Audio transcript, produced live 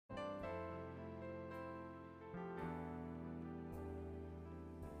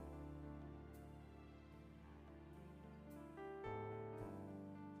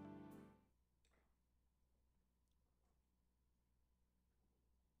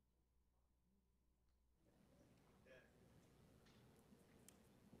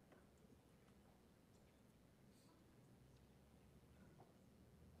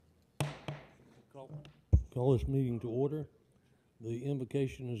Call this meeting to order. The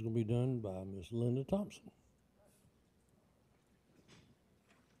invocation is going to be done by Ms. Linda Thompson.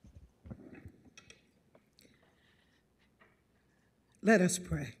 Let us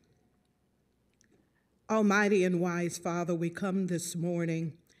pray. Almighty and wise Father, we come this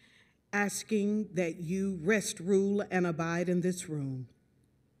morning asking that you rest, rule, and abide in this room,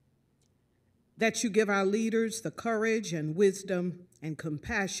 that you give our leaders the courage and wisdom and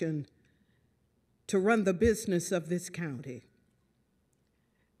compassion to run the business of this county,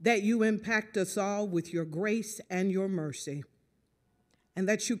 that you impact us all with your grace and your mercy, and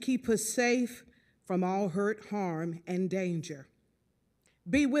that you keep us safe from all hurt, harm, and danger.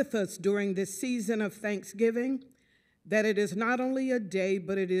 Be with us during this season of Thanksgiving, that it is not only a day,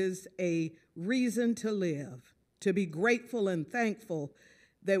 but it is a reason to live, to be grateful and thankful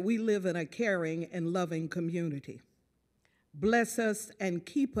that we live in a caring and loving community. Bless us and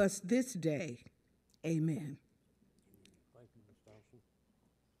keep us this day. Amen. Thank you, Ms. Thompson.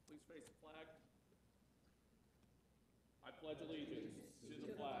 Please face the flag. I pledge allegiance to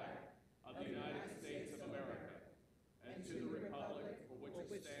the flag of the United States of America and to the republic for which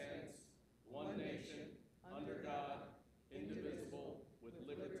it stands, one nation, under God, indivisible, with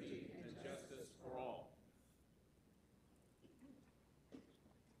liberty and justice for all.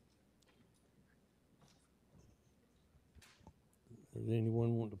 Does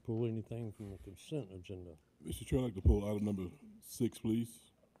anyone want to pull anything from the consent agenda? Mr. Chair, I'd like to pull item number 6, please.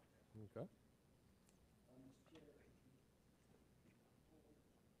 Okay.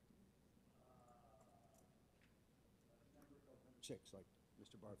 6, like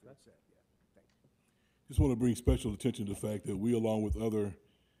Mr. Barfield said. Yeah, thank you. Just want to bring special attention to the fact that we, along with other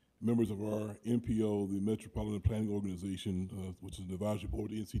members of our MPO, the Metropolitan Planning Organization, which is an advisory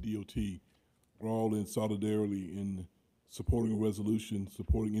board, the NCDOT, are all in solidarity in supporting a resolution,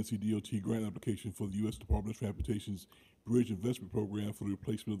 supporting NCDOT grant application for the U.S. Department of Transportation's Bridge Investment Program for the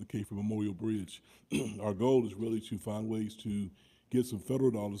replacement of the Cape Memorial Bridge. Our goal is really to find ways to get some federal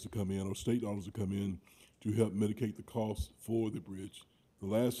dollars to come in or state dollars to come in to help mitigate the costs for the bridge. The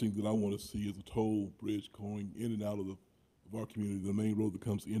last thing that I want to see is a toll bridge going in and out of our community, the main road that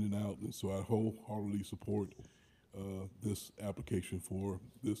comes in and out. And so I wholeheartedly support this application for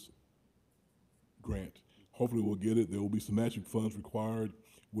this grant. Hopefully we'll get it. There will be some matching funds required,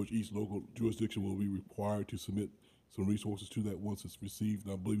 which each local jurisdiction will be required to submit some resources to that once it's received.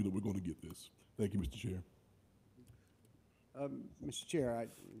 And I believe that we're going to get this. Thank you, Mr. Chair. Mr. Chair, I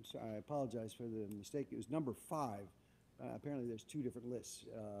apologize for the mistake. It was number 5. Apparently there's 2 different lists.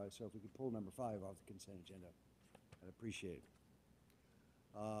 So if we could pull number 5 off the consent agenda, I'd appreciate it.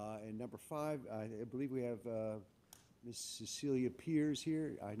 And number 5, I believe we have Ms. Cecilia Pierce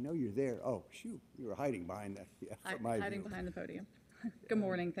here. I know you're there. Oh, shoot, you were hiding behind that. Yeah, hiding behind the podium. Good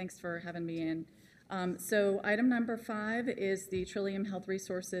morning. Thanks for having me in. So item number 5 is the Trillium Health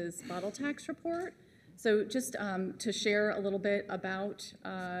Resources Bottle Tax Report. So just to share a little bit about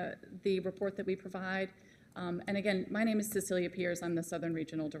the report that we provide. And again, my name is Cecilia Pierce. I'm the Southern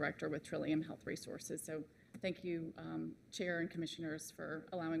Regional Director with Trillium Health Resources. So thank you, Chair and Commissioners, for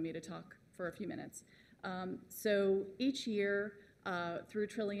allowing me to talk for a few minutes. So each year through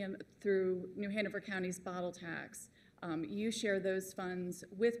New Hanover County's bottle tax, you share those funds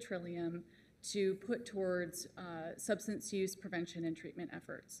with Trillium to put towards substance use prevention and treatment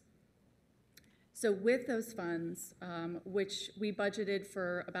efforts. So with those funds, which we budgeted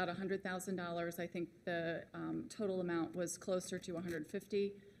for about $100,000, I think the total amount was closer to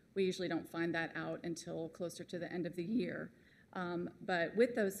 $150,000. We usually don't find that out until closer to the end of the year. But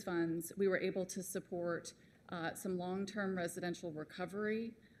with those funds, we were able to support some long-term residential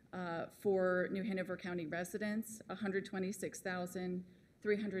recovery for New Hanover County residents.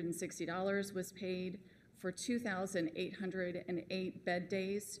 $126,360 was paid for 2,808 bed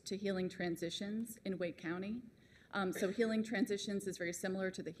days to Healing Transitions in Wake County. So Healing Transitions is very similar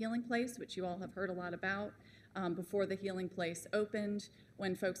to the Healing Place, which you all have heard a lot about. Before the Healing Place opened,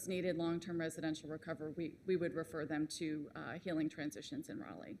 when folks needed long-term residential recovery, we would refer them to Healing Transitions in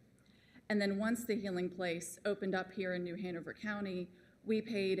Raleigh. And then once the Healing Place opened up here in New Hanover County, we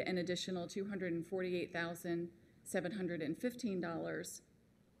paid an additional $248,715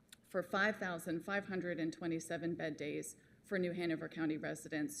 for 5,527 bed days for New Hanover County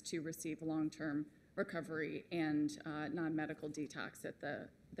residents to receive long-term recovery and non-medical detox at the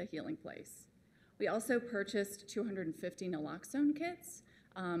Healing Place. We also purchased 250 naloxone kits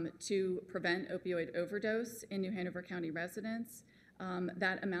to prevent opioid overdose in New Hanover County residents.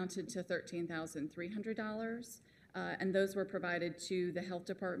 That amounted to $13,300, and those were provided to the Health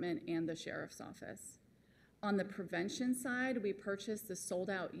Department and the Sheriff's Office. On the prevention side, we purchased the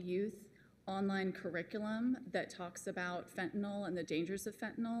sold-out youth online curriculum that talks about fentanyl and the dangers of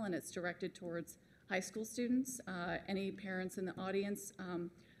fentanyl, and it's directed towards high school students. Any parents in the audience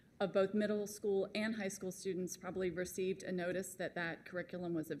of both middle school and high school students probably received a notice that that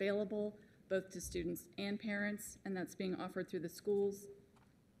curriculum was available, both to students and parents, and that's being offered through the schools,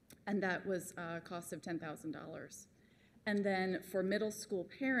 and that was a cost of $10,000. And then for middle school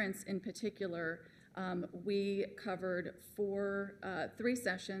parents in particular, we covered three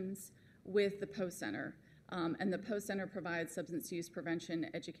sessions with the Post Center. And the Post Center provides substance use prevention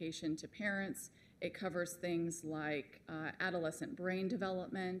education to parents. It covers things like adolescent brain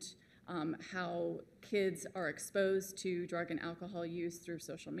development, how kids are exposed to drug and alcohol use through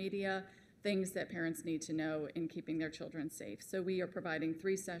social media, things that parents need to know in keeping their children safe. So we are providing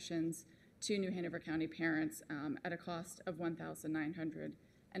 3 sessions to New Hanover County parents at a cost of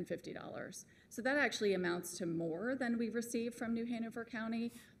 $1,950. So that actually amounts to more than we receive from New Hanover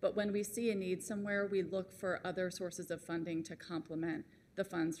County, but when we see a need somewhere, we look for other sources of funding to complement the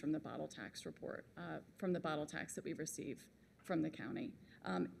funds from the bottle tax report, from the bottle tax that we receive from the county.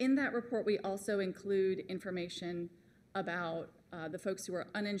 In that report, we also include information about the folks who are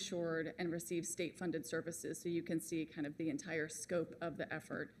uninsured and receive state-funded services, so you can see kind of the entire scope of the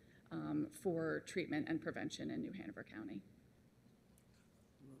effort for treatment and prevention in New Hanover County.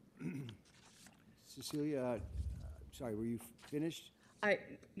 Cecilia, sorry, were you finished?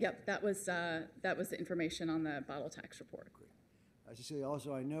 Yep, that was the information on the bottle tax report. Great. Cecilia,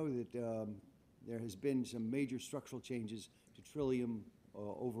 also I know that there has been some major structural changes to Trillium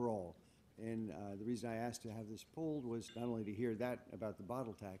overall. And the reason I asked to have this pulled was not only to hear that about the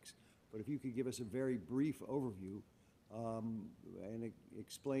bottle tax, but if you could give us a very brief overview and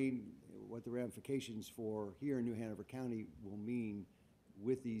explain what the ramifications for here in New Hanover County will mean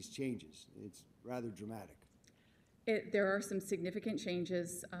with these changes. It's rather dramatic. There are some significant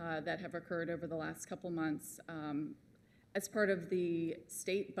changes that have occurred over the last couple months. As part of the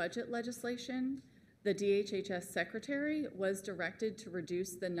state budget legislation, the DHHS secretary was directed to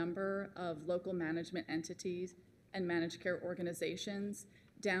reduce the number of local management entities and managed care organizations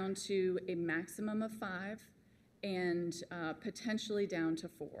down to a maximum of 5 and potentially down to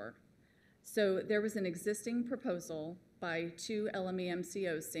 4. So there was an existing proposal by 2 LME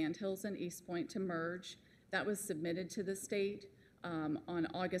MCOs, Sandhills and East Point, to merge. That was submitted to the state on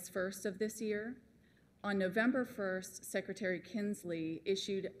August 1st of this year. On November 1st, Secretary Kinsley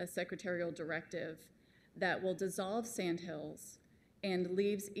issued a secretarial directive that will dissolve Sandhills and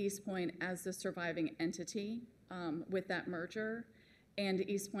leaves East Point as the surviving entity with that merger, and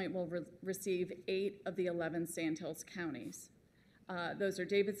East Point will receive 8 of the 11 Sandhills counties. Those are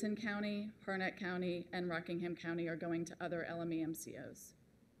Davidson County, Harnett County, and Rockingham County are going to other LME MCOs.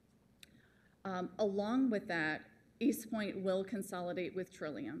 Along with that, East Point will consolidate with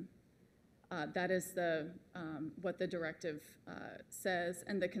Trillium. That is what the directive says,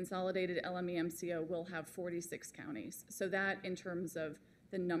 and the consolidated LME MCO will have 46 counties. So that, in terms of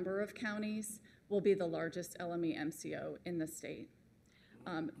the number of counties, will be the largest LME MCO in the state.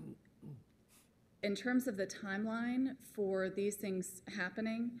 In terms of the timeline for these things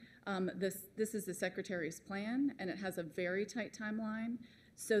happening, this is the Secretary's plan, and it has a very tight timeline.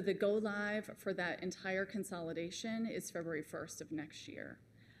 So the go live for that entire consolidation is February 1st of next year.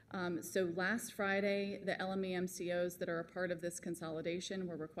 So last Friday, the LME MCOs that are a part of this consolidation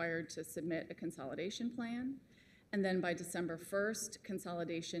were required to submit a consolidation plan. And then by December 1st,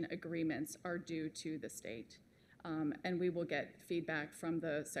 consolidation agreements are due to the state. And we will get feedback from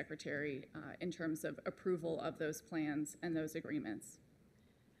the Secretary in terms of approval of those plans and those agreements.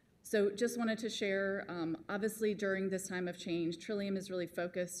 So just wanted to share, obviously during this time of change, Trillium is really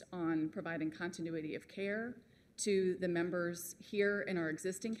focused on providing continuity of care to the members here in our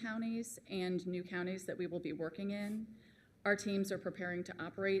existing counties and new counties that we will be working in. Our teams are preparing to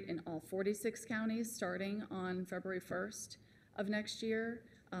operate in all 46 counties starting on February 1st of next year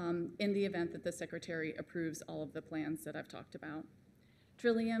in the event that the Secretary approves all of the plans that I've talked about.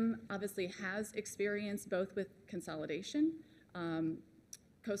 Trillium obviously has experience both with consolidation.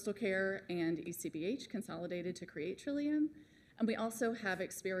 Coastal Care and ECBH consolidated to create Trillium. And we also have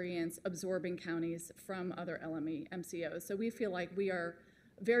experience absorbing counties from other LME MCOs. So we feel like we are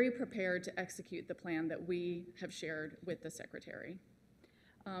very prepared to execute the plan that we have shared with the Secretary.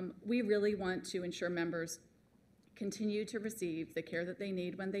 We really want to ensure members continue to receive the care that they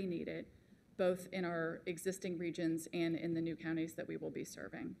need when they need it, both in our existing regions and in the new counties that we will be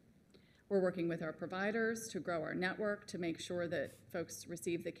serving. We're working with our providers to grow our network to make sure that folks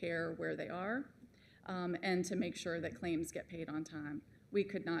receive the care where they are, and to make sure that claims get paid on time. We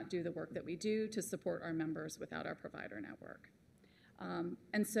could not do the work that we do to support our members without our provider network.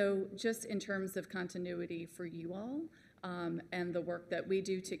 And so just in terms of continuity for you all and the work that we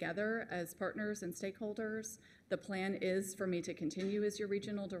do together as partners and stakeholders, the plan is for me to continue as your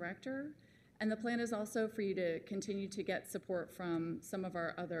regional director. And the plan is also for you to continue to get support from some of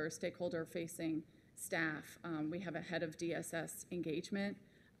our other stakeholder-facing staff. We have a head of DSS engagement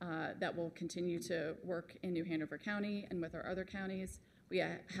that will continue to work in New Hanover County and with our other counties. We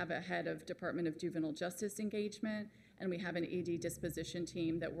have a head of Department of Juvenile Justice engagement, and we have an ED disposition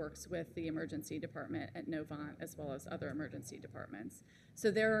team that works with the emergency department at Novant as well as other emergency departments. So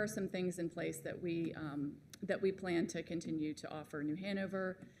there are some things in place that we plan to continue to offer New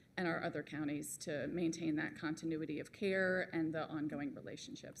Hanover and our other counties to maintain that continuity of care and the ongoing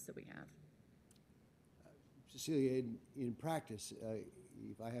relationships that we have. Cecilia, in practice,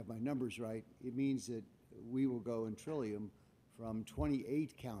 if I have my numbers right, it means that we will go in Trillium from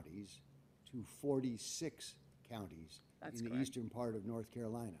 28 counties to 46 counties That's in the correct. eastern part of North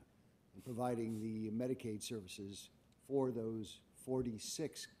Carolina, and providing the Medicaid services for those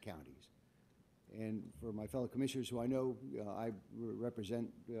 46 counties. And for my fellow commissioners who I know I represent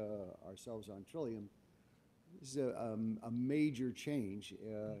ourselves on Trillium, this is a major change.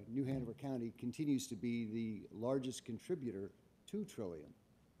 New Hanover County continues to be the largest contributor to Trillium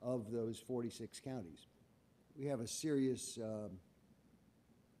of those 46 counties. We have a serious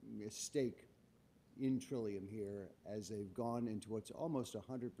stake in Trillium here as they've gone into what's almost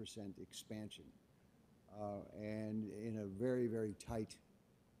 100% expansion, and in a very, very tight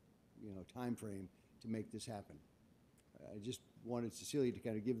time frame to make this happen. I just wanted Cecilia to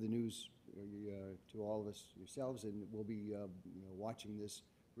kind of give the news to all of us yourselves, and we'll be watching this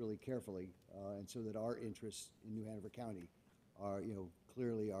really carefully, and so that our interests in New Hanover County are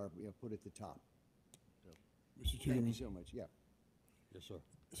clearly are put at the top. So, Mr. Chairman. thank you so much. Yeah. Yes, sir.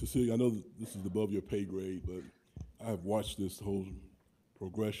 Cecilia, I know that this is above your pay grade, but I've watched this whole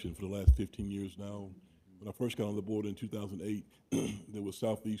progression for the last 15 years now. When I first got on the board in 2008, there was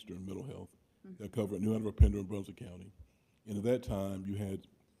Southeastern Mental Health that covered New Hanover, Pender, and Brunswick County. And at that time, you had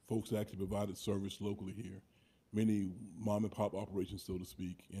folks that actually provided service locally here, many mom and pop operations, so to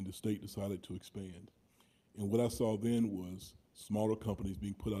speak, and the state decided to expand. And what I saw then was smaller companies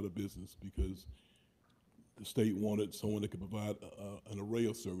being put out of business because the state wanted someone that could provide an array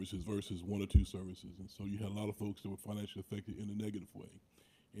of services versus one or two services. And so you had a lot of folks that were financially affected in a negative way.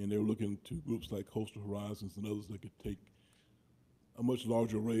 And they were looking to groups like Coastal Horizons and others that could take a much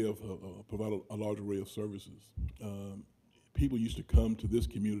larger array of, provide a large array of services. People used to come to this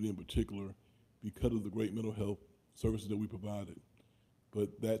community in particular because of the great mental health services that we provided.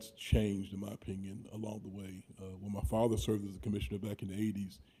 But that's changed, in my opinion, along the way. When my father served as a commissioner back in the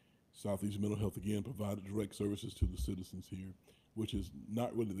 80s, Southeast Mental Health again provided direct services to the citizens here, which is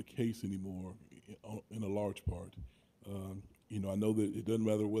not really the case anymore in a large part. I know that it doesn't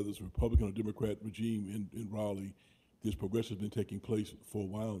matter whether it's a Republican or Democrat regime in Raleigh, this progression has been taking place for a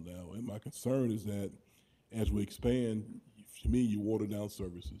while now. And my concern is that as we expand, to me, you water down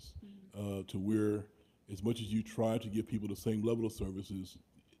services to where as much as you try to give people the same level of services,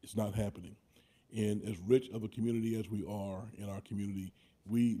 it's not happening. And as rich of a community as we are in our community,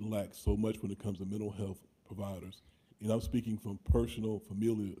 we lack so much when it comes to mental health providers. And I'm speaking from personal,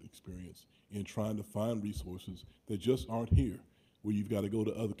 familial experience in trying to find resources that just aren't here, where you've got to go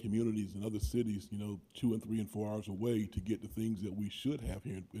to other communities and other cities, 2 and 3 and 4 hours away to get the things that we should have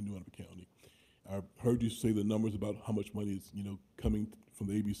here in New Hanover County. I heard you say the numbers about how much money is, coming from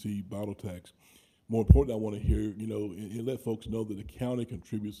the ABC bottle tax. More importantly, I want to hear, and let folks know that the county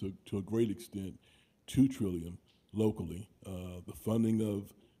contributes to a great extent to Trillium locally. The funding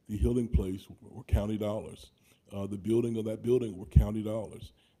of the Healing Place were county dollars. The building of that building were county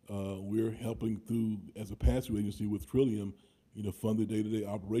dollars. We're helping through, as a pass-through agency with Trillium, fund the day-to-day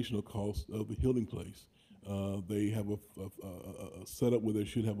operational costs of the Healing Place. They have a setup where they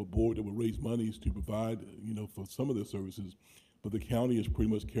should have a board that will raise monies to provide, for some of their services, but the county is pretty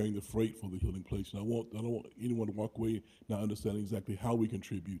much carrying the freight for the Healing Place. And I don't want anyone to walk away not understanding exactly how we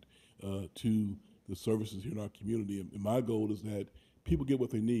contribute to the services here in our community. And my goal is that people get what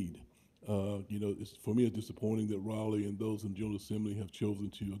they need. For me, it's disappointing that Raleigh and those in the General Assembly have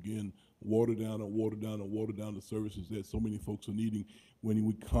chosen to, again, water down the services that so many folks are needing, when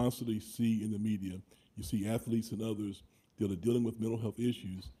we constantly see in the media, you see athletes and others that are dealing with mental health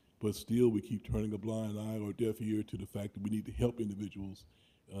issues, but still we keep turning a blind eye or a deaf ear to the fact that we need to help individuals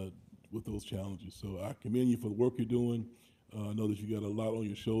with those challenges. So I commend you for the work you're doing. I know that you got a lot on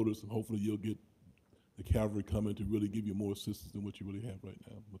your shoulders, and hopefully you'll get the cavalry coming to really give you more assistance than what you really have right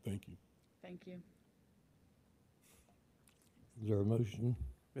now. But thank you. Thank you. Is there a motion?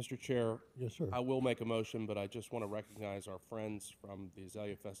 Mr. Chair, Yes, sir. I will make a motion, but I just want to recognize our friends from the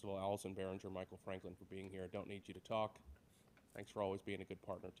Azalea Festival, Allison Behringer, Michael Franklin, for being here. I don't need you to talk. Thanks for always being a good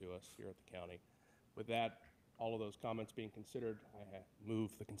partner to us here at the county. With that, all of those comments being considered, I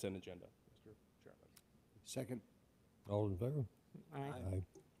move the consent agenda, Mr. Chairman. Second. All in favor? Aye. Aye.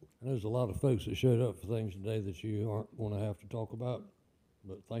 And there's a lot of folks that showed up for things today that you aren't going to have to talk about,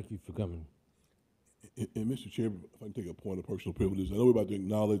 but thank you for coming. And Mr. Chair, if I can take a point of personal privilege, I know we're about to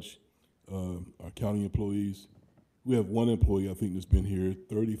acknowledge our county employees. We have one employee, I think, that's been here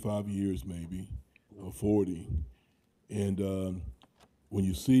 35 years maybe, or 40. And when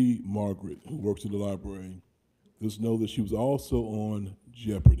you see Margaret, who works in the library, just know that she was also on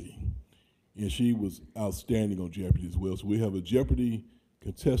Jeopardy. And she was outstanding on Jeopardy as well. So we have a Jeopardy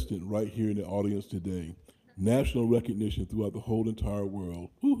contestant right here in the audience today. National recognition throughout the whole entire world.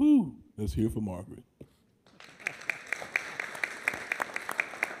 Woohoo! Let's hear for Margaret.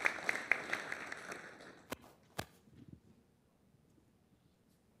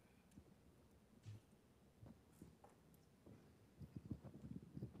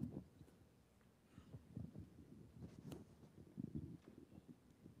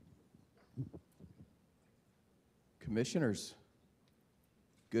 Commissioners,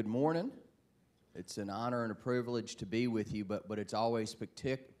 good morning. It's an honor and a privilege to be with you, but it's always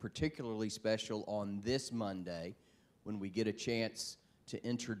particularly special on this Monday when we get a chance to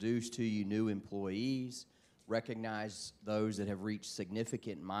introduce to you new employees, recognize those that have reached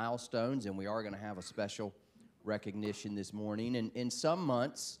significant milestones, and we are going to have a special recognition this morning. And in some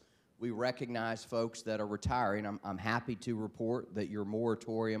months, we recognize folks that are retiring. I'm happy to report that your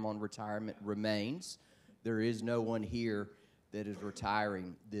moratorium on retirement remains. There is no one here that is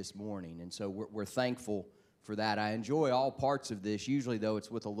retiring this morning, and so we're thankful for that. I enjoy all parts of this. Usually, though, it's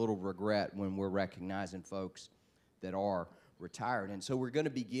with a little regret when we're recognizing folks that are retired. And so we're going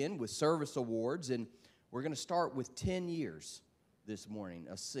to begin with service awards, and we're going to start with 10 years this morning,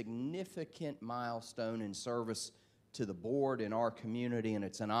 a significant milestone in service to the board and our community, and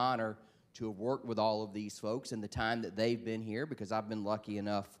it's an honor to have worked with all of these folks in the time that they've been here, because I've been lucky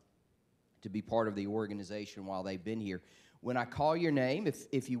enough to be part of the organization while they've been here. When I call your name,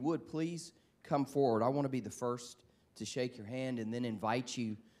 if you would, please come forward. I want to be the first to shake your hand and then invite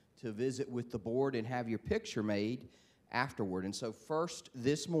you to visit with the board and have your picture made afterward. And so first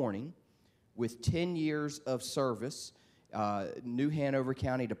this morning, with 10 years of service, New Hanover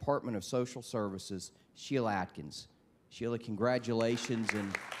County Department of Social Services, Sheila Atkins. Sheila, congratulations,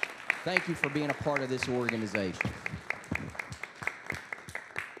 and thank you for being a part of this organization.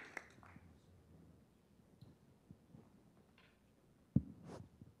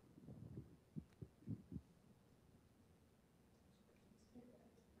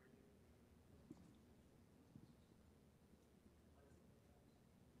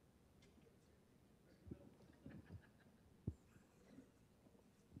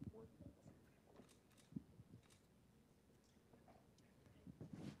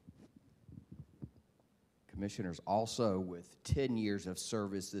 Commissioners, also with 10 years of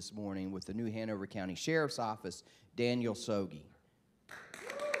service this morning with the New Hanover County Sheriff's Office, Daniel Sogi.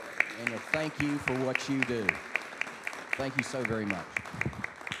 And thank you for what you do. Thank you so very much.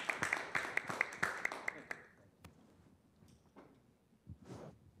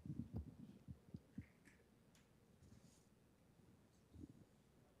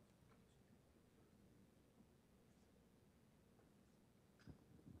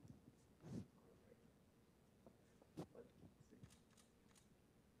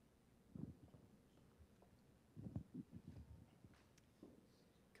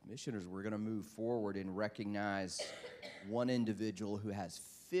 Commissioners, we're going to move forward and recognize one individual who has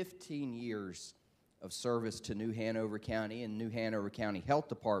 15 years of service to New Hanover County and New Hanover County Health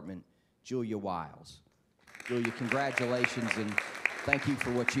Department, Julia Wiles. Julia, congratulations and thank you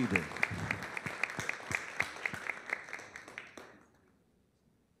for what you do.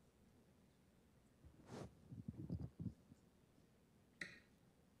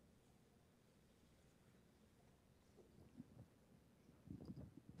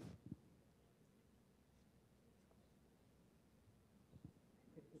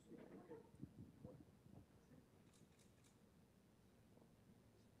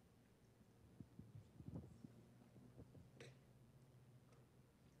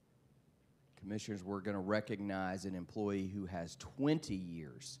 Commissioners, we're going to recognize an employee who has 20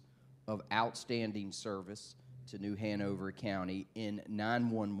 years of outstanding service to New Hanover County in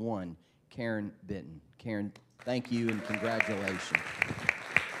 911, Karen Benton. Karen, thank you and congratulations.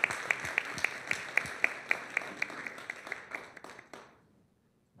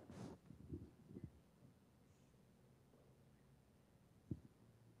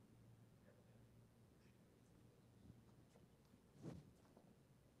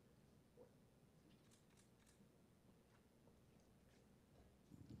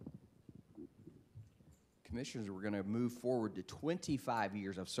 Commissioners, we're going to move forward to 25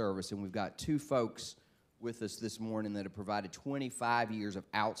 years of service, and we've got two folks with us this morning that have provided 25 years of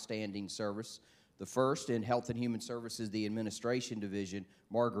outstanding service. The first in Health and Human Services, the Administration Division,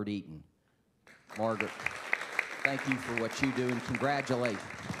 Margaret Eaton. Margaret, thank you for what you do, and congratulations.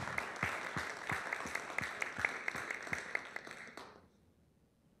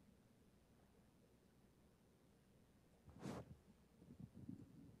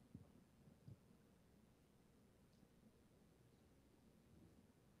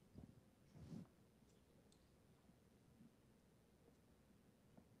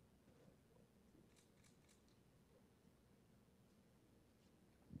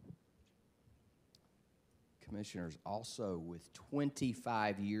 Commissioners, also with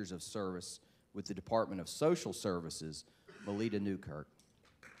 25 years of service with the Department of Social Services, Melita Newkirk.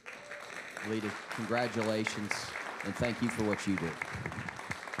 Melita, congratulations, and thank you for what you do.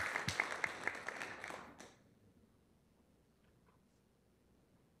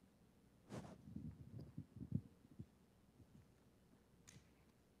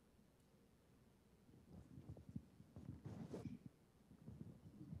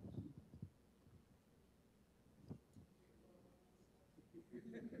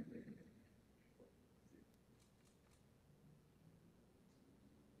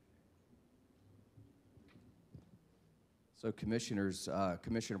 So, Commissioners,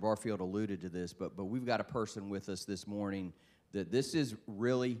 Commissioner Barfield alluded to this, but we've got a person with us this morning that this is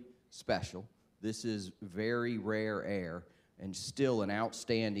really special. This is very rare air, and still an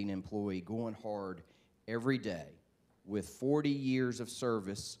outstanding employee going hard every day with 40 years of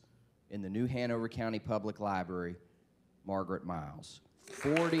service in the New Hanover County Public Library, Margaret Miles.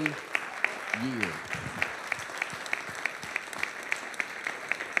 40 years.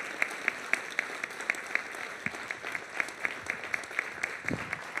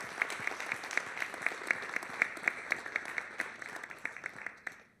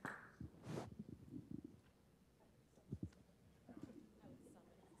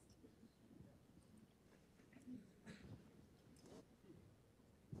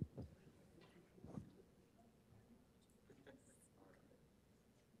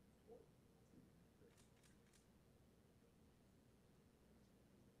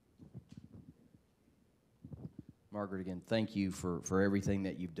 Margaret, again, thank you for everything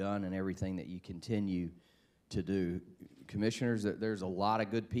that you've done and everything that you continue to do. Commissioners, there's a lot of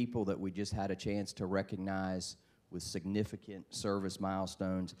good people that we just had a chance to recognize with significant service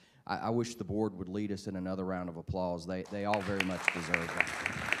milestones. I wish the board would lead us in another round of applause. They all very much deserve that.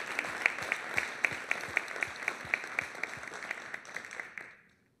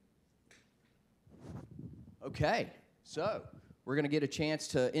 Okay, so we're going to get a chance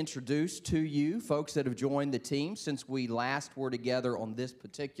to introduce to you folks that have joined the team since we last were together on this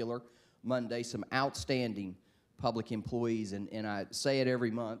particular Monday, some outstanding public employees, and I say it every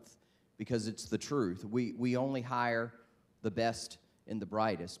month because it's the truth. We only hire the best and the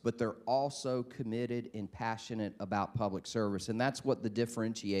brightest, but they're also committed and passionate about public service, and that's what the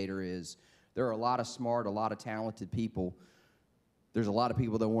differentiator is. There are a lot of smart, a lot of talented people. There's a lot of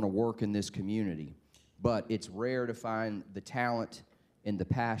people that want to work in this community. But it's rare to find the talent and the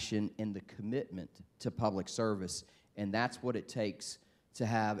passion and the commitment to public service, and that's what it takes to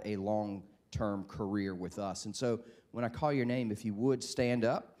have a long-term career with us. And so when I call your name, if you would stand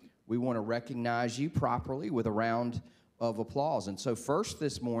up, we want to recognize you properly with a round of applause. And so first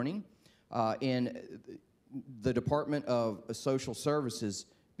this morning, in the Department of Social Services,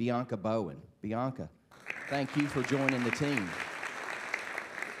 Bianca Bowen. Bianca, thank you for joining the team.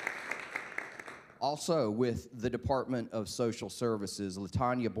 Also with the Department of Social Services,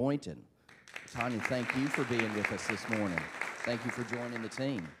 LaTanya Boynton. LaTanya, thank you for being with us this morning. Thank you for joining the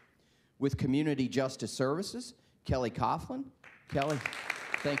team. With Community Justice Services, Kelly Coughlin. Kelly,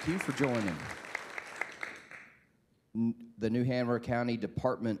 thank you for joining. The New Hanover County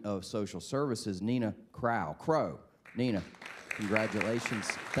Department of Social Services, Nina Crow. Nina, congratulations.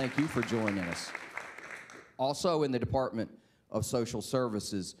 Thank you for joining us. Also in the Department of Social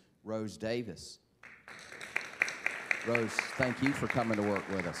Services, Rose Davis. Rose, thank you for coming to work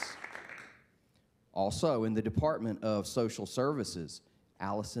with us. Also in the Department of Social Services,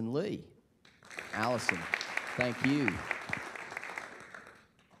 Allison Lee. Allison, thank you.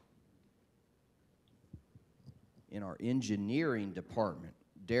 In our engineering department,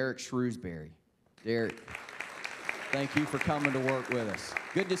 Derek Shrewsbury. Derek, thank you for coming to work with us.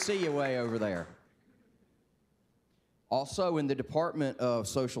 Good to see you way over there. Also in the Department of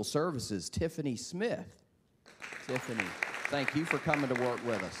Social Services, Tiffany Smith. Tiffany, thank you for coming to work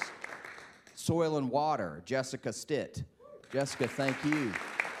with us. Soil and Water, Jessica Stitt. Jessica, thank you.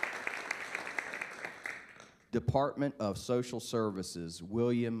 Department of Social Services,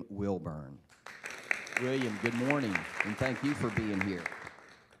 William Wilburn. William, good morning, and thank you for being here.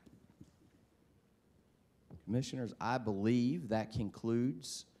 Commissioners, I believe that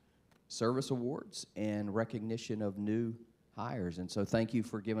concludes service awards and recognition of new hires, and so thank you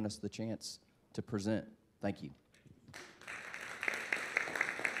for giving us the chance to present. Thank you.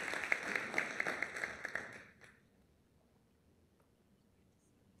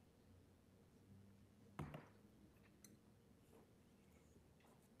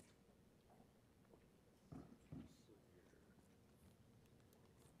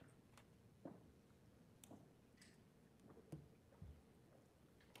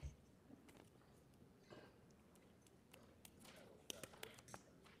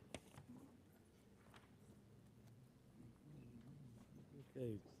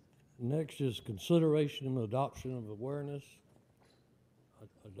 Okay, next is consideration and adoption of awareness,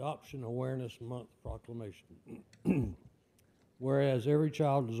 Adoption Awareness Month proclamation. Whereas every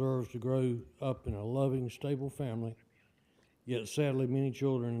child deserves to grow up in a loving, stable family, yet sadly many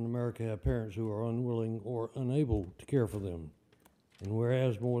children in America have parents who are unwilling or unable to care for them. And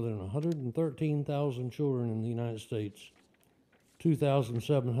whereas more than 113,000 children in the United States,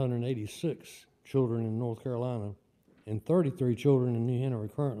 2,786 children in North Carolina, and 33 children in New Hanover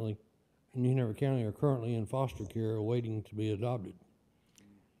County are currently in foster care awaiting to be adopted.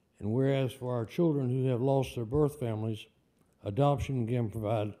 And whereas for our children who have lost their birth families, adoption can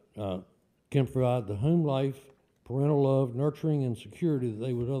provide the home life, parental love, nurturing, and security that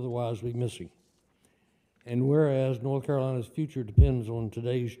they would otherwise be missing. And whereas North Carolina's future depends on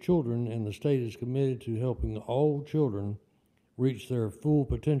today's children, and the state is committed to helping all children reach their full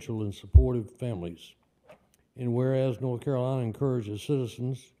potential in supportive families. And whereas North Carolina encourages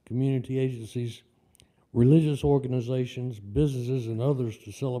citizens, community agencies, religious organizations, businesses, and others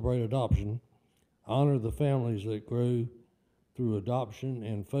to celebrate adoption, honor the families that grow through adoption,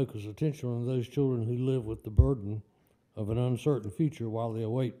 and focus attention on those children who live with the burden of an uncertain future while they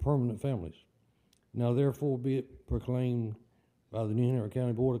await permanent families. Now therefore be it proclaimed by the New Hanover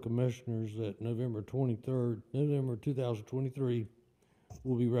County Board of Commissioners that November 2023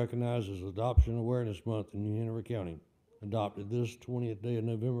 will be recognized as Adoption Awareness Month in New Hanover County, adopted this 20th day of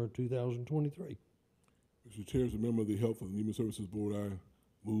November 2023. Mr. Chair, as a member of the Health and Human Services Board, I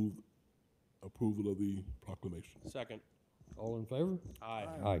move approval of the proclamation. Second. All in favor? Aye.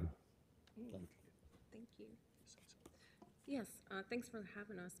 Aye. Thank you. Yes, thanks for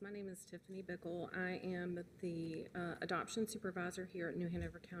having us. My name is Tiffany Bickle. I am the adoption supervisor here at New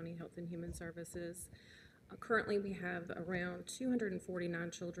Hanover County Health and Human Services. Currently, we have around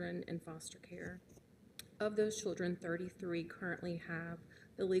 249 children in foster care. Of those children, 33 currently have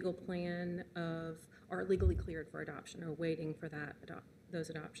the legal plan of, are legally cleared for adoption, or waiting for that those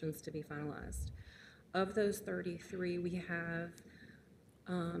adoptions to be finalized. Of those 33, we have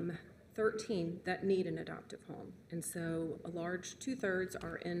 13 that need an adoptive home. And so a large 2/3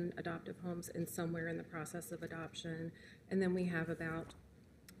 are in adoptive homes and somewhere in the process of adoption. And then we have about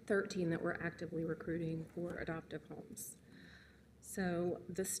 13 that we're actively recruiting for adoptive homes. So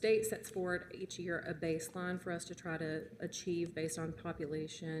the state sets forward each year a baseline for us to try to achieve based on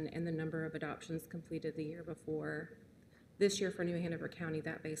population and the number of adoptions completed the year before. This year for New Hanover County,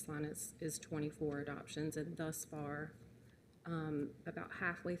 that baseline is 24 adoptions, and thus far, about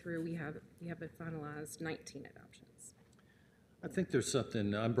halfway through, we have finalized 19 adoptions. I think there's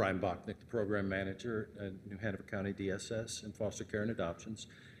something, I'm Brian Bachnick, the program manager at New Hanover County DSS in foster care and adoptions.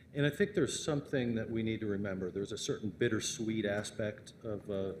 And I think there's something that we need to remember. There's a certain bittersweet aspect of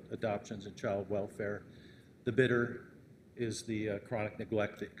adoptions and child welfare. The bitter is the chronic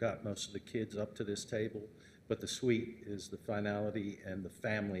neglect that got most of the kids up to this table, but the sweet is the finality and the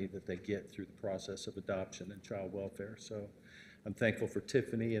family that they get through the process of adoption and child welfare. So I'm thankful for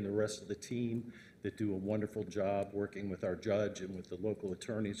Tiffany and the rest of the team that do a wonderful job working with our judge and with the local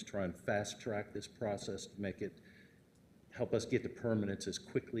attorneys to try and fast track this process to make it help us get to permanence as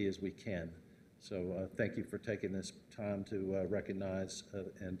quickly as we can. So thank you for taking this time to recognize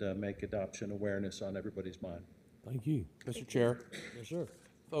and make adoption awareness on everybody's mind. Thank you. Mr. Chair, Yes, sir.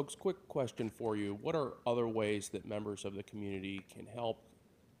 folks, quick question for you. What are other ways that members of the community can help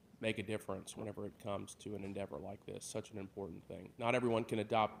make a difference whenever it comes to an endeavor like this, such an important thing? Not everyone can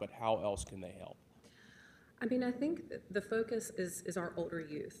adopt, but how else can they help? I mean, I think that the focus is our older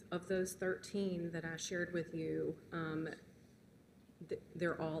youth. Of those 13 that I shared with you,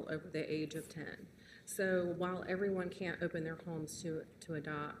 they're all over the age of 10. So while everyone can't open their homes to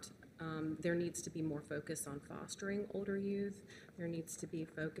adopt, there needs to be more focus on fostering older youth. There needs to be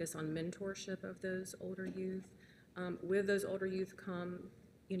focus on mentorship of those older youth. With those older youth come,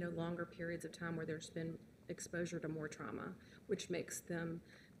 longer periods of time where there's been exposure to more trauma, which makes them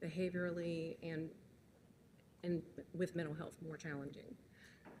behaviorally and with mental health more challenging.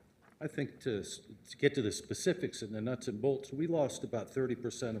 I think to get to the specifics and the nuts and bolts, we lost about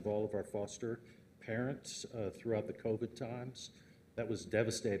 30% of all of our foster parents throughout the COVID times. That was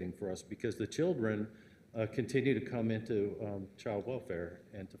devastating for us because the children continue to come into child welfare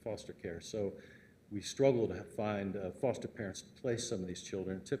and to foster care. So we struggle to find foster parents to place some of these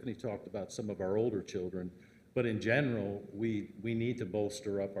children. Tiffany talked about some of our older children, but in general, we need to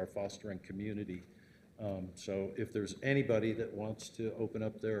bolster up our fostering community. So if there's anybody that wants to open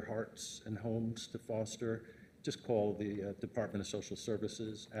up their hearts and homes to foster, just call the Department of Social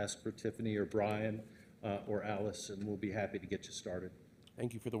Services, ask for Tiffany or Brian or Alice, and we'll be happy to get you started.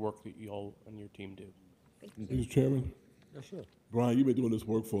 Thank you for the work that you all and your team do. Mr. Chairman, Yes, sir. Brian, you've been doing this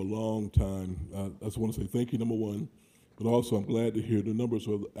work for a long time. I just want to say thank you, number one, but also I'm glad to hear the numbers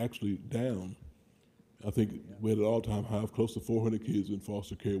are actually down. I think we had an all-time high of close to 400 kids in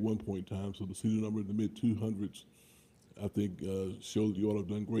foster care at one point in time, so to see the number in the mid-200s, I think shows you all have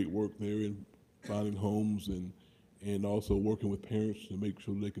done great work there in finding homes and also working with parents to make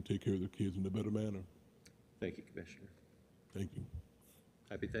sure they can take care of their kids in a better manner. Thank you, Commissioner. Thank you.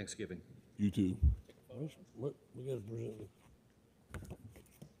 Happy Thanksgiving. You too. What, we got to present it.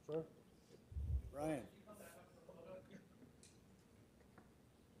 Sir? Brian?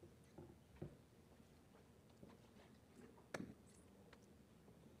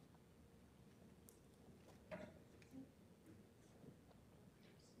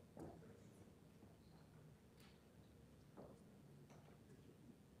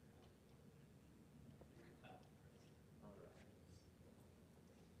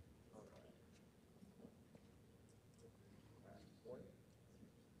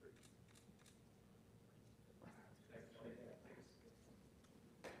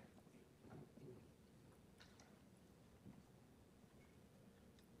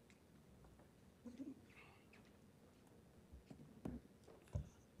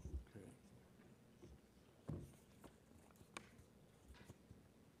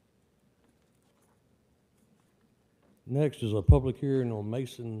 Next is a public hearing on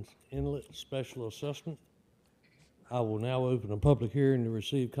Mason's Inlet Special Assessment. I will now open a public hearing to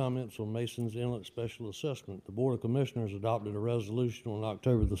receive comments on Mason's Inlet Special Assessment. The Board of Commissioners adopted a resolution on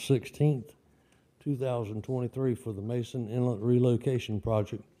October the 16th, 2023 for the Mason Inlet Relocation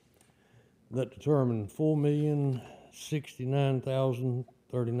Project that determined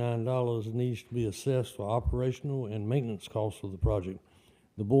 $4,069,039 needs to be assessed for operational and maintenance costs of the project.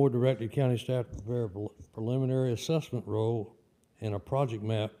 The board directed county staff to prepare a preliminary assessment roll and a project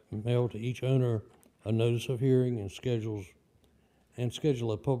map mailed to each owner a notice of hearing and schedule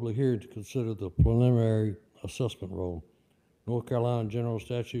a public hearing to consider the preliminary assessment roll. North Carolina General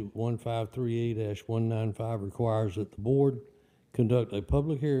Statute 1538-195 requires that the board conduct a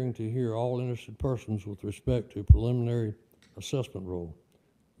public hearing to hear all interested persons with respect to preliminary assessment roll.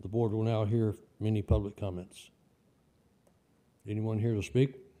 The board will now hear many public comments. Anyone here to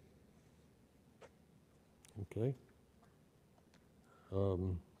speak? Okay. I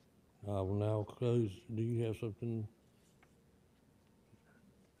will now close. Do you have something?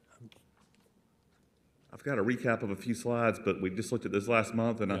 I've got a recap of a few slides, but we just looked at this last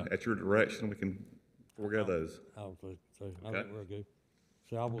month, and Yeah. at your direction, we can forego those. I think Okay. we're good.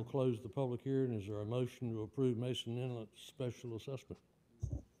 So I will close the public hearing. Is there a motion to approve Mason Inlet Special Assessment?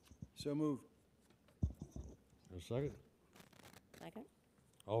 So moved. A second? Second.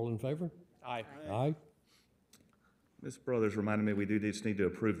 All in favor? Aye. Aye. Ms. Brothers reminded me we do just need to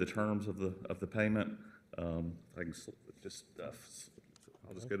approve the terms of the payment. I can I'll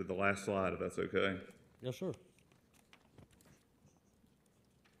just go to the last slide if that's okay. Yes, sir.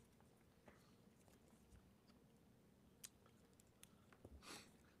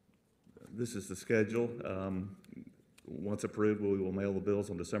 This is the schedule. Once approved, we will mail the bills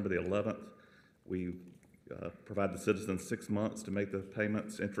on December the 11th. We provide the citizens 6 months to make the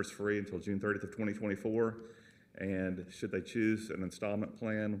payments interest-free until June 30th of 2024. And should they choose an installment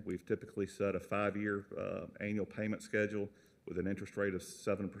plan, we've typically set a 5-year annual payment schedule with an interest rate of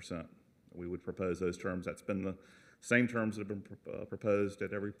 7%. We would propose those terms. That's been the same terms that have been proposed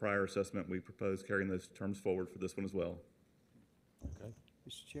at every prior assessment. We propose carrying those terms forward for this one as well. Okay.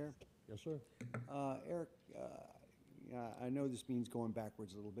 Mr. Chair? Yes, sir. Eric, I know this means going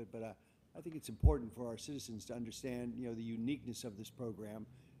backwards a little bit, but I think it's important for our citizens to understand, the uniqueness of this program.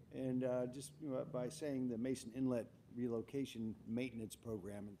 And just by saying the Mason Inlet Relocation Maintenance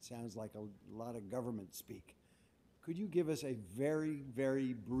Program, it sounds like a lot of government speak. Could you give us a very,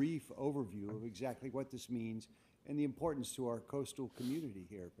 very brief overview of exactly what this means and the importance to our coastal community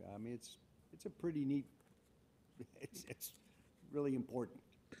here? I mean, it's a pretty neat It's really important.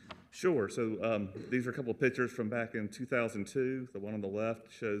 Sure. So these are a couple of pictures from back in 2002. The one on the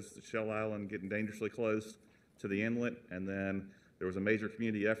left shows the Shell Island getting dangerously close to the inlet, and then there was a major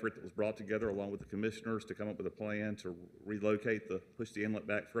community effort that was brought together along with the commissioners to come up with a plan to push the inlet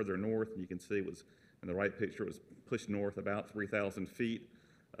back further north. And you can see it was, in the right picture, it was pushed north about 3,000 feet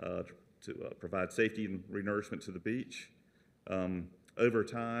to provide safety and renourishment to the beach. Over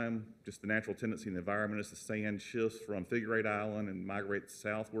time, just the natural tendency in the environment is the sand shifts from Figure 8 Island and migrates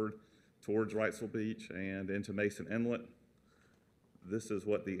southward towards Wrightsville Beach and into Mason Inlet. This is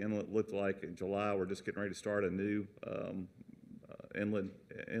what the inlet looked like in July. We're just getting ready to start a new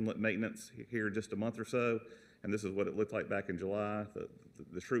inlet maintenance here in just a month or so, and this is what it looked like back in July.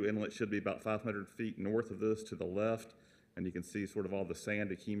 The true inlet should be about 500 feet north of this to the left, and you can see sort of all the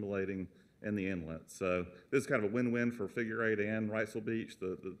sand accumulating in the inlet. So this is kind of a win-win for Figure 8 and Wrightsville Beach.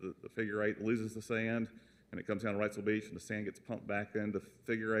 The Figure 8 loses the sand, and it comes down to Wrightsville Beach, and the sand gets pumped back into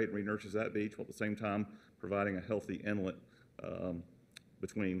Figure 8 and renourishes that beach, while at the same time providing a healthy inlet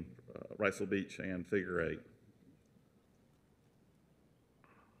between Wrightsville Beach and Figure 8.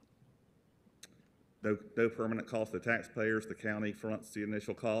 No permanent cost to taxpayers. The county fronts the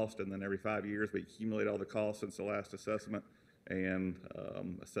initial cost, and then every 5 years we accumulate all the costs since the last assessment and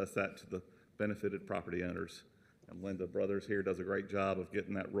assess that to the benefited property owners. And Linda Brothers here does a great job of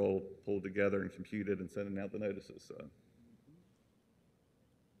getting that roll pulled together and computed and sending out the notices.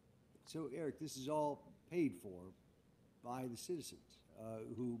 So Eric, this is all paid for by the citizens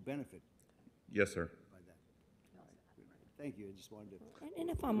who benefit Yes, sir. by that. Thank you. I just wanted to. And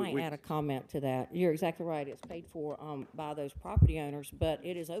if I might add a comment to that, you're exactly right. It's paid for by those property owners, but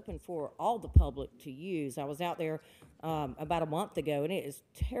it is open for all the public to use. I was out there about a month ago, and it is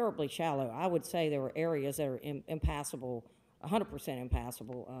terribly shallow. I would say there were areas that are impassable, 100%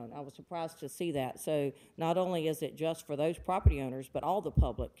 impassable. I was surprised to see that. So not only is it just for those property owners, but all the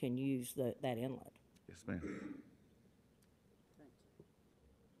public can use that inlet. Yes, ma'am.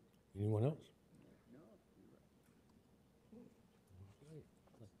 Anyone else?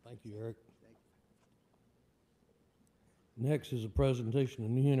 Thank you, Eric. Next is a presentation of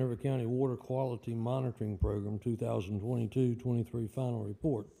New Hanover County Water Quality Monitoring Program 2022-23 final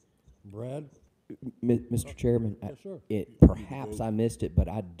report. Brad? Mr. Chairman, Yes, sir. Perhaps I missed it, but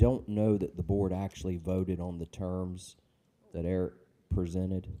I don't know that the board actually voted on the terms that Eric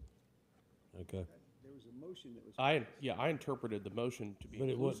presented. Okay. There was a motion that was. I interpreted the motion to be But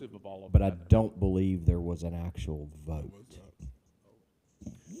it was- inclusive of all of But that. I don't believe there was an actual vote.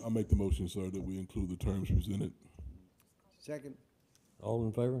 I'll make the motion, sir, that we include the terms presented. Second. All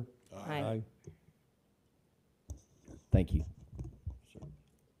in favor? Aye. Thank you.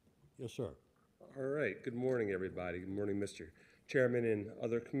 Yes, sir. All right, good morning, everybody. Good morning, Mr. Chairman and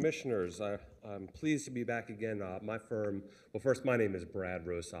other commissioners. I'm pleased to be back again. My firm, well, first, my name is Brad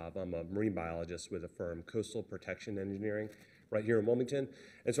Rosov. I'm a marine biologist with the firm Coastal Protection Engineering right here in Wilmington.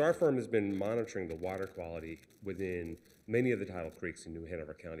 And so our firm has been monitoring the water quality within many of the tidal creeks in New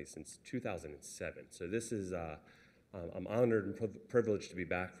Hanover County since 2007. So this is, I'm honored and privileged to be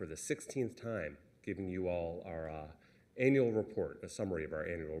back for the 16th time giving you all our annual report, a summary of our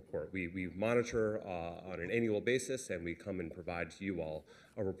annual report. We monitor on an annual basis, and we come and provide to you all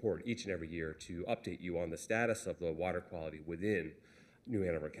a report each and every year to update you on the status of the water quality within New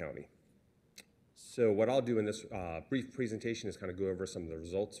Hanover County. So what I'll do in this brief presentation is kind of go over some of the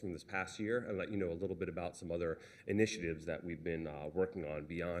results from this past year and let you know a little bit about some other initiatives that we've been working on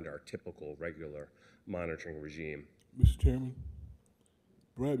beyond our typical regular monitoring regime. Mr. Chairman,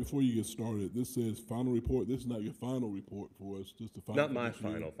 Brad, before you get started, this says final report. This is not your final report for us, just the final. Not my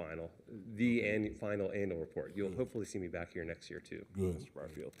final, the final annual report. You'll hopefully see me back here next year too, Good. Mr.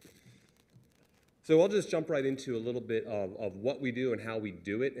 Barfield. So I'll just jump right into a little bit of what we do and how we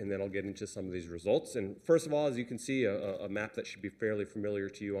do it, and then I'll get into some of these results. And first of all, as you can see, a map that should be fairly familiar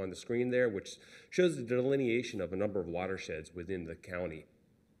to you on the screen there, which shows the delineation of a number of watersheds within the county.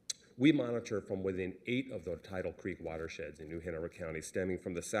 We monitor from within 8 of the Tidal Creek watersheds in New Hanover County, stemming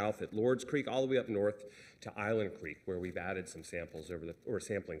from the south at Lords Creek all the way up north to Island Creek, where we've added some samples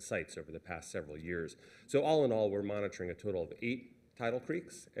sampling sites over the past several years. So all in all, we're monitoring a total of 8 tidal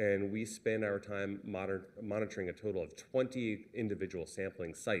creeks, and we spend our time monitoring a total of 20 individual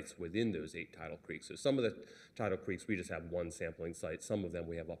sampling sites within those 8 tidal creeks. So some of the tidal creeks, we just have 1 sampling site. Some of them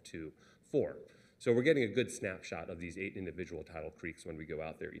we have up to 4. So we're getting a good snapshot of these 8 individual tidal creeks when we go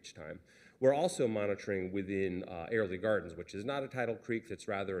out there each time. We're also monitoring within Airlie Gardens, which is not a tidal creek, it's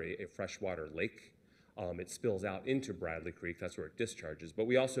rather a freshwater lake. It spills out into Bradley Creek, that's where it discharges, but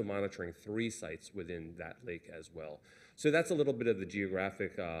we also monitoring 3 sites within that lake as well. So that's a little bit of the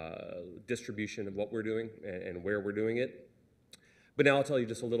geographic distribution of what we're doing and where we're doing it. But now I'll tell you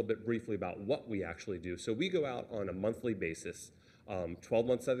just a little bit briefly about what we actually do. So we go out on a monthly basis, 12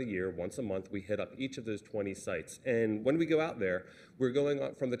 months out of the year, once a month, we hit up each of those 20 sites. And when we go out there, we're going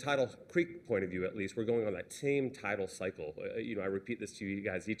on, from the Tidal Creek point of view at least, we're going on that same tidal cycle. I repeat this to you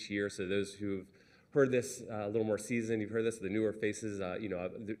guys each year, so those who've heard this a little more seasoned, you've heard this, the newer faces,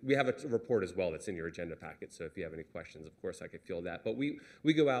 we have a report as well that's in your agenda packet, so if you have any questions, of course, I could field that. But we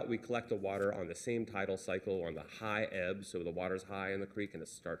go out, we collect the water on the same tidal cycle, on the high ebb, so the water's high in the creek and it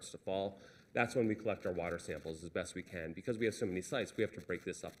starts to fall. That's when we collect our water samples as best we can. Because we have so many sites, we have to break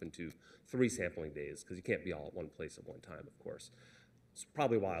this up into 3 sampling days, because you can't be all at one place at one time, of course. It's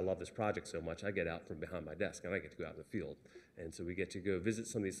probably why I love this project so much. I get out from behind my desk and I get to go out in the field. And so we get to go visit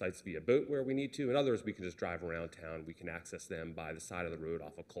some of these sites via boat where we need to, and others we can just drive around town. We can access them by the side of the road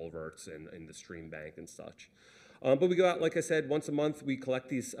off of culverts and in the stream bank and such. But we go out, like I said, once a month. We collect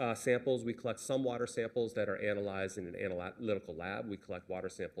these samples. We collect some water samples that are analyzed in an analytical lab. We collect water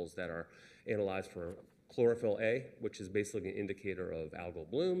samples that are analyzed for chlorophyll A, which is basically an indicator of algal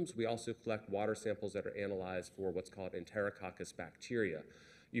blooms. We also collect water samples that are analyzed for what's called Enterococcus bacteria.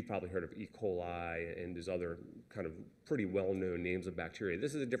 You've probably heard of E. coli and there's other kind of pretty well-known names of bacteria.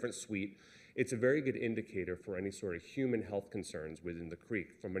 This is a different suite. It's a very good indicator for any sort of human health concerns within the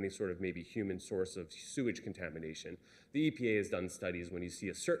creek, from any sort of maybe human source of sewage contamination. The EPA has done studies when you see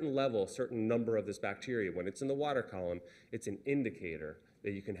a certain level, a certain number of this bacteria, when it's in the water column, it's an indicator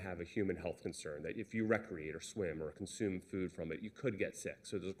that you can have a human health concern, that if you recreate or swim or consume food from it, you could get sick.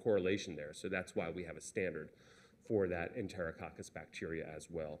 So there's a correlation there. So that's why we have a standard for that Enterococcus bacteria as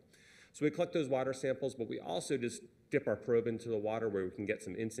well. So we collect those water samples, but we also just dip our probe into the water where we can get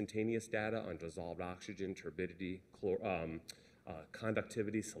some instantaneous data on dissolved oxygen, turbidity,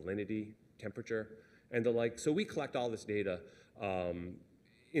 conductivity, salinity, temperature, and the like. So we collect all this data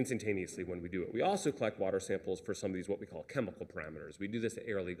instantaneously when we do it. We also collect water samples for some of these what we call chemical parameters. We do this at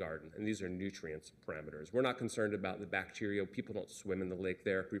Airlie Garden, and these are nutrients parameters. We're not concerned about the bacteria. People don't swim in the lake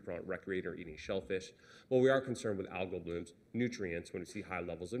there. People aren't recreating or eating shellfish. Well, we are concerned with algal blooms, nutrients. When we see high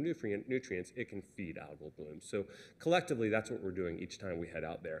levels of nutrients, it can feed algal blooms. So collectively, that's what we're doing each time we head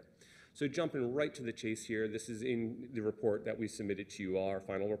out there. So jumping right to the chase here, this is in the report that we submitted to you all, our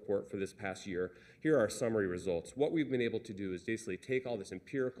final report for this past year. Here are our summary results. What we've been able to do is basically take all this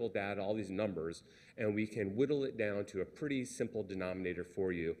empirical data, all these numbers, and we can whittle it down to a pretty simple denominator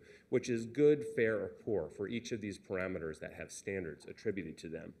for you, which is good, fair, or poor for each of these parameters that have standards attributed to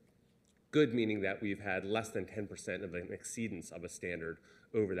them. Good meaning that we've had less than 10% of an exceedance of a standard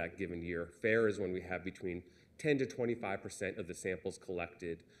over that given year. Fair is when we have between 10 to 25% of the samples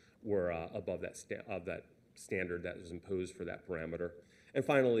collected were above that standard that was imposed for that parameter. And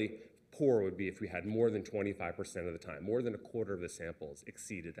finally, poor would be if we had more than 25% of the time, more than a quarter of the samples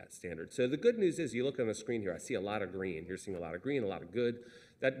exceeded that standard. So the good news is, you look on the screen here, I see a lot of green. You're seeing a lot of green, a lot of good.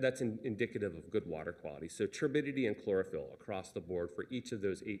 That's indicative of good water quality. So turbidity and chlorophyll across the board for each of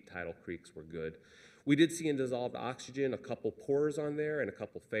those 8 tidal creeks were good. We did see in dissolved oxygen a couple pours on there and a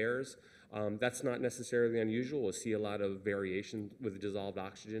couple fairs. That's not necessarily unusual. We'll see a lot of variation with dissolved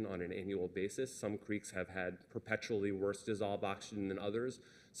oxygen on an annual basis. Some creeks have had perpetually worse dissolved oxygen than others.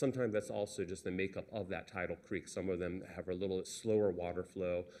 Sometimes that's also just the makeup of that tidal creek. Some of them have a little slower water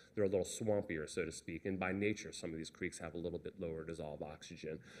flow. They're a little swampier, so to speak. And by nature, some of these creeks have a little bit lower dissolved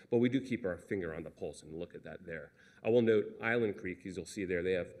oxygen. But we do keep our finger on the pulse and look at that there. I will note Island Creek, as you'll see there,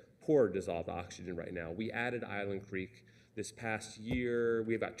 they have poor dissolved oxygen right now. We added Island Creek this past year.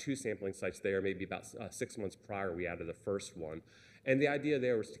 We have about 2 sampling sites there. Maybe about 6 months prior, we added the first one. And the idea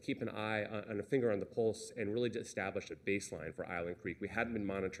there was to keep an eye and a finger on the pulse and really to establish a baseline for Island Creek. We hadn't been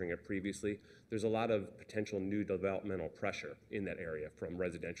monitoring it previously. There's a lot of potential new developmental pressure in that area from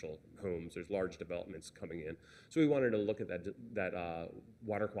residential homes. There's large developments coming in. So we wanted to look at that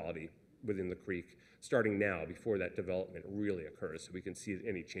water quality within the creek starting now before that development really occurs, so we can see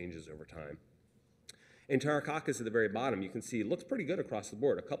any changes over time. Enterococcus at the very bottom, you can see it looks pretty good across the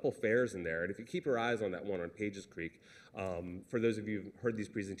board. A couple fairs in there, and if you keep your eyes on that one on Pages Creek, for those of you who've heard these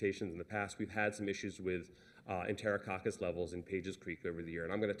presentations in the past, we've had some issues with Enterococcus levels in Pages Creek over the year,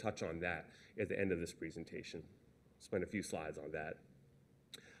 and I'm going to touch on that at the end of this presentation. Spend a few slides on that.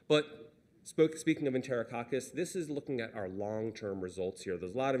 But Speaking of Enterococcus, this is looking at our long-term results here.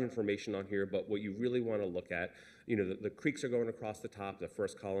 There's a lot of information on here, but what you really want to look at, the creeks are going across the top, the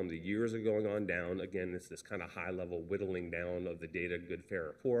first column, the years are going on down. Again, it's this kind of high-level whittling down of the data, good, fair,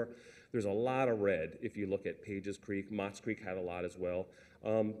 or poor. There's a lot of red if you look at Pages Creek. Mott's Creek had a lot as well.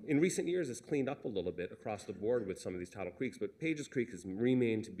 In recent years, it's cleaned up a little bit across the board with some of these tidal creeks, but Pages Creek has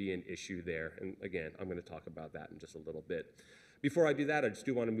remained to be an issue there. And again, I'm going to talk about that in just a little bit. Before I do that, I just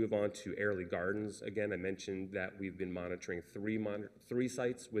do want to move on to Airlie Gardens. Again, I mentioned that we've been monitoring three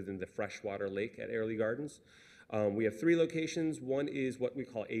sites within the freshwater lake at Airlie Gardens. We have 3 locations. One is what we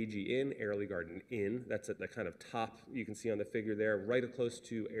call AG Inn, Airlie Garden Inn. That's at the kind of top, you can see on the figure there, right close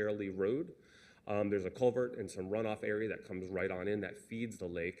to Airlie Road. There's a culvert and some runoff area that comes right on in that feeds the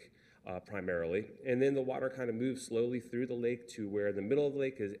lake primarily. And then the water kind of moves slowly through the lake to where the middle of the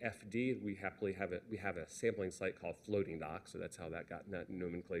lake is FD. We have a sampling site called Floating Dock, so that's how that got in that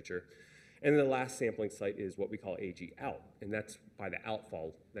nomenclature. And then the last sampling site is what we call AG Out, and that's by the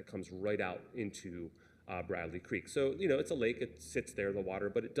outfall that comes right out into Bradley Creek. So, it's a lake, it sits there, the water,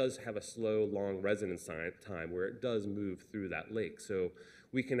 but it does have a slow, long residence time where it does move through that lake. So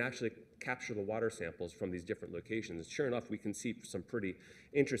we can actually capture the water samples from these different locations. Sure enough, we can see some pretty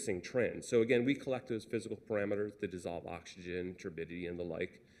interesting trends. So again, we collect those physical parameters, the dissolved oxygen, turbidity, and the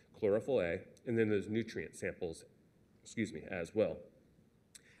like, chlorophyll A, and then those nutrient samples, as well.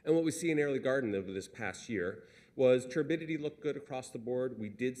 And what we see in Airlie Garden over this past year was turbidity looked good across the board. We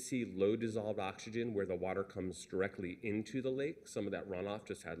did see low dissolved oxygen where the water comes directly into the lake. Some of that runoff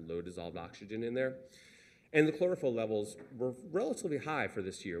just had low dissolved oxygen in there. And the chlorophyll levels were relatively high for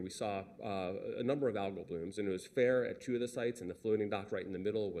this year. We saw a number of algal blooms, and it was fair at 2 of the sites, and the floating dock right in the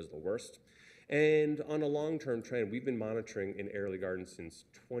middle was the worst. And on a long-term trend, we've been monitoring in Airlie Garden since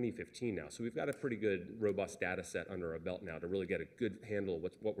 2015 now. So we've got a pretty good, robust data set under our belt now to really get a good handle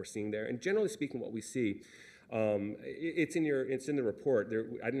of what we're seeing there. And generally speaking, what we see, it's in the report.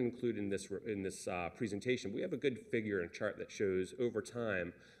 I didn't include in this presentation. We have a good figure and chart that shows over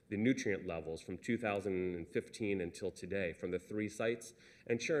time the nutrient levels from 2015 until today from the 3 sites.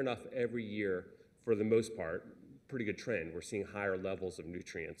 And sure enough, every year, for the most part, pretty good trend. We're seeing higher levels of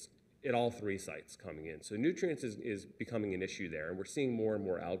nutrients at all 3 sites coming in. So nutrients is becoming an issue there, and we're seeing more and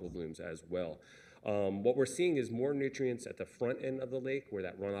more algal blooms as well. What we're seeing is more nutrients at the front end of the lake where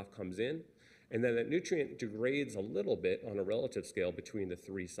that runoff comes in, and then that nutrient degrades a little bit on a relative scale between the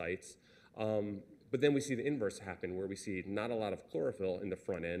 3 sites. But then we see the inverse happen where we see not a lot of chlorophyll in the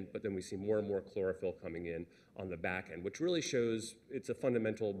front end, but then we see more and more chlorophyll coming in on the back end, which really shows it's a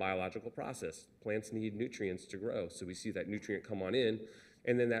fundamental biological process. Plants need nutrients to grow. So we see that nutrient come on in,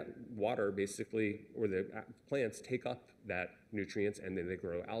 and then that water basically, or the plants take up that nutrients, and then they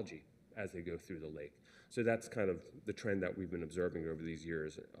grow algae as they go through the lake. So that's kind of the trend that we've been observing over these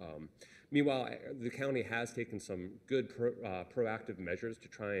years. Meanwhile, the county has taken some good proactive measures to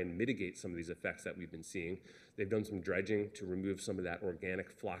try and mitigate some of these effects that we've been seeing. They've done some dredging to remove some of that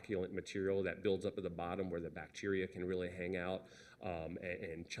organic flocculent material that builds up at the bottom where the bacteria can really hang out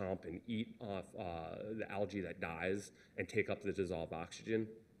and chomp and eat off the algae that dies and take up the dissolved oxygen.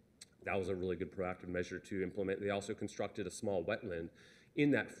 That was a really good proactive measure to implement. They also constructed a small wetland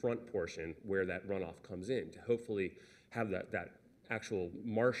in that front portion where that runoff comes in to hopefully have that actual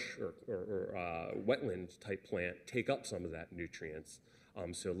marsh or wetland type plant take up some of that nutrients,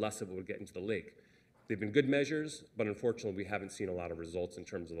 so less of it would get into the lake. They've been good measures, but unfortunately we haven't seen a lot of results in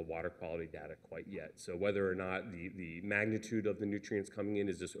terms of the water quality data quite yet. So whether or not the magnitude of the nutrients coming in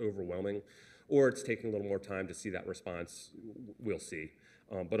is just overwhelming, or it's taking a little more time to see that response, we'll see.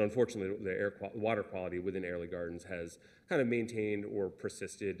 But unfortunately, the water quality within Airlie Gardens has kind of maintained or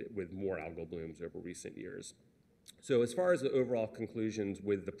persisted with more algal blooms over recent years. So as far as the overall conclusions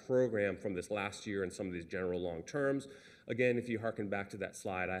with the program from this last year and some of these general long terms, again, if you harken back to that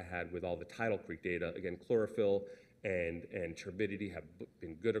slide I had with all the tidal creek data, again, chlorophyll and turbidity have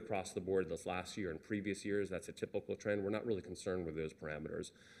been good across the board this last year and previous years. That's a typical trend. We're not really concerned with those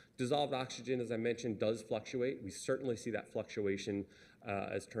parameters. Dissolved oxygen, as I mentioned, does fluctuate. We certainly see that fluctuation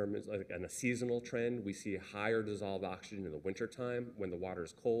as termed as like on a seasonal trend. We see higher dissolved oxygen in the wintertime when the water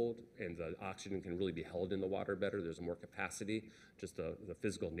is cold and the oxygen can really be held in the water better. There's more capacity, just the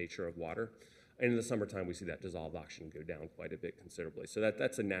physical nature of water. And in the summertime, we see that dissolved oxygen go down quite a bit considerably. So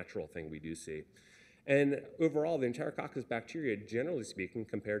that's a natural thing we do see. And overall, the Enterococcus bacteria, generally speaking,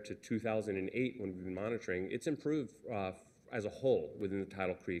 compared to 2008 when we've been monitoring, it's improved as a whole within the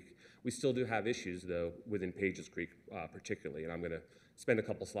tidal creek. We still do have issues, though, within Pages Creek particularly, and I'm going to spend a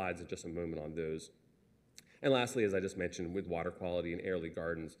couple slides in just a moment on those. And lastly, as I just mentioned, with water quality in Airlie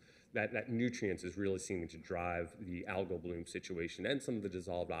Gardens, that nutrients is really seeming to drive the algal bloom situation and some of the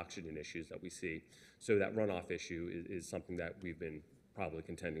dissolved oxygen issues that we see. So that runoff issue is something that we've been probably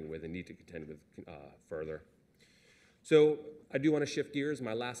contending with and need to contend with further. So I do want to shift gears,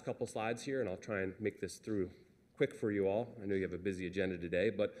 my last couple slides here, and I'll try and make this through quick for you all. I know you have a busy agenda today,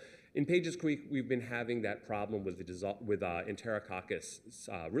 but in Pages Creek, we've been having that problem with Enterococcus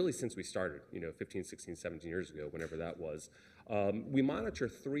really since we started, 15, 16, 17 years ago, whenever that was. We monitor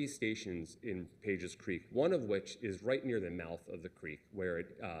 3 stations in Pages Creek, one of which is right near the mouth of the creek, where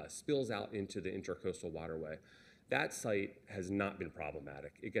it spills out into the intercoastal waterway. That site has not been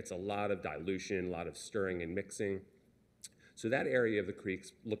problematic. It gets a lot of dilution, a lot of stirring and mixing. So that area of the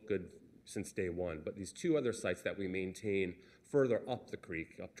creeks looked good since day one, but these 2 other sites that we maintain further up the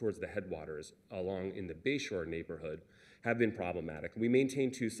creek, up towards the headwaters, along in the Bayshore neighborhood, have been problematic. We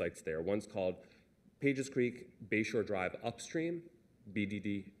maintain 2 sites there. One's called Pages Creek Bayshore Drive Upstream,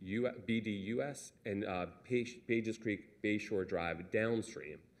 BDUS, and Pages Creek Bayshore Drive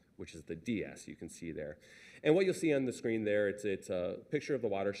Downstream, which is the DS you can see there. And what you'll see on the screen there, it's a picture of the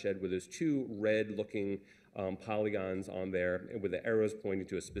watershed with those 2 red-looking polygons on there, and with the arrows pointing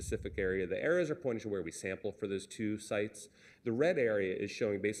to a specific area. The arrows are pointing to where we sample for those 2 sites. The red area is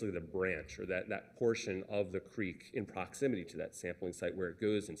showing basically the branch, or that portion of the creek in proximity to that sampling site where it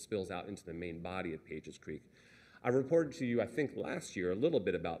goes and spills out into the main body of Pages Creek. I reported to you, I think last year, a little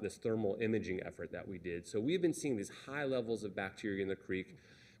bit about this thermal imaging effort that we did. So we've been seeing these high levels of bacteria in the creek.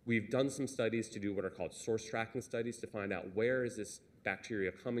 We've done some studies to do what are called source tracking studies to find out where is this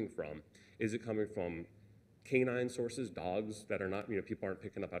bacteria coming from. Is it coming from canine sources, dogs that are not, people aren't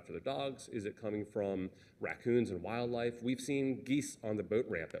picking up after their dogs? Is it coming from raccoons and wildlife? We've seen geese on the boat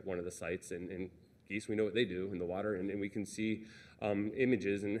ramp at one of the sites, and geese, we know what they do in the water, and we can see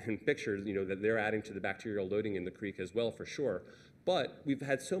images and pictures, that they're adding to the bacterial loading in the creek as well, for sure. But we've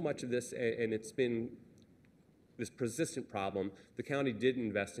had so much of this, and it's been this persistent problem. The county did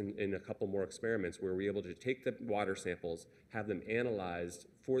invest in a couple more experiments where we were able to take the water samples, have them analyzed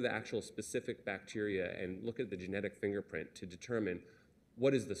for the actual specific bacteria, and look at the genetic fingerprint to determine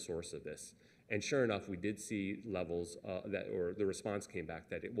what is the source of this. And sure enough, we did see levels or the response came back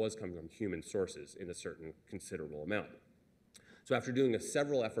that it was coming from human sources in a certain considerable amount. So after doing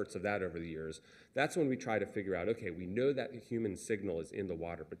several efforts of that over the years, that's when we try to figure out, okay, we know that the human signal is in the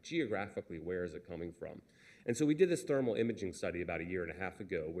water, but geographically, where is it coming from? And so we did this thermal imaging study about 1.5 years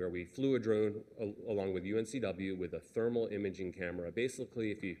ago where we flew a drone along with UNCW with a thermal imaging camera.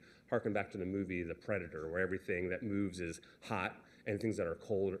 Basically, if you harken back to the movie The Predator, where everything that moves is hot and things that are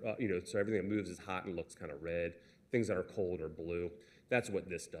cold, so everything that moves is hot and looks kind of red. Things that are cold are blue. That's what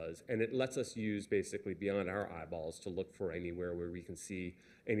this does. And it lets us use basically beyond our eyeballs to look for anywhere where we can see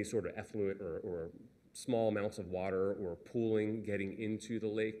any sort of effluent or small amounts of water or pooling getting into the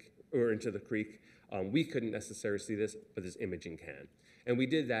lake or into the creek. We couldn't necessarily see this, but this imaging can. And we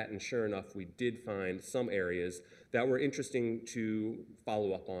did that, and sure enough, we did find some areas that were interesting to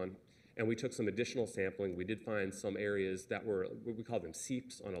follow up on. And we took some additional sampling. We did find some areas that were, we call them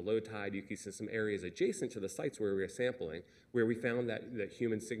seeps on a low tide. You can see some areas adjacent to the sites where we were sampling, where we found that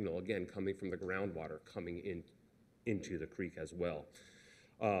human signal, again, coming from the groundwater, coming into the creek as well.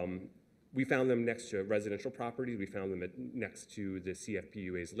 We found them next to residential properties. We found them next to the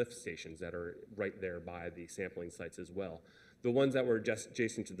CFPUA's lift stations that are right there by the sampling sites as well. The ones that were just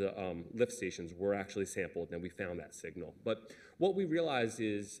adjacent to the lift stations were actually sampled, and we found that signal. But what we realized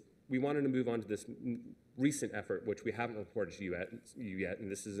is we wanted to move on to this recent effort, which we haven't reported to you yet, and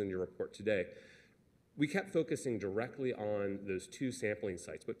this is in your report today. We kept focusing directly on those 2 sampling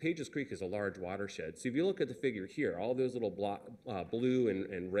sites, but Pages Creek is a large watershed. So if you look at the figure here, all those little blue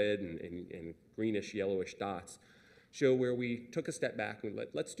and red and greenish, yellowish dots show where we took a step back and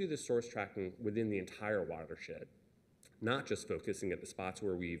let's do this source tracking within the entire watershed, not just focusing at the spots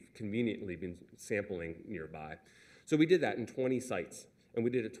where we've conveniently been sampling nearby. So we did that in 20 sites, and we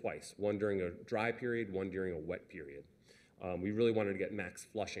did it twice, one during a dry period, one during a wet period. We really wanted to get max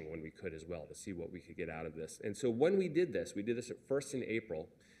flushing when we could as well to see what we could get out of this. And so when we did this at first in April,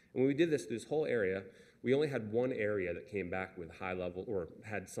 and when we did this whole area, we only had one area that came back with high level or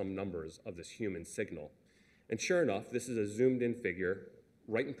had some numbers of this human signal. And sure enough, this is a zoomed in figure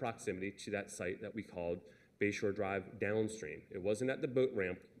right in proximity to that site that we called Bayshore Drive Downstream. It wasn't at the boat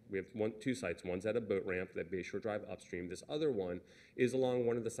ramp. We have 2 sites. One's at a boat ramp, that Bayshore Drive Upstream. This other one is along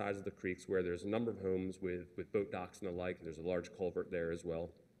one of the sides of the creeks where there's a number of homes with boat docks and the like, and there's a large culvert there as well.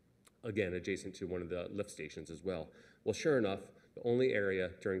 Again, adjacent to one of the lift stations as well. Well, sure enough, The only area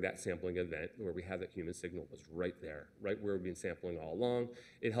during that sampling event where we had that human signal was right there, right where we've been sampling all along.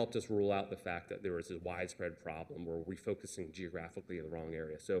 It helped us rule out the fact that there was a widespread problem where we're focusing geographically in the wrong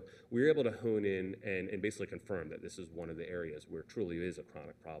area. So we were able to hone in and basically confirm that this is one of the areas where it truly is a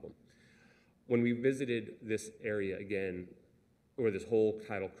chronic problem. When we visited this area again, or this whole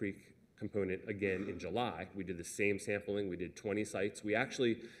Tidal Creek component again in July, we did the same sampling. We did 20 sites. We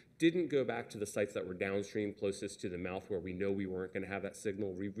actually didn't go back to the sites that were downstream closest to the mouth where we know we weren't going to have that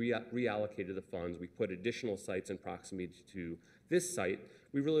signal. We reallocated the funds. We put additional sites in proximity to this site.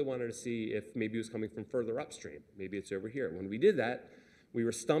 We really wanted to see if maybe it was coming from further upstream. Maybe it's over here. When we did that, we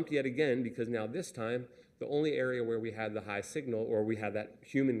were stumped yet again because now this time, the only area where we had the high signal or we had that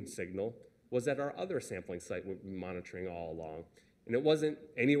human signal was at our other sampling site we've been monitoring all along. And it wasn't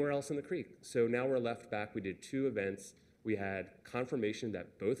anywhere else in the creek. So now we're left back. We did 2 events. We had confirmation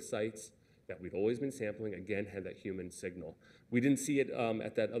that both sites that we've always been sampling, again, had that human signal. We didn't see it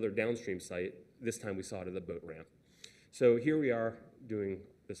at that other downstream site. This time we saw it at the boat ramp. So here we are doing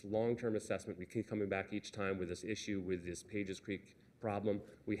this long-term assessment. We keep coming back each time with this issue with this Pages Creek problem.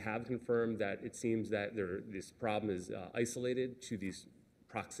 We have confirmed that it seems that this problem is isolated to these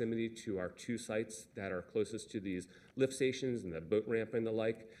proximity to our 2 sites that are closest to these lift stations and the boat ramp and the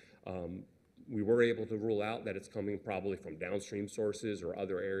like. We were able to rule out that it's coming probably from downstream sources or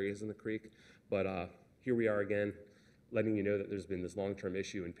other areas in the creek, but here we are again, letting you know that there's been this long-term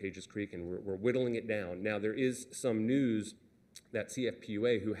issue in Pages Creek, and we're whittling it down. Now, there is some news that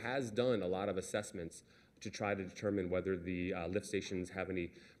CFPUA, who has done a lot of assessments to try to determine whether the lift stations have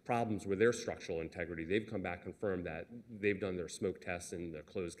any problems with their structural integrity, they've come back and confirmed that they've done their smoke tests and their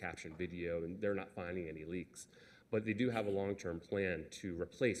closed caption video, and they're not finding any leaks. But they do have a long-term plan to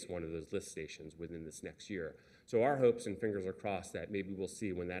replace one of those lift stations within this next year. So our hopes and fingers are crossed that maybe we'll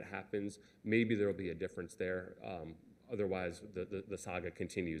see when that happens, maybe there'll be a difference there. Otherwise, the saga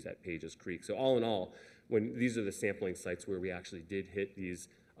continues at Pages Creek. So all in all, when these are the sampling sites where we actually did hit these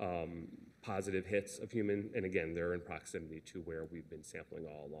positive hits of human, and again, they're in proximity to where we've been sampling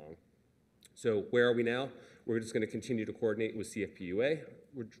all along. So where are we now? We're just going to continue to coordinate with CFPUA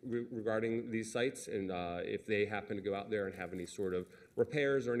regarding these sites, and if they happen to go out there and have any sort of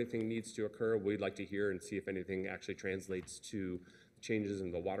repairs or anything needs to occur, we'd like to hear and see if anything actually translates to changes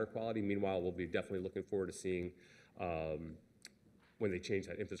in the water quality. Meanwhile, we'll be definitely looking forward to seeing when they change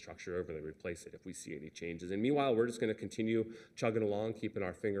that infrastructure over, they replace it if we see any changes. And meanwhile, we're just going to continue chugging along, keeping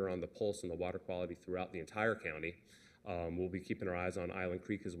our finger on the pulse and the water quality throughout the entire county. We'll be keeping our eyes on Island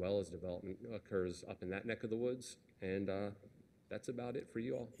Creek as well as development occurs up in that neck of the woods. And that's about it for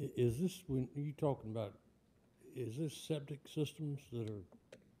you all. Is this, when you talking about, is this septic systems that are?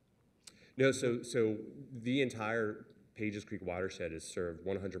 No, so the entire Pages Creek watershed is served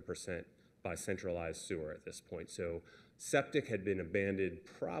 100% by centralized sewer at this point. So septic had been abandoned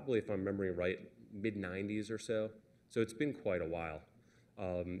probably, if I'm remembering right, mid-90s or so. So it's been quite a while.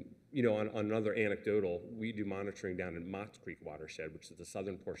 You know, on another anecdotal, we do monitoring down in Mott's Creek watershed, which is the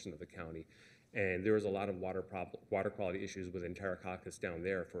southern portion of the county. And there was a lot of water quality issues with enterococcus down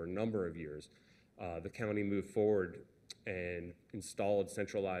there for a number of years. The county moved forward and installed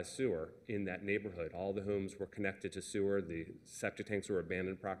centralized sewer in that neighborhood. All the homes were connected to sewer. The septic tanks were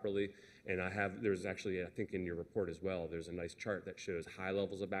abandoned properly. And there's actually, I think in your report as well, there's a nice chart that shows high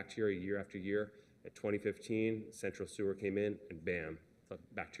levels of bacteria year after year. At 2015, central sewer came in and bam, the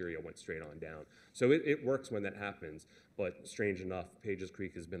bacteria went straight on down. So it works when that happens, but strange enough, Pages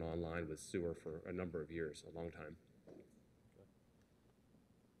Creek has been online with sewer for a number of years, a long time.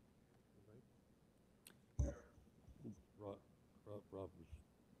 Rob.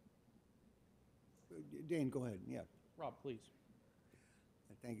 Dane, go ahead, yeah. Rob, please.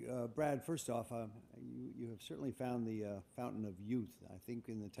 Thank you. Brad, first off, you have certainly found the fountain of youth. I think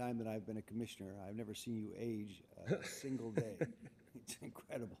in the time that I've been a commissioner, I've never seen you age a single day. It's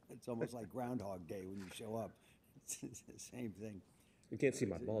incredible. It's almost like Groundhog Day when you show up. It's the same thing. You can't see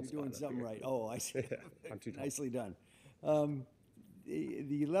my bald spot. You're doing something right. Oh, I see. I'm too tall. Nicely done.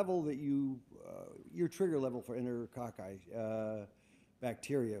 The level that your trigger level for enterococci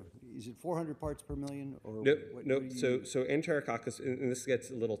bacteria, is it 400 parts per million? Or no. So enterococcus, and this gets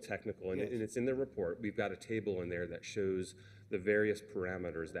a little technical, and, Yes. and it's in the report. We've got a table in there that shows the various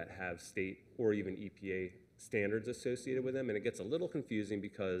parameters that have state or even EPA standards associated with them, and it gets a little confusing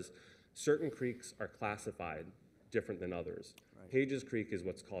because certain creeks are classified different than others. Right. Pages Creek is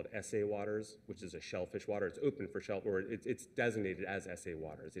what's called SA waters, which is a shellfish water. It's open for shell, or it's designated as SA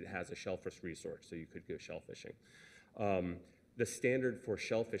waters. It has a shellfish resource, so you could go shellfishing. The standard for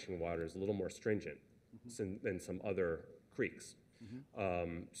shellfishing water is a little more stringent than some other creeks.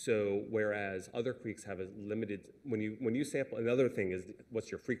 So whereas other creeks have a limited, when you sample, another thing is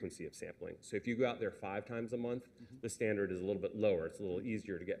what's your frequency of sampling. So if you go out there 5 times a month, the standard is a little bit lower. It's a little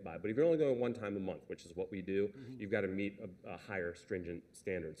easier to get by. But if you're only going 1 time a month, which is what we do, you've got to meet a higher stringent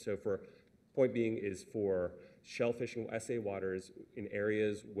standard. So point being is for shell fishing SA waters in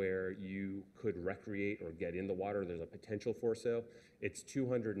areas where you could recreate or get in the water, there's a potential for so, it's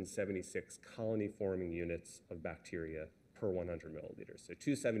 276 colony forming units of bacteria per 100 milliliters. So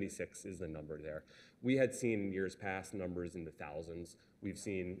 276 is the number there. We had seen in years past numbers in the thousands. We've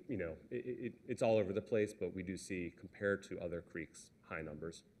seen, it's all over the place, but we do see, compared to other creeks, high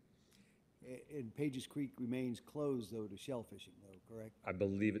numbers. And Pages Creek remains closed, though, to shell fishing, though, correct? I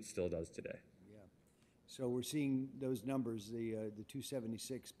believe it still does today. Yeah. So we're seeing those numbers, the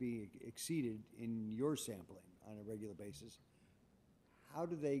 276, be exceeded in your sampling on a regular basis. How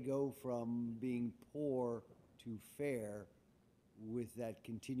do they go from being poor to fair with that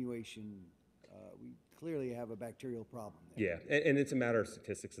continuation? We clearly have a bacterial problem there. Yeah, and it's a matter of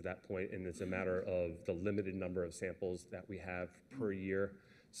statistics at that point, and it's a matter of the limited number of samples that we have per year.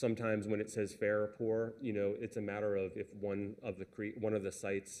 Sometimes when it says fair or poor, it's a matter of if one of the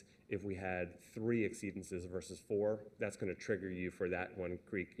sites, if we had 3 exceedances versus 4, that's going to trigger you for that one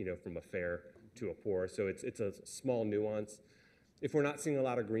creek, from a fair to a poor. So it's a small nuance. If we're not seeing a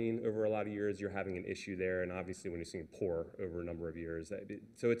lot of green over a lot of years, you're having an issue there, and obviously when you're seeing poor over a number of years,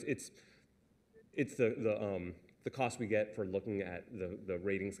 so it's the cost we get for looking at the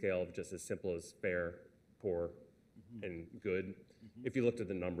rating scale of just as simple as fair, poor, and good. If you looked at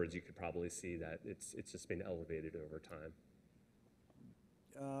the numbers, you could probably see that it's just been elevated over time.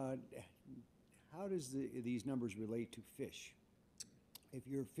 How does these numbers relate to fish? If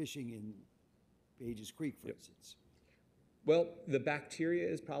you're fishing in Pages Creek, for instance. Well, the bacteria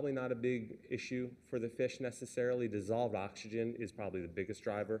is probably not a big issue for the fish necessarily. Dissolved oxygen is probably the biggest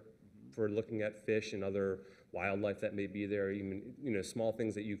driver for looking at fish and other wildlife that may be there, even small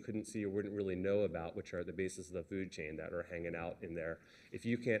things that you couldn't see or wouldn't really know about, which are the basis of the food chain that are hanging out in there. If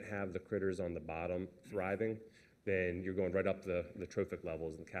you can't have the critters on the bottom thriving, then you're going right up the trophic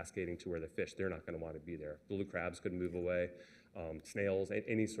levels and cascading to where the fish, they're not going to want to be there. Blue crabs could move away, snails,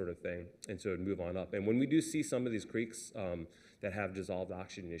 any sort of thing, and so it would move on up. And when we do see some of these creeks that have dissolved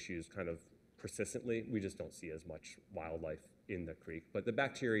oxygen issues kind of persistently, we just don't see as much wildlife in the creek. But the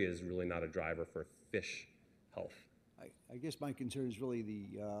bacteria is really not a driver for fish health. I guess my concern is really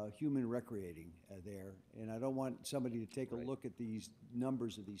the human recreating there, and I don't want somebody to take a look at these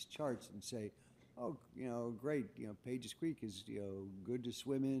numbers of these charts and say, oh, great, Pages Creek is, good to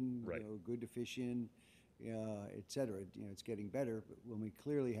swim in, good to fish in, et cetera. It's getting better, but when we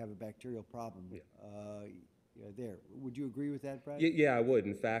clearly have a bacterial problem there. Would you agree with that, Brad? Yeah, I would.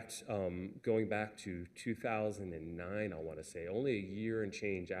 In fact, going back to 2009, I want to say, only a year and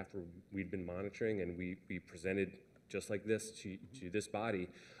change after we'd been monitoring and we presented just like this to this body,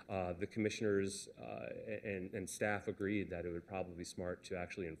 the commissioners and staff agreed that it would probably be smart to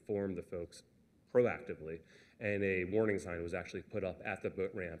actually inform the folks proactively, and a warning sign was actually put up at the boat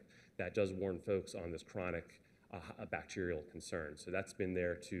ramp that does warn folks on this chronic bacterial concern. So that's been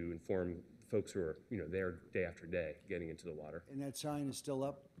there to inform folks who are there day after day getting into the water. And that sign is still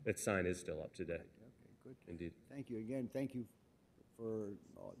up? That sign is still up today. Okay, good. Indeed. Thank you again. Thank you for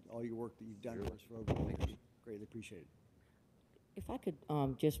all your work that you've done for us for over the years. Greatly appreciate it. If I could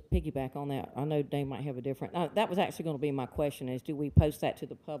just piggyback on that, I know Dave might have a different, that was actually going to be my question, is do we post that to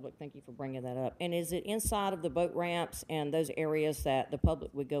the public? Thank you for bringing that up. And is it inside of the boat ramps and those areas that the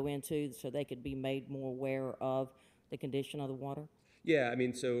public would go into so they could be made more aware of the condition of the water? Yeah, I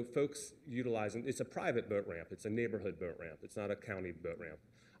mean, so folks utilizing, it's a private boat ramp. It's a neighborhood boat ramp. It's not a county boat ramp.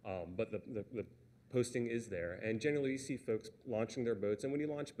 But the posting is there. And generally you see folks launching their boats. And when you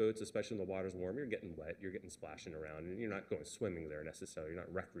launch boats, especially when the water's warm, you're getting wet, you're getting splashing around. And you're not going swimming there necessarily. You're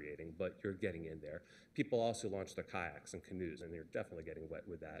not recreating, but you're getting in there. People also launch their kayaks and canoes, and they're definitely getting wet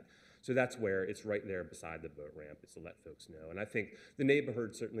with that. So that's where it's right there beside the boat ramp. It's to let folks know. And I think the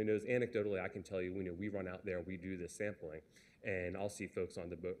neighborhood certainly knows. Anecdotally, I can tell you, we run out there, we do this sampling, and I'll see folks on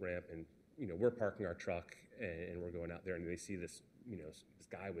the boat ramp, and we're parking our truck, and we're going out there, and they see this, this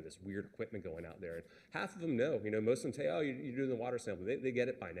guy with this weird equipment going out there. And half of them know, most of them say, oh, you're doing the water sampling. They get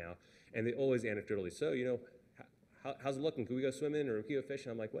it by now. And they always anecdotally, so, how's it looking? Can we go swimming or can we go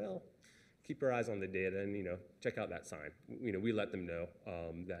fishing? I'm like, well, keep your eyes on the data and, check out that sign. We let them know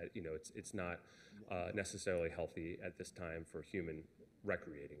that, it's not necessarily healthy at this time for human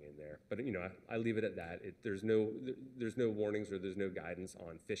recreating in there. But, I leave it at that. There's no warnings or there's no guidance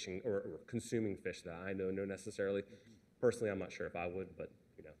on fishing or consuming fish that I know necessarily. Personally, I'm not sure if I would, but,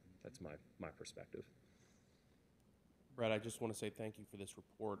 that's my perspective. Brett, I just want to say thank you for this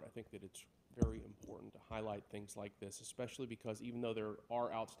report. I think that it's very important to highlight things like this, especially because even though there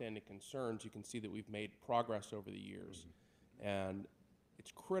are outstanding concerns, you can see that we've made progress over the years. And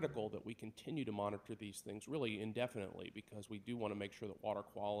it's critical that we continue to monitor these things really indefinitely, because we do want to make sure that water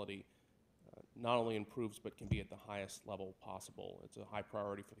quality not only improves but can be at the highest level possible. It's a high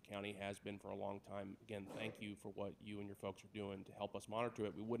priority for the county, has been for a long time. Again, thank you for what you and your folks are doing to help us monitor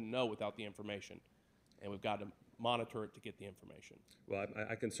it. We wouldn't know without the information, and we've got to monitor it to get the information. Well,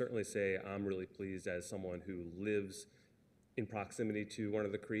 I can certainly say I'm really pleased as someone who lives in proximity to one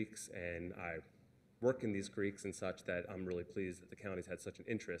of the creeks, and I work in these creeks and such, that I'm really pleased that the county's had such an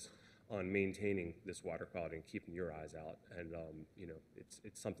interest on maintaining this water quality and keeping your eyes out. And you know,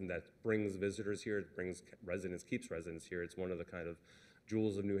 it's something that brings visitors here, it brings residents, keeps residents here. It's one of the kind of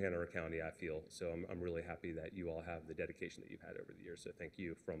jewels of New Hanover County, I feel. So I'm really happy that you all have the dedication that you've had over the years. So thank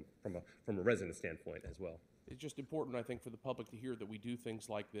you from a resident standpoint as well. It's just important, I think, for the public to hear that we do things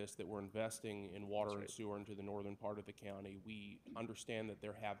like this, that we're investing in water and sewer into the northern part of the county. We understand that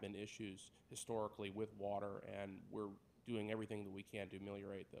there have been issues historically with water, and we're doing everything that we can to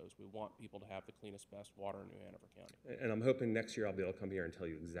ameliorate those. We want people to have the cleanest, best water in New Hanover County. And I'm hoping next year I'll be able to come here and tell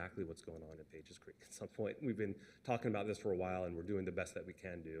you exactly what's going on at Pages Creek at some point. We've been talking about this for a while, and we're doing the best that we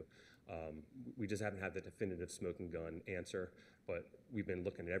can do. We just haven't had the definitive smoking gun answer, but we've been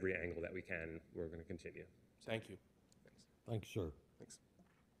looking at every angle that we can. We're going to continue. Thank you. Thank you, sir. Thanks.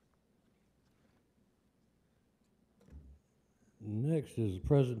 Next is a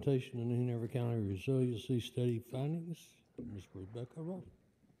presentation of the New Hanover County Resiliency Study findings. Ms. Rebecca Roll.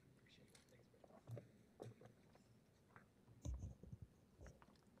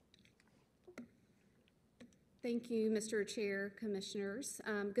 Thank you, Mr. Chair, Commissioners.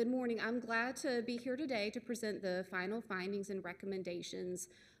 Good morning. I'm glad to be here today to present the final findings and recommendations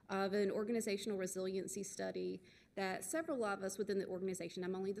of an organizational resiliency study that several of us within the organization,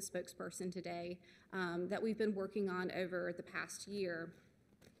 I'm only the spokesperson today, that we've been working on over the past year.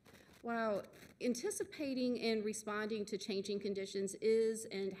 While anticipating and responding to changing conditions is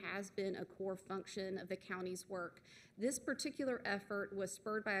and has been a core function of the county's work, this particular effort was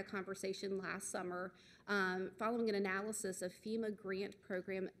spurred by a conversation last summer following an analysis of FEMA grant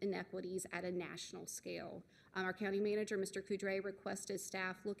program inequities at a national scale. Our county manager, Mr. Coudray, requested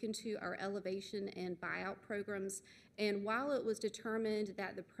staff look into our elevation and buyout programs, and while it was determined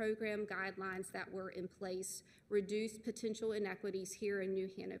that the program guidelines that were in place reduced potential inequities here in New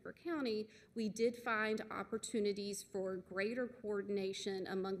Hanover County, we did find opportunities for greater coordination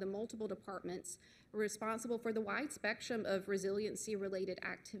among the multiple departments responsible for the wide spectrum of resiliency-related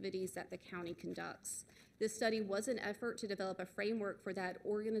activities that the county conducts. This study was an effort to develop a framework for that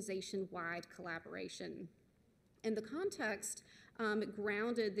organization-wide collaboration. And the context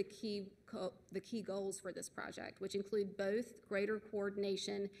grounded the key goals for this project, which include both greater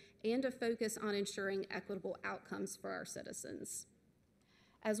coordination and a focus on ensuring equitable outcomes for our citizens,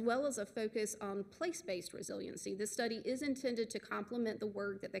 as well as a focus on place-based resiliency. This study is intended to complement the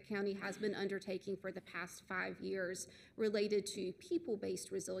work that the county has been undertaking for the past 5 years related to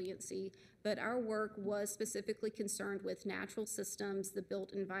people-based resiliency, but our work was specifically concerned with natural systems, the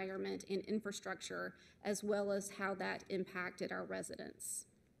built environment, and infrastructure, as well as how that impacted our residents.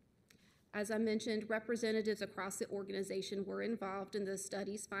 As I mentioned, representatives across the organization were involved in the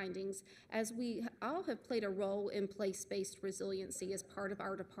study's findings, as we all have played a role in place-based resiliency as part of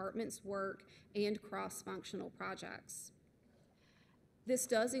our department's work and cross-functional projects. This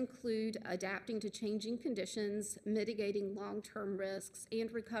does include adapting to changing conditions, mitigating long-term risks,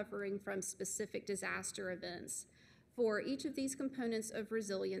 and recovering from specific disaster events. For each of these components of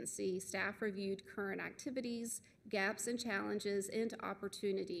resiliency, staff reviewed current activities, gaps and challenges, and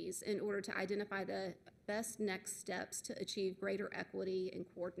opportunities in order to identify the best next steps to achieve greater equity and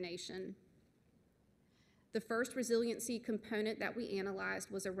coordination. The first resiliency component that we analyzed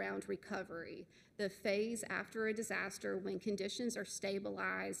was around recovery, the phase after a disaster when conditions are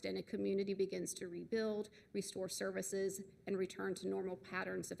stabilized and a community begins to rebuild, restore services, and return to normal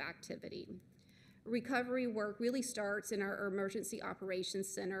patterns of activity. Recovery work really starts in our Emergency Operations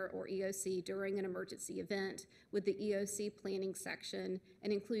Center, or EOC, during an emergency event with the EOC planning section,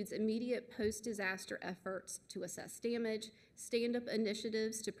 and includes immediate post-disaster efforts to assess damage, stand-up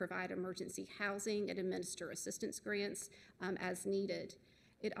initiatives to provide emergency housing and administer assistance grants as needed.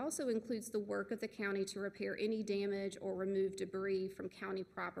 It also includes the work of the county to repair any damage or remove debris from county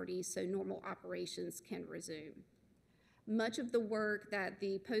property so normal operations can resume. Much of the work that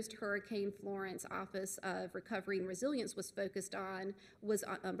the post-Hurricane Florence Office of Recovery and Resilience was focused on was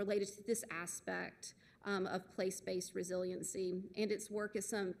related to this aspect of place-based resiliency, and its work is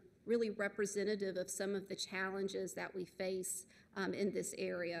really representative of some of the challenges that we face in this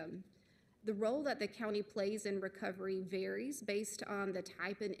area. The role that the county plays in recovery varies based on the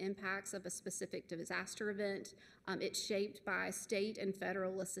type and impacts of a specific disaster event. It's shaped by state and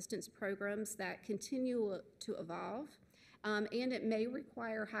federal assistance programs that continue to evolve. And it may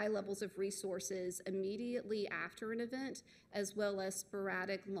require high levels of resources immediately after an event, as well as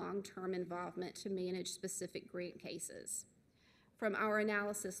sporadic long-term involvement to manage specific grant cases. From our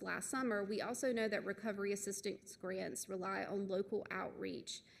analysis last summer, we also know that recovery assistance grants rely on local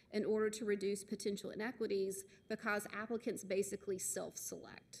outreach in order to reduce potential inequities because applicants basically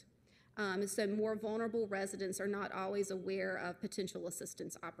self-select. So more vulnerable residents are not always aware of potential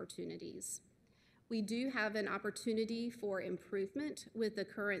assistance opportunities. We do have an opportunity for improvement with the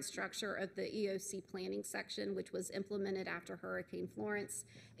current structure of the EOC planning section, which was implemented after Hurricane Florence,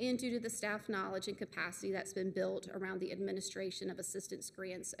 and due to the staff knowledge and capacity that's been built around the administration of assistance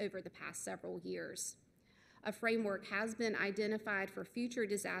grants over the past several years. A framework has been identified for future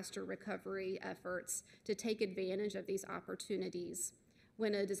disaster recovery efforts to take advantage of these opportunities.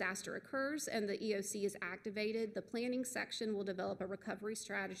 When a disaster occurs and the EOC is activated, the planning section will develop a recovery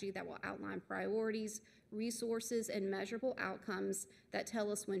strategy that will outline priorities, resources, and measurable outcomes that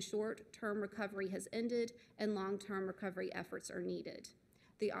tell us when short-term recovery has ended and long-term recovery efforts are needed.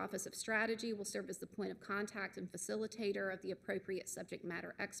 The Office of Strategy will serve as the point of contact and facilitator of the appropriate subject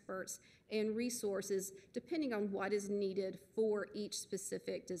matter experts and resources depending on what is needed for each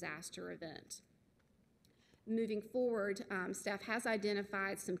specific disaster event. Moving forward, staff has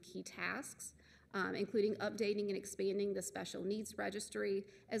identified some key tasks, including updating and expanding the special needs registry,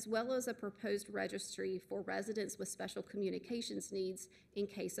 as well as a proposed registry for residents with special communications needs in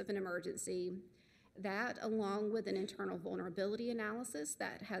case of an emergency. That, along with an internal vulnerability analysis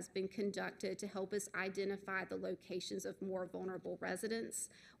that has been conducted to help us identify the locations of more vulnerable residents,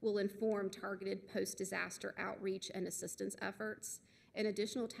 will inform targeted post-disaster outreach and assistance efforts. An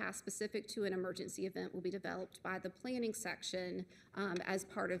additional task specific to an emergency event will be developed by the planning section as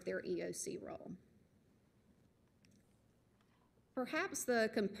part of their EOC role. Perhaps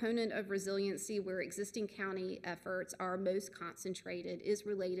the component of resiliency where existing county efforts are most concentrated is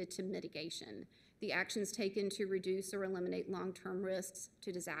related to mitigation, the actions taken to reduce or eliminate long-term risks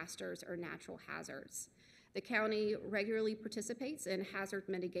to disasters or natural hazards. The county regularly participates in hazard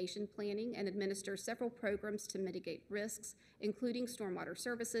mitigation planning and administers several programs to mitigate risks, including stormwater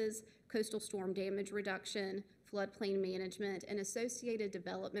services, coastal storm damage reduction, floodplain management, and associated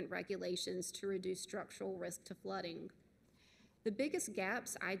development regulations to reduce structural risk to flooding. The biggest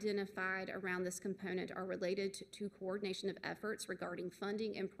gaps identified around this component are related to coordination of efforts regarding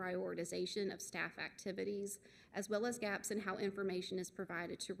funding and prioritization of staff activities, as well as gaps in how information is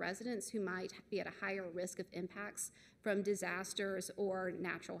provided to residents who might be at a higher risk of impacts from disasters or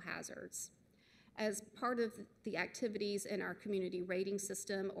natural hazards. As part of the activities in our community rating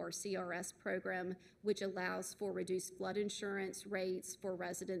system or CRS program, which allows for reduced flood insurance rates for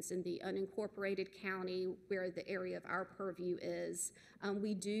residents in the unincorporated county where the area of our purview is,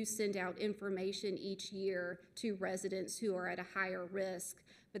 we do send out information each year to residents who are at a higher risk,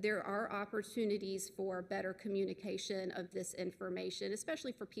 but there are opportunities for better communication of this information,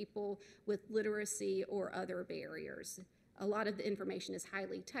 especially for people with literacy or other barriers. A lot of the information is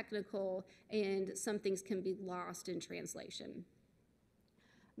highly technical, and some things can be lost in translation.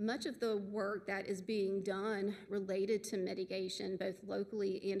 Much of the work that is being done related to mitigation, both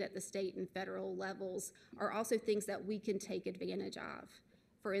locally and at the state and federal levels, are also things that we can take advantage of.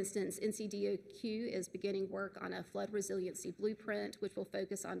 For instance, NCDOQ is beginning work on a flood resiliency blueprint, which will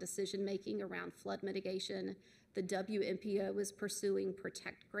focus on decision-making around flood mitigation. The WMPO is pursuing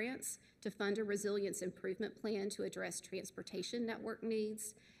PROTECT grants to fund a resilience improvement plan to address transportation network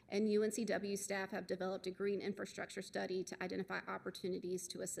needs. And UNCW staff have developed a green infrastructure study to identify opportunities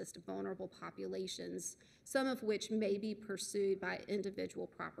to assist vulnerable populations, some of which may be pursued by individual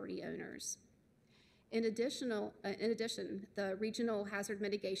property owners. In addition, the Regional Hazard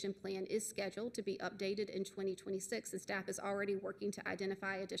Mitigation Plan is scheduled to be updated in 2026, and staff is already working to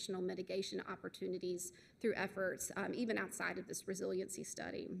identify additional mitigation opportunities through efforts even outside of this resiliency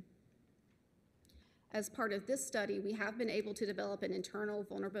study. As part of this study, we have been able to develop an internal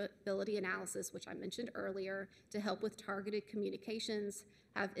vulnerability analysis, which I mentioned earlier, to help with targeted communications,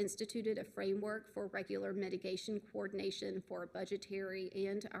 have instituted a framework for regular mitigation coordination for budgetary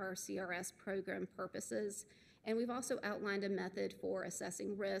and our CRS program purposes, and we've also outlined a method for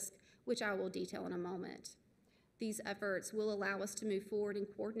assessing risk, which I will detail in a moment. These efforts will allow us to move forward in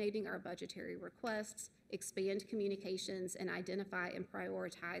coordinating our budgetary requests, expand communications, and identify and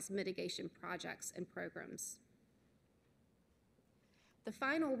prioritize mitigation projects and programs. The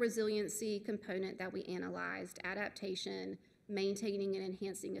final resiliency component that we analyzed, adaptation, maintaining and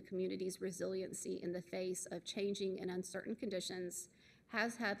enhancing a community's resiliency in the face of changing and uncertain conditions,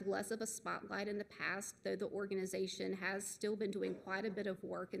 has had less of a spotlight in the past, though the organization has still been doing quite a bit of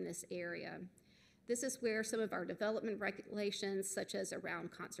work in this area. This is where some of our development regulations, such as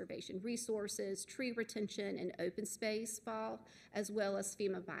around conservation resources, tree retention, and open space fall, as well as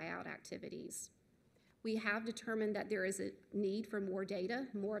FEMA buyout activities. We have determined that there is a need for more data,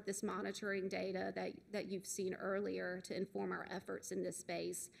 more of this monitoring data that you've seen earlier to inform our efforts in this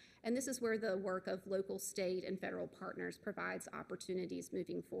space. And this is where the work of local, state, and federal partners provides opportunities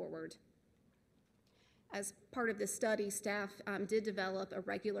moving forward. As part of this study, staff did develop a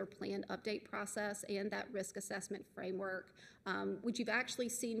regular plan update process and that risk assessment framework, which you've actually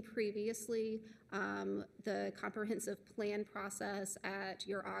seen previously, the comprehensive plan process at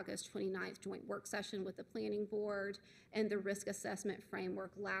your August 29th joint work session with the Planning Board, and the risk assessment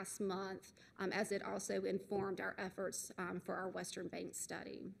framework last month, as it also informed our efforts for our Western Bank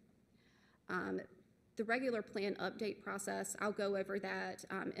study. The regular plan update process, I'll go over that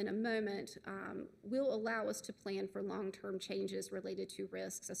in a moment, will allow us to plan for long-term changes related to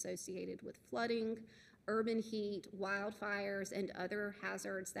risks associated with flooding, urban heat, wildfires, and other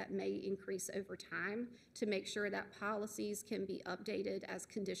hazards that may increase over time to make sure that policies can be updated as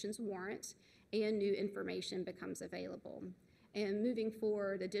conditions warrant and new information becomes available. And moving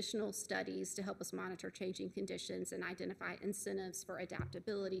forward, additional studies to help us monitor changing conditions and identify incentives for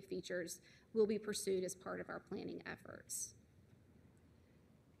adaptability features will be pursued as part of our planning efforts.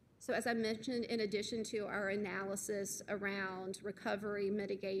 So as I mentioned, in addition to our analysis around recovery,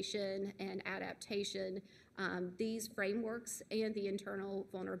 mitigation, and adaptation, these frameworks and the internal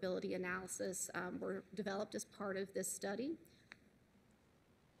vulnerability analysis were developed as part of this study.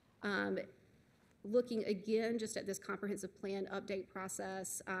 Looking again just at this comprehensive plan update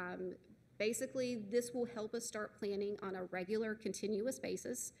process, basically this will help us start planning on a regular, continuous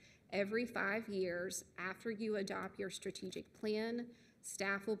basis. Every 5 years after you adopt your strategic plan,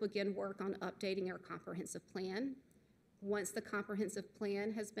 staff will begin work on updating our comprehensive plan. Once the comprehensive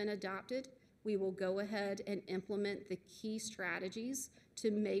plan has been adopted, we will go ahead and implement the key strategies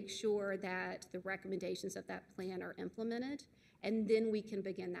to make sure that the recommendations of that plan are implemented, and then we can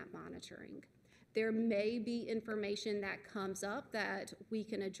begin that monitoring. There may be information that comes up that we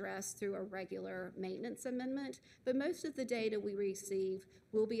can address through a regular maintenance amendment, but most of the data we receive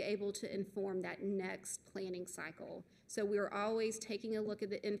will be able to inform that next planning cycle. So we're always taking a look at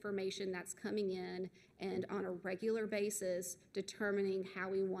the information that's coming in and on a regular basis determining how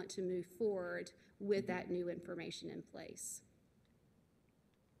we want to move forward with that new information in place.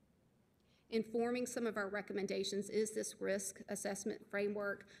 Informing some of our recommendations is this risk assessment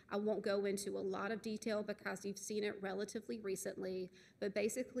framework. I won't go into a lot of detail because you've seen it relatively recently, but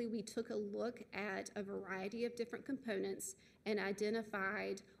basically we took a look at a variety of different components and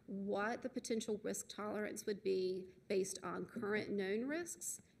identified what the potential risk tolerance would be based on current known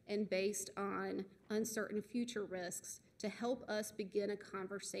risks and based on uncertain future risks to help us begin a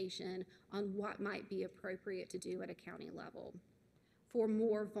conversation on what might be appropriate to do at a county level. For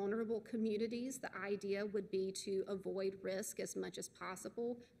more vulnerable communities, the idea would be to avoid risk as much as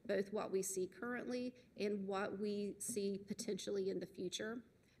possible, both what we see currently and what we see potentially in the future.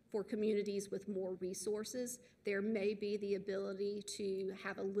 For communities with more resources, there may be the ability to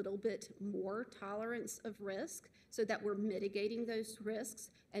have a little bit more tolerance of risk so that we're mitigating those risks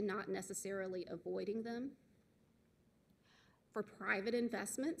and not necessarily avoiding them. For private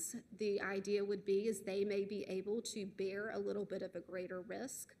investments, the idea would be is they may be able to bear a little bit of a greater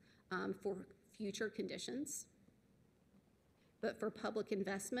risk for future conditions. But for public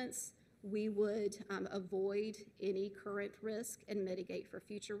investments, we would avoid any current risk and mitigate for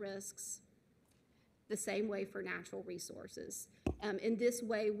future risks. The same way for natural resources. In this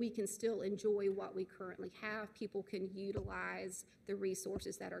way, we can still enjoy what we currently have. People can utilize the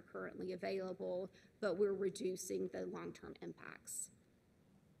resources that are currently available, but we're reducing the long-term impacts.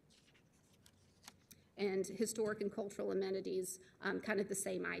 And historic and cultural amenities, kind of the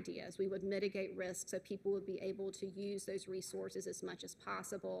same ideas. We would mitigate risks so people would be able to use those resources as much as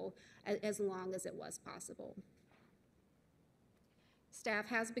possible, as long as it was possible. Staff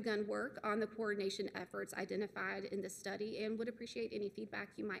has begun work on the coordination efforts identified in this study and would appreciate any feedback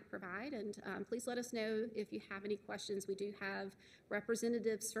you might provide. And please let us know if you have any questions. We do have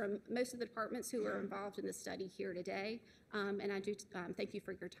representatives from most of the departments who are involved in the study here today. And I do thank you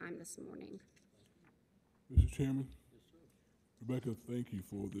for your time this morning. Mr. Chairman? Rebecca, thank you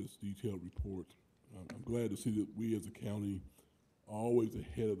for this detailed report. I'm glad to see that we as a county are always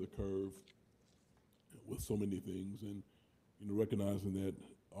ahead of the curve with so many things. And recognizing that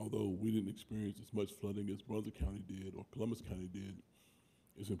although we didn't experience as much flooding as Brunswick County did or Columbus County did,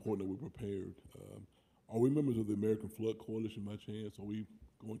 it's important that we're prepared. Are we members of the American Flood Coalition by chance? Are we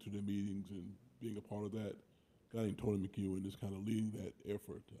going to their meetings and being a part of that? A guy named Tony McEwen is kind of leading that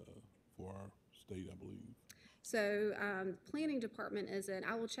effort for our state, I believe. So planning department isn't.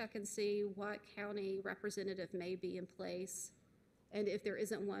 I will check and see what county representative may be in place, and if there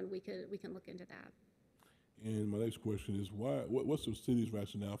isn't one, we can look into that. And my next question is, what's the city's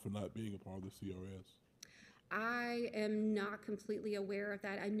rationale for not being a part of the CRS? I am not completely aware of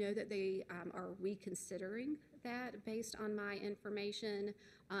that. I know that they are reconsidering that based on my information.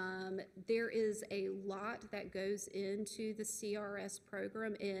 There is a lot that goes into the CRS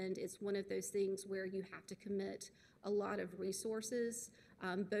program, and it's one of those things where you have to commit a lot of resources,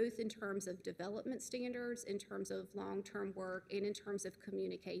 both in terms of development standards, in terms of long-term work, and in terms of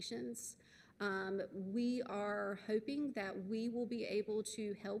communications. We are hoping that we will be able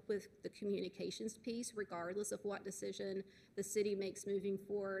to help with the communications piece regardless of what decision the city makes moving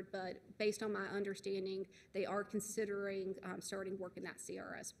forward, but based on my understanding, they are considering starting work in that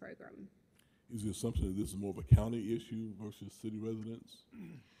CRS program. Is the assumption that this is more of a county issue versus city residents?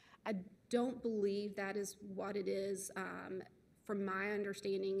 I don't believe that is what it is. From my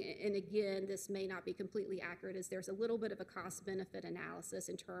understanding, and again, this may not be completely accurate, is there's a little bit of a cost-benefit analysis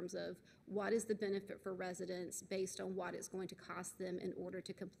in terms of what is the benefit for residents based on what it's going to cost them in order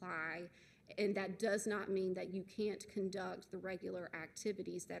to comply. And that does not mean that you can't conduct the regular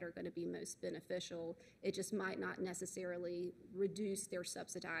activities that are going to be most beneficial. It just might not necessarily reduce their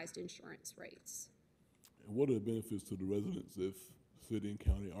subsidized insurance rates. And what are the benefits to the residents if city and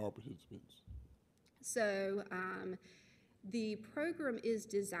county are participants? So, the program is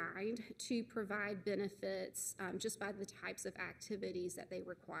designed to provide benefits just by the types of activities that they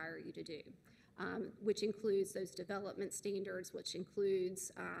require you to do, which includes those development standards, which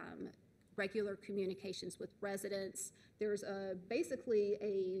includes regular communications with residents. There's basically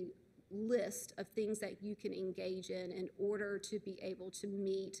a list of things that you can engage in order to be able to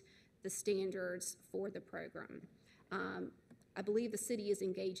meet the standards for the program. I believe the city is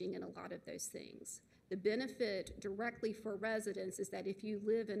engaging in a lot of those things. The benefit directly for residents is that if you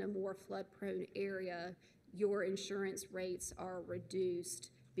live in a more flood-prone area, your insurance rates are reduced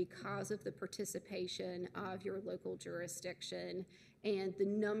because of the participation of your local jurisdiction, and the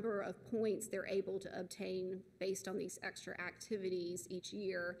number of points they're able to obtain based on these extra activities each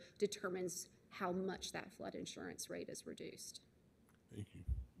year determines how much that flood insurance rate is reduced. Thank you.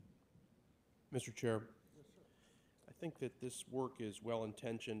 Mr. Chair, I think that this work is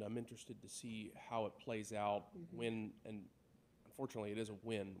well-intentioned. I'm interested to see how it plays out when, and unfortunately it is a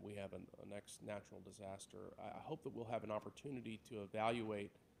when, we have a next natural disaster. I hope that we'll have an opportunity to evaluate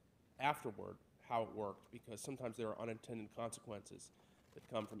afterward how it worked, because sometimes there are unintended consequences that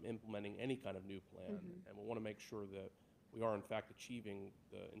come from implementing any kind of new plan, and we want to make sure that we are in fact achieving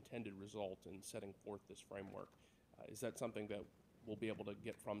the intended result in setting forth this framework. Is that something that we'll be able to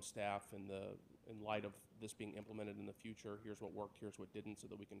get from staff in light of this being implemented in the future? Here's what worked, here's what didn't, so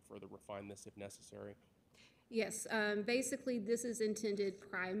that we can further refine this if necessary? Yes, basically this is intended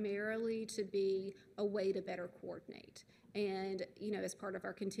primarily to be a way to better coordinate. And, you know, as part of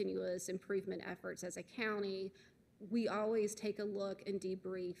our continuous improvement efforts as a county, we always take a look and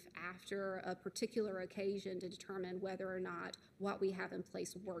debrief after a particular occasion to determine whether or not what we have in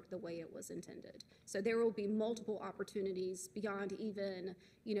place worked the way it was intended. So there will be multiple opportunities beyond even,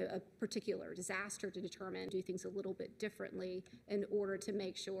 you know, a particular disaster to determine, do things a little bit differently in order to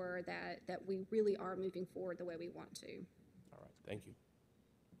make sure that we really are moving forward the way we want to. All right, thank you.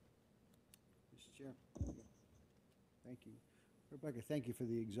 Mr. Chair. Thank you. Rebecca, thank you for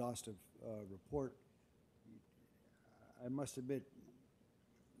the exhaustive report. I must admit,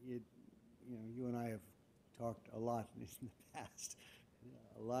 you and I have talked a lot in the past,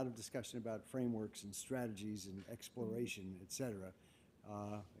 a lot of discussion about frameworks and strategies and exploration, et cetera.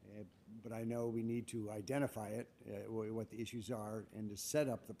 But I know we need to identify it, what the issues are, and to set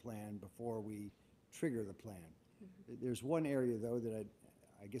up the plan before we trigger the plan. There's one area, though, that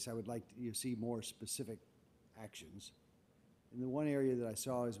I guess I would like to see more specific actions. And the one area that I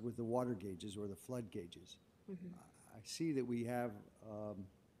saw is with the water gauges or the flood gauges. I see that we have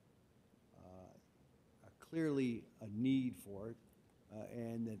clearly a need for it,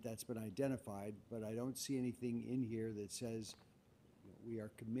 and that's been identified, but I don't see anything in here that says we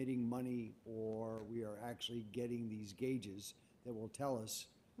are committing money or we are actually getting these gauges that will tell us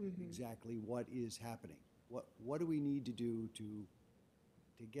exactly what is happening. What do we need to do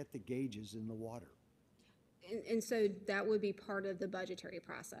to get the gauges in the water? And so that would be part of the budgetary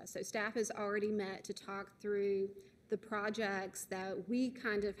process. So staff has already met to talk through the projects that we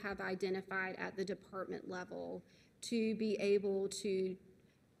kind of have identified at the department level to be able to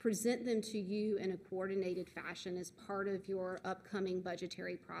present them to you in a coordinated fashion as part of your upcoming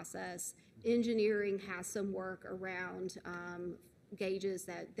budgetary process. Engineering has some work around gauges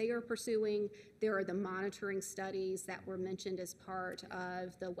that they are pursuing. There are the monitoring studies that were mentioned as part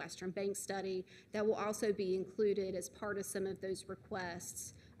of the Western Bank study that will also be included as part of some of those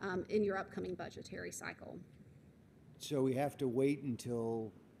requests in your upcoming budgetary cycle. So we have to wait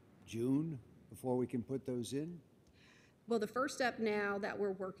until June before we can put those in? Well, the first step now that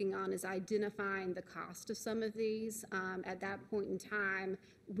we're working on is identifying the cost of some of these. At that point in time,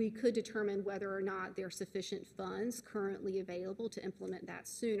 we could determine whether or not there are sufficient funds currently available to implement that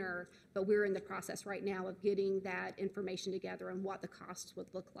sooner, but we're in the process right now of getting that information together and what the costs would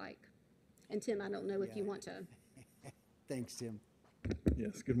look like. And Tim, I don't know if you want to. Thanks, Tim.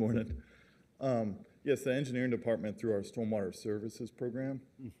 Yes, good morning. Yes, the engineering department through our stormwater services program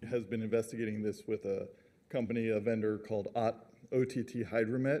has been investigating this with a company, a vendor called OTT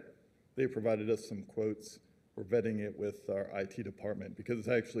Hydromet. They provided us some quotes. We're vetting it with our IT department because it's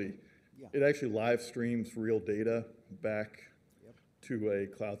actually, it actually live streams real data back to a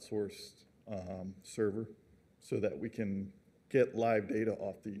cloud sourced server so that we can get live data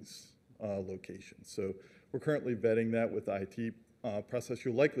off these locations. So we're currently vetting that with the IT process.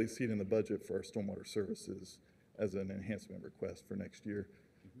 You'll likely see it in the budget for our stormwater services as an enhancement request for next year.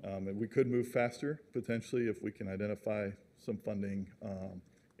 And we could move faster, potentially, if we can identify some funding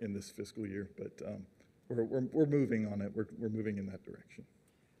in this fiscal year. But we're moving on it. We're moving in that direction.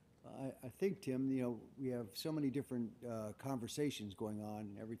 I think, Tim, you know, we have so many different conversations going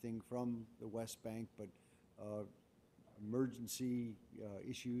on, everything from the West Bank, but emergency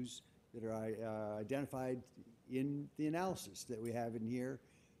issues that are identified in the analysis that we have in here.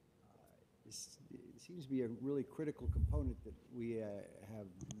 It seems to be a really critical component that we have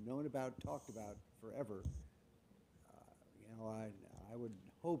known about, talked about forever. You know, I would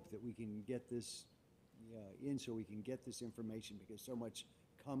hope that we can get this in so we can get this information, because so much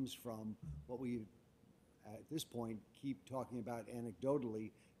comes from what we, at this point, keep talking about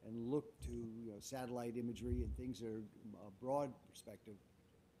anecdotally and look to satellite imagery and things that are a broad perspective.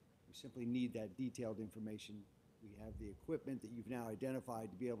 We simply need that detailed information. We have the equipment that you've now identified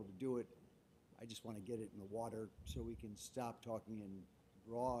to be able to do it. I just want to get it in the water so we can stop talking in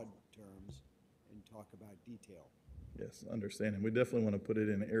broad terms and talk about detail. Yes, understanding. We definitely want to put it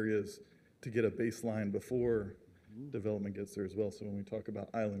in areas to get a baseline before development gets there as well. So when we talk about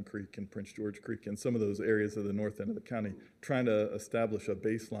Island Creek and Prince George Creek and some of those areas of the north end of the county, trying to establish a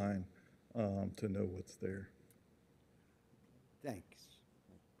baseline to know what's there. Thanks.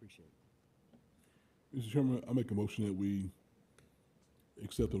 I appreciate it. Mr. Chairman, I make a motion that we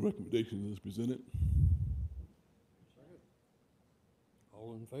accept the recommendation as presented.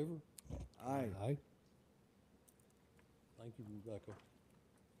 All in favor? Aye. Aye. Thank you, Rebecca.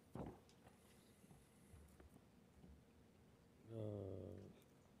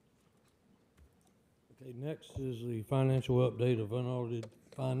 Okay, next is the financial update of unaudited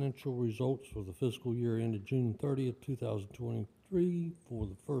financial results for the fiscal year ended June 30th, 2023 for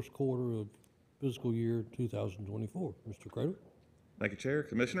the first quarter of fiscal year 2024. Mr. Cradle? Thank you, Chair.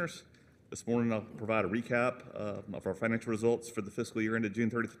 Commissioners, this morning I'll provide a recap of our financial results for the fiscal year ended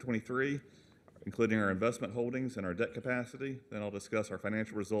June 30th, 2023, including our investment holdings and our debt capacity. Then I'll discuss our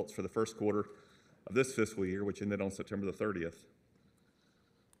financial results for the first quarter of this fiscal year, which ended on September the 30th.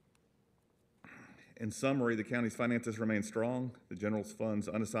 In summary, the county's finances remain strong. The general fund's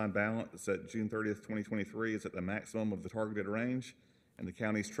unassigned balance at June 30th, 2023 is at the maximum of the targeted range, and the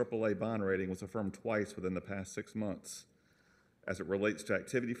county's AAA bond rating was affirmed twice within the past 6 months. As it relates to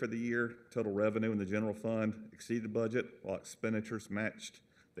activity for the year, total revenue in the general fund exceeded budget, while expenditures matched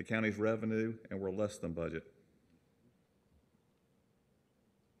the county's revenue and were less than budget.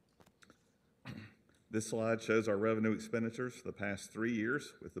 This slide shows our revenue expenditures for the past 3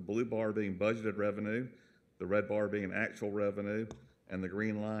 years, with the blue bar being budgeted revenue, the red bar being actual revenue, and the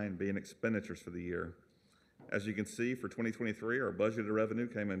green line being expenditures for the year. As you can see, for 2023, our budgeted revenue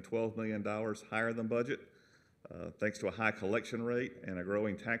came in $12 million higher than budget. Thanks to a high collection rate and a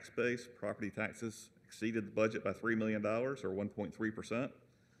growing tax base, property taxes exceeded the budget by $3 million, or 1.3%.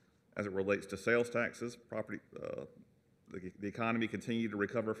 As it relates to sales taxes, the economy continued to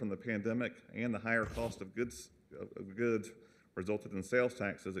recover from the pandemic, and the higher cost of goods resulted in sales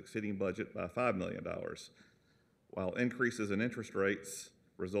taxes exceeding budget by $5 million, while increases in interest rates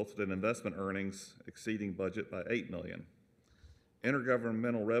resulted in investment earnings exceeding budget by $8 million.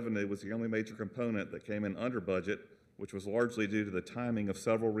 Intergovernmental revenue was the only major component that came in under budget, which was largely due to the timing of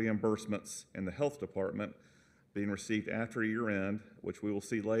several reimbursements in the health department being received after year end, which we will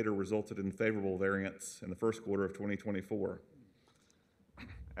see later resulted in favorable variance in the first quarter of 2024.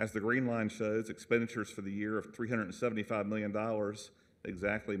 As the green line shows, expenditures for the year of $375 million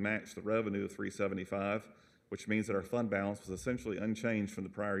exactly matched the revenue of $375, which means that our fund balance was essentially unchanged from the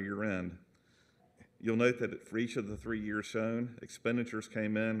prior year end. You'll note that for each of the 3 years shown, expenditures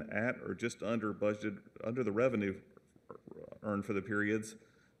came in at or just under budgeted, under the revenue earned for the periods,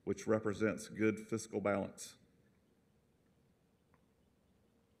 which represents good fiscal balance.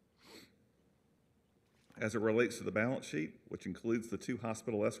 As it relates to the balance sheet, which includes the 2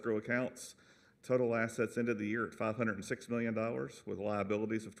 hospital escrow accounts, total assets ended the year at $506 million with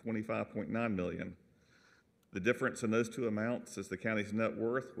liabilities of $25.9 million. The difference in those 2 amounts is the county's net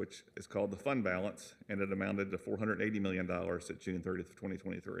worth, which is called the fund balance, and it amounted to $480 million at June 30th of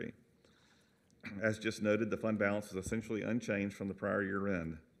 2023. As just noted, the fund balance was essentially unchanged from the prior year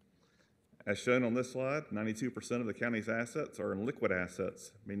end. As shown on this slide, 92% of the county's assets are in liquid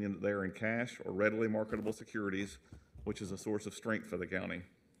assets, meaning that they are in cash or readily marketable securities, which is a source of strength for the county.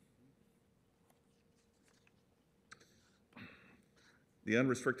 The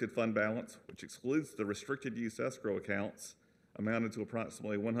unrestricted fund balance, which excludes the restricted use escrow accounts, amounted to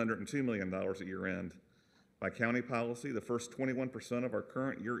approximately $102 million at year end. By county policy, the first 21% of our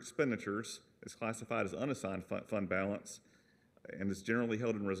current year expenditures is classified as unassigned fund balance and is generally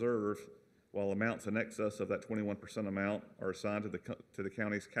held in reserve, while amounts in excess of that 21% amount are assigned to the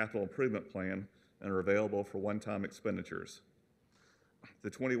county's capital improvement plan and are available for one-time expenditures.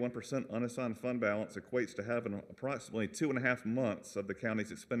 The 21% unassigned fund balance equates to having approximately 2.5 months of the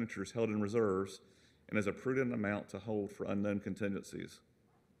county's expenditures held in reserves and is a prudent amount to hold for unknown contingencies.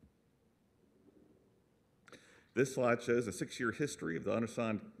 This slide shows a 6-year history of the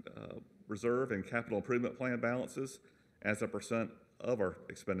unassigned reserve and capital improvement plan balances as a percent of our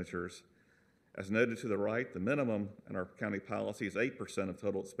expenditures. As noted to the right, the minimum in our county policy is 8% of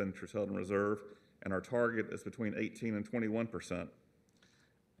total expenditures held in reserve, and our target is between 18 and 21%.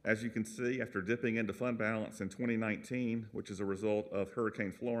 As you can see, after dipping into fund balance in 2019, which is a result of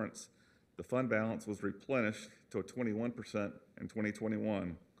Hurricane Florence, the fund balance was replenished to a 21% in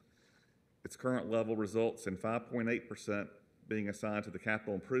 2021. Its current level results in 5.8% being assigned to the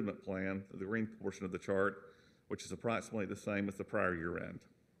capital improvement plan, the green portion of the chart, which is approximately the same as the prior year end.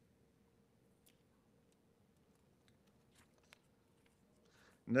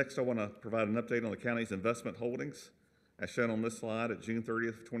 Next, I want to provide an update on the county's investment holdings. As shown on this slide, at June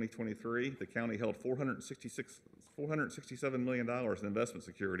 30th, 2023, the county held $467 million in investment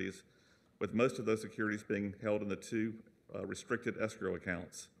securities, with most of those securities being held in the 2 restricted escrow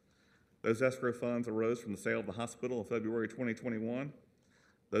accounts. Those escrow funds arose from the sale of the hospital in February 2021.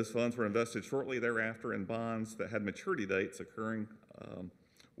 Those funds were invested shortly thereafter in bonds that had maturity dates occurring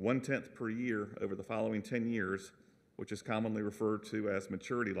 1/10 per year over the following 10 years, which is commonly referred to as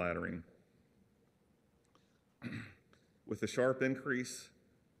maturity laddering. With the sharp increase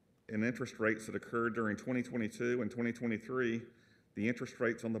in interest rates that occurred during 2022 and 2023, the interest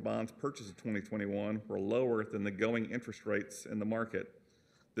rates on the bonds purchased in 2021 were lower than the going interest rates in the market.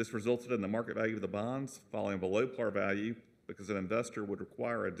 This resulted in the market value of the bonds falling below par value because an investor would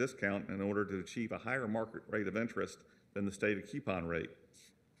require a discount in order to achieve a higher market rate of interest than the stated coupon rate.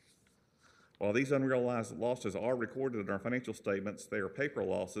 While these unrealized losses are recorded in our financial statements, they are paper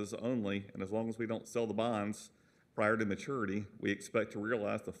losses only, and as long as we don't sell the bonds prior to maturity, we expect to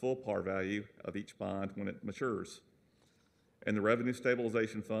realize the full par value of each bond when it matures. In the Revenue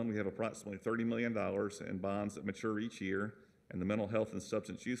Stabilization Fund, we have approximately $30 million in bonds that mature each year, and the Mental Health and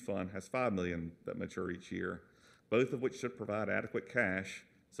Substance Use Fund has $5 million that mature each year, both of which should provide adequate cash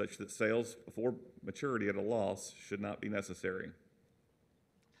such that sales before maturity at a loss should not be necessary.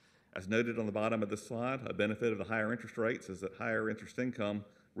 As noted on the bottom of this slide, a benefit of the higher interest rates is that higher interest income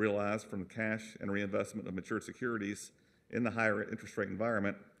realized from the cash and reinvestment of matured securities in the higher interest rate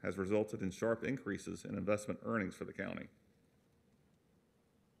environment has resulted in sharp increases in investment earnings for the county.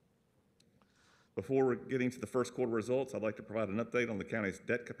 Before we're getting to the first quarter results, I'd like to provide an update on the county's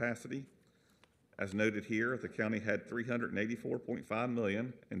debt capacity. As noted here, the county had $384.5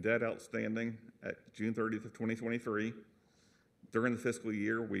 million in debt outstanding at June 30th of 2023. During the fiscal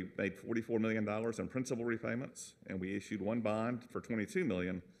year, we made $44 million in principal repayments, and we issued 1 bond for $22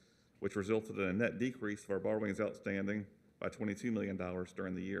 million, which resulted in a net decrease of our borrowings outstanding by $22 million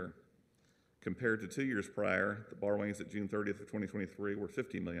during the year. Compared to 2 years prior, the borrowings at June 30th of 2023 were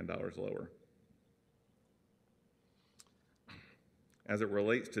 $50 million lower. As it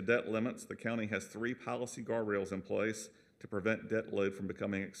relates to debt limits, the county has 3 policy guardrails in place to prevent debt load from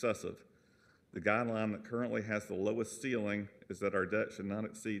becoming excessive. The guideline that currently has the lowest ceiling is that our debt should not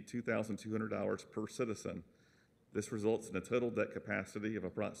exceed $2,200 per citizen. This results in a total debt capacity of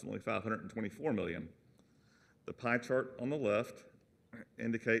approximately $524 million. The pie chart on the left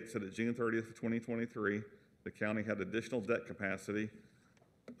indicates that at June 30th of 2023, the county had additional debt capacity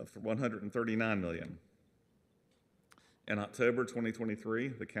of $139 million. In October 2023,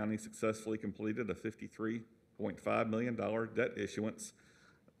 the county successfully completed a $53.5 million debt issuance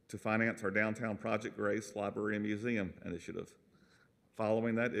to finance our Downtown Project Grace Library and Museum initiative.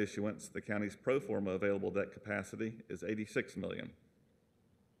 Following that issuance, the county's pro forma available debt capacity is $86 million.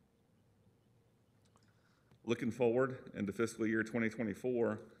 Looking forward into fiscal year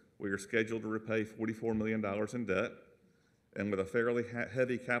 2024, we are scheduled to repay $44 million in debt, and with a fairly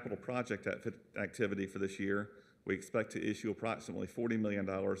heavy capital project activity for this year, we expect to issue approximately $40 million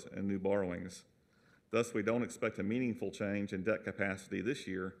in new borrowings. Thus, we don't expect a meaningful change in debt capacity this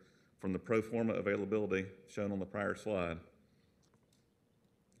year from the pro forma availability shown on the prior slide.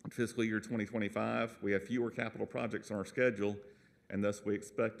 In fiscal year 2025, we have fewer capital projects on our schedule, and thus we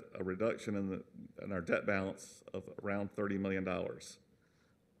expect a reduction in our debt balance of around $30 million.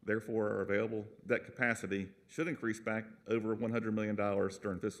 Therefore, our available debt capacity should increase back over $100 million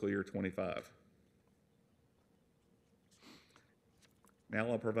during fiscal year 25. Now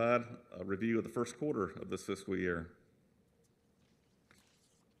I'll provide a review of the first quarter of this fiscal year.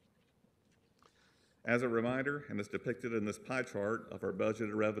 As a reminder, and as depicted in this pie chart of our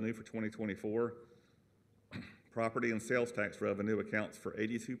budgeted revenue for 2024, property and sales tax revenue accounts for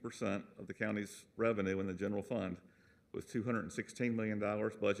 82% of the county's revenue in the general fund, with $216 million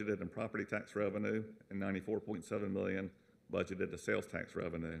budgeted in property tax revenue and $94.7 million budgeted as sales tax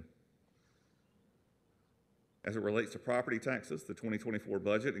revenue. As it relates to property taxes, the 2024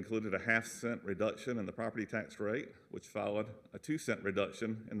 budget included a half-cent reduction in the property tax rate, which followed a 2-cent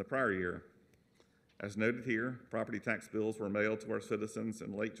reduction in the prior year. As noted here, property tax bills were mailed to our citizens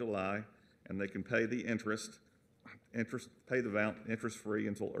in late July, and they can pay the amount interest-free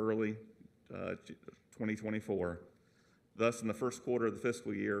until early 2024. Thus, in the first quarter of the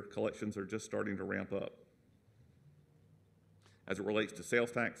fiscal year, collections are just starting to ramp up. As it relates to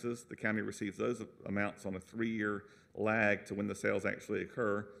sales taxes, the county receives those amounts on a 3-year lag to when the sales actually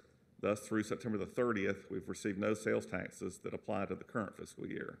occur. Thus, through September the 30th, we've received no sales taxes that apply to the current fiscal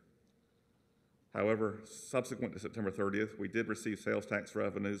year. However, subsequent to September 30th, we did receive sales tax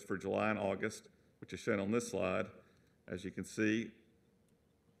revenues for July and August, which is shown on this slide. As you can see,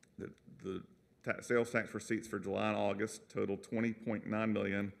 the sales tax receipts for July and August totaled $20.9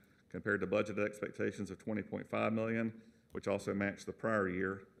 million compared to budgeted expectations of $20.5 million, which also matched the prior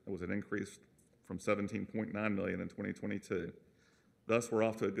year. It was an increase from $17.9 million in 2022. Thus, we're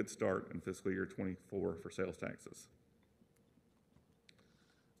off to a good start in fiscal year 24 for sales taxes.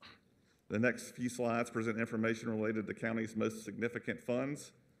 The next few slides present information related to the county's most significant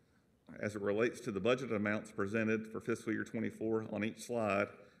funds. As it relates to the budget amounts presented for fiscal year 24 on each slide,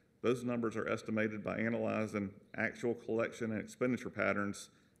 those numbers are estimated by analyzing actual collection and expenditure patterns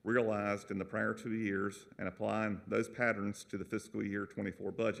realized in the prior 2 years and applying those patterns to the fiscal year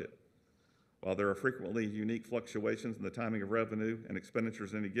 24 budget. While there are frequently unique fluctuations in the timing of revenue and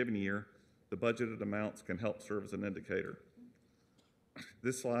expenditures in any given year, the budgeted amounts can help serve as an indicator.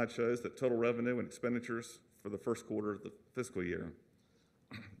 This slide shows that total revenue and expenditures for the first quarter of the fiscal year.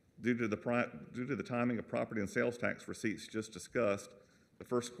 Due to the timing of property and sales tax receipts just discussed, the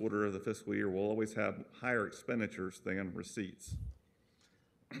first quarter of the fiscal year will always have higher expenditures than receipts.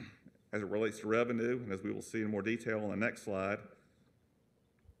 As it relates to revenue, and as we will see in more detail on the next slide,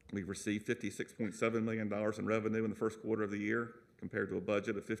 we've received $56.7 million in revenue in the first quarter of the year compared to a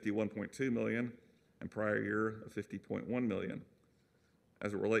budget of $51.2 million and prior year of $50.1 million.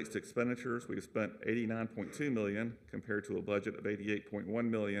 As it relates to expenditures, we've spent $89.2 million compared to a budget of $88.1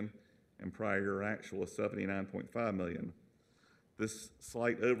 million and prior year actual of $79.5 million. This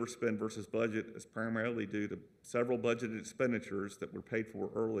slight overspend versus budget is primarily due to several budgeted expenditures that were paid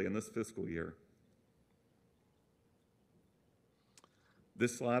for early in this fiscal year.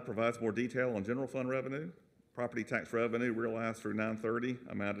 This slide provides more detail on general fund revenue. Property tax revenue realized through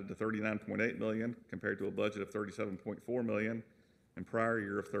 9/30 amounted to $39.8 million compared to a budget of $37.4 million and prior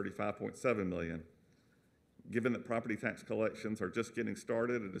year of $35.7 million. Given that property tax collections are just getting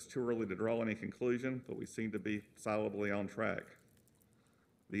started, it is too early to draw any conclusion, but we seem to be solidly on track.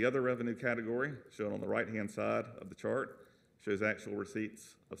 The other revenue category, shown on the right-hand side of the chart, shows actual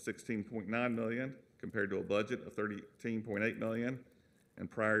receipts of $16.9 million compared to a budget of $13.8 million and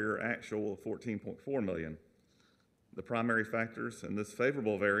prior year actual of $14.4 million. The primary factors in this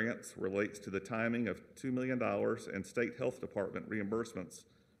favorable variance relates to the timing of $2 million in state health department reimbursements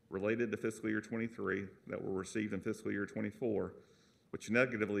related to fiscal year 23 that were received in fiscal year 24, which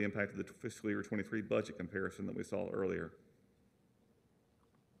negatively impacted the fiscal year 23 budget comparison that we saw earlier.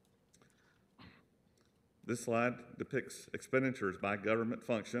 This slide depicts expenditures by government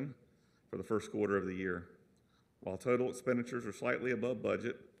function for the first quarter of the year. While total expenditures are slightly above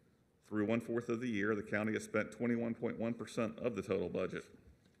budget, through 1/4 of the year, the county has spent 21.1% of the total budget.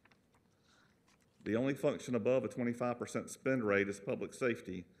 The only function above a 25% spend rate is public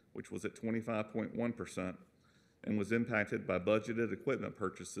safety, which was at 25.1% and was impacted by budgeted equipment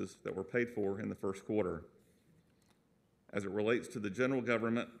purchases that were paid for in the first quarter. As it relates to the general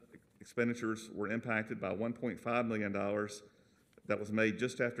government, expenditures were impacted by $1.5 million that was made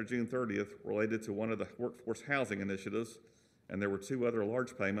just after June 30th related to one of the workforce housing initiatives, and there were 2 other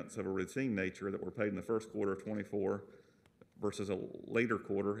large payments of a routine nature that were paid in the first quarter of 24 versus a later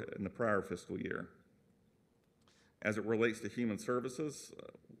quarter in the prior fiscal year. As it relates to human services,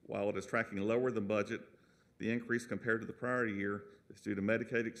 while it is tracking lower than budget, the increase compared to the prior year is due to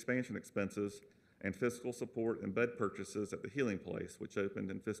Medicaid expansion expenses and fiscal support and bed purchases at the Healing Place, which opened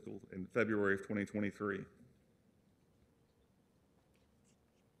in February of 2023.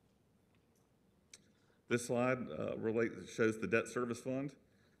 This slide shows the debt service fund.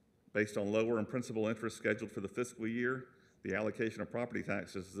 Based on lower and principal interest scheduled for the fiscal year, the allocation of property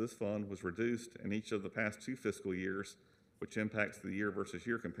taxes to this fund was reduced in each of the past 2 fiscal years, which impacts the year versus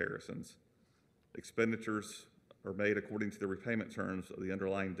year comparisons. Expenditures are made according to the repayment terms of the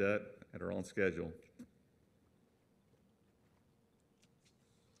underlying debt and are on schedule.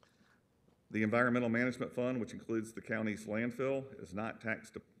 The Environmental Management Fund, which includes the county's landfill, is not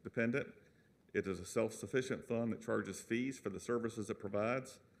tax dependent. It is a self-sufficient fund that charges fees for the services it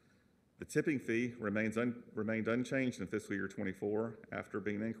provides. The tipping fee remained unchanged in fiscal year 24 after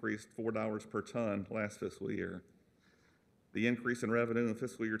being increased $4 per ton last fiscal year. The increase in revenue in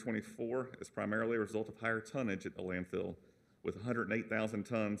fiscal year 24 is primarily a result of higher tonnage at the landfill, with 108,000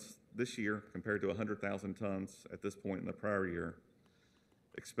 tons this year compared to 100,000 tons at this point in the prior year.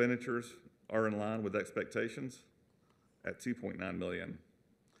 Expenditures are in line with expectations at $2.9 million.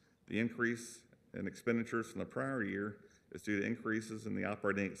 The increase in expenditures from the prior year is due to increases in the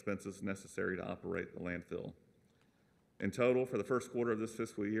operating expenses necessary to operate the landfill. In total, for the first quarter of this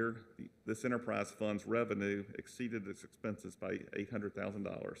fiscal year, this enterprise fund's revenue exceeded its expenses by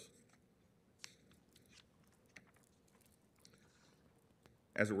 $800,000.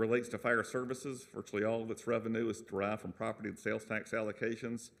 As it relates to fire services, virtually all of its revenue is derived from property and sales tax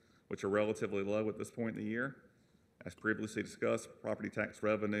allocations, which are relatively low at this point in the year. As previously discussed, property tax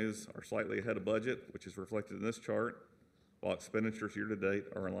revenues are slightly ahead of budget, which is reflected in this chart, while expenditures year to date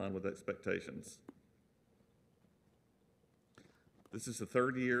are in line with expectations. This is the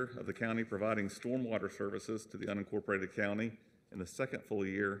 3rd year of the county providing stormwater services to the unincorporated county and the 2nd full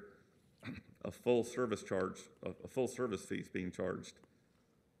year of full service fees being charged.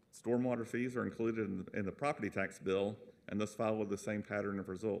 Stormwater fees are included in the property tax bill and thus follow the same pattern of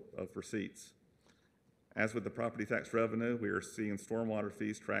receipts. As with the property tax revenue, we are seeing stormwater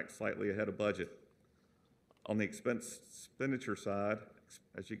fees track slightly ahead of budget. On the expenditure side,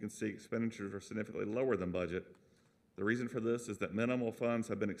 as you can see, expenditures are significantly lower than budget. The reason for this is that minimal funds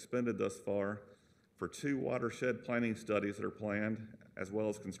have been expended thus far for 2 watershed planning studies that are planned, as well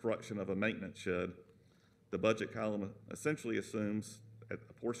as construction of a maintenance shed. The budget column essentially assumes that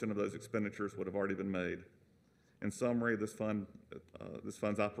a portion of those expenditures would have already been made. In summary, this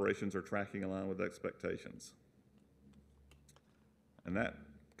fund's operations are tracking in line with expectations. And that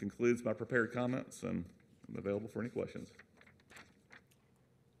concludes my prepared comments, and I'm available for any questions.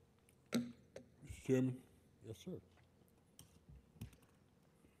 Mr. Chairman? Yes, sir.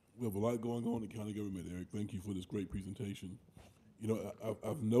 We have a lot going on in county government, Eric. Thank you for this great presentation. You know,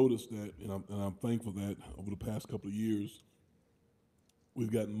 I've noticed that, and I'm thankful that over the past couple of years,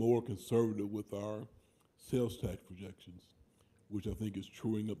 we've gotten more conservative with our sales tax projections, which I think is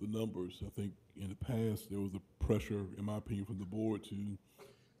truing up the numbers. I think in the past there was a pressure, in my opinion, from the board to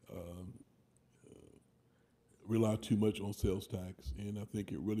rely too much on sales tax, and I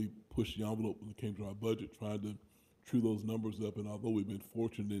think it really pushed the envelope when it came to our budget, trying to true those numbers up. And although we've been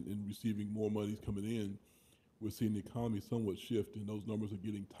fortunate in receiving more monies coming in, we're seeing the economy somewhat shift, and those numbers are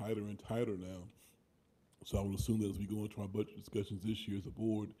getting tighter and tighter now. So I would assume that as we go into our budget discussions this year as a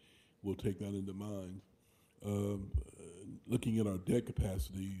board, we'll take that into mind. Looking at our debt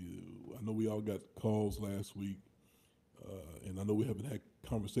capacity, I know we all got calls last week, and I know we haven't had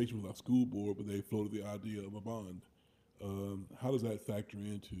conversation with our school board, but they floated the idea of a bond. How does that factor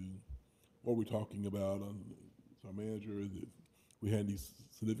into what we're talking about? Our manager, we had these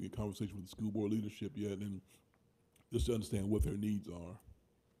significant conversations with the school board leadership yet, and just to understand what their needs are.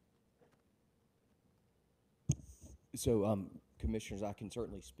 So, Commissioners, I can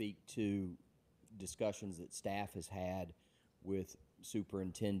certainly speak to discussions that staff has had with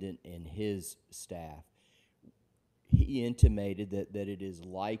superintendent and his staff. He intimated that it is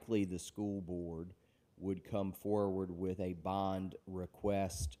likely the school board would come forward with a bond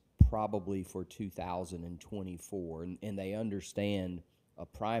request probably for 2024, and they understand a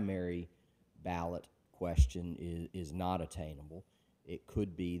primary ballot question is not attainable. It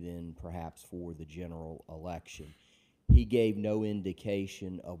could be then perhaps for the general election. He gave no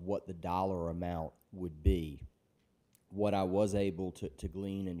indication of what the dollar amount would be. What I was able to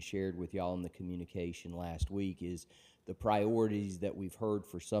glean and shared with y'all in the communication last week is the priorities that we've heard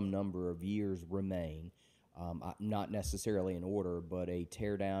for some number of years remain, not necessarily in order, but a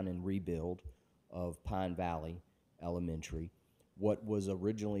tear down and rebuild of Pine Valley Elementary. What was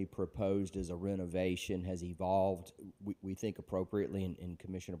originally proposed as a renovation has evolved, we think appropriately, and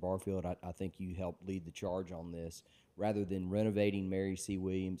Commissioner Barfield, I think you helped lead the charge on this. Rather than renovating Mary C.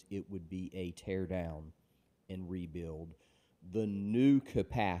 Williams, it would be a tear down and rebuild. The new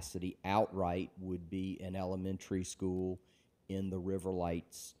capacity outright would be an elementary school in the River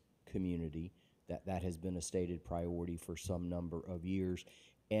Lights community. That has been a stated priority for some number of years.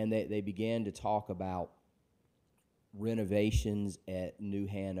 And they began to talk about renovations at New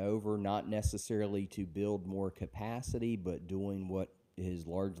Hanover, not necessarily to build more capacity, but doing what has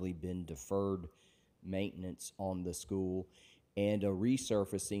largely been deferred maintenance on the school, and a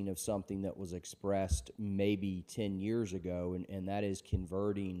resurfacing of something that was expressed maybe 10 years ago, and that is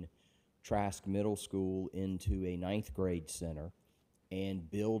converting Trask Middle School into a 9th grade center and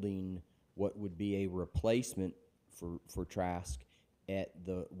building what would be a replacement for Trask at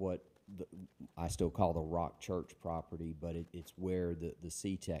I still call the Rock Church property, but it's where the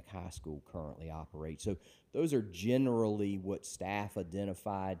C-Tech High School currently operates. So those are generally what staff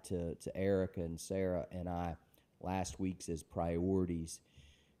identified to Erica and Sarah and I last week's as priorities.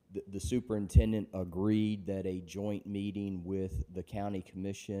 The superintendent agreed that a joint meeting with the county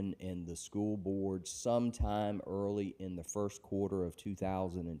commission and the school board sometime early in the first quarter of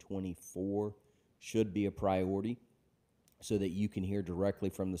 2024 should be a priority, so that you can hear directly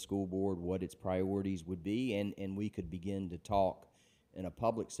from the school board what its priorities would be, and we could begin to talk in a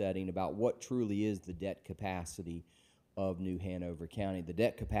public setting about what truly is the debt capacity of New Hanover County. The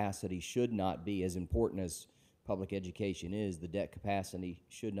debt capacity should not be, as important as public education is, the debt capacity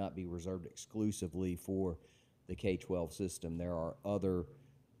should not be reserved exclusively for the K-12 system. There are other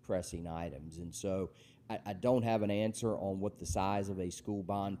pressing items, and so I don't have an answer on what the size of a school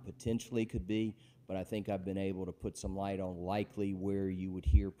bond potentially could be, but I think I've been able to put some light on likely where you would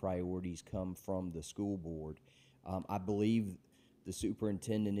hear priorities come from the school board. I believe the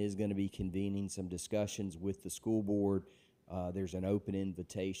superintendent is going to be convening some discussions with the school board. There's an open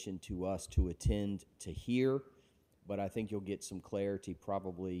invitation to us to attend to hear, but I think you'll get some clarity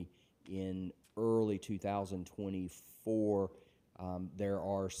probably in early 2024. There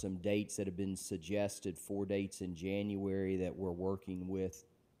are some dates that have been suggested, 4 dates in January that we're working with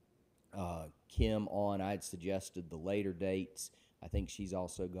Kim on. I'd suggested the later dates. I think she's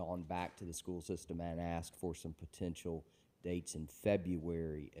also gone back to the school system and asked for some potential dates in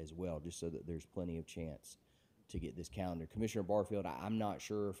February as well, just so that there's plenty of chance to get this calendar. Commissioner Barfield, I'm not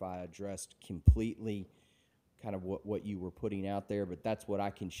sure if I addressed completely kind of what you were putting out there, but that's what I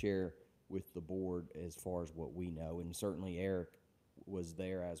can share with the board as far as what we know, and certainly Eric was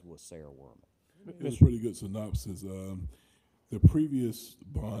there, as was Sarah Werman. That's pretty good synopsis. The previous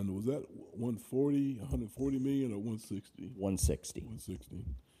bond, was that 140 million or 160? 160. 160.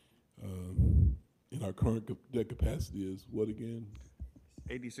 And our current debt capacity is what again?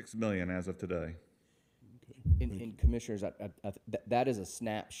 86 million as of today. Okay. And commissioners, that is a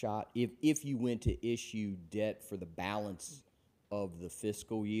snapshot. If you went to issue debt for the balance of the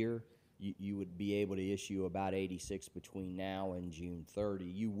fiscal year, you would be able to issue about 86 between now and June 30.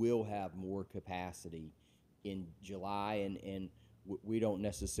 You will have more capacity in July, and we don't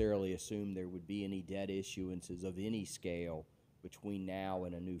necessarily assume there would be any debt issuances of any scale between now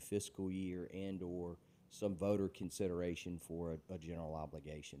and a new fiscal year and or some voter consideration for a general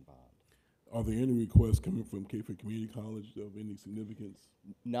obligation bond. Are there any requests coming from Cape Community College of any significance?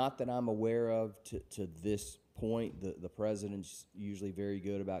 Not that I'm aware of to this point. The president's usually very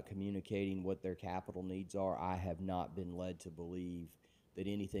good about communicating what their capital needs are. I have not been led to believe that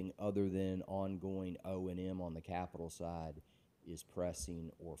anything other than ongoing O&M on the capital side is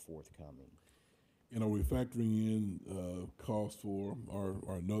pressing or forthcoming. And are we factoring in costs for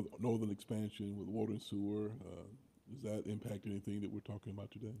our northern expansion with water and sewer, Does that impact anything that we're talking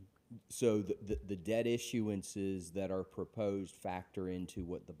about today? So the debt issuances that are proposed factor into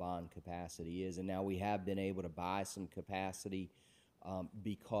what the bond capacity is. And now we have been able to buy some capacity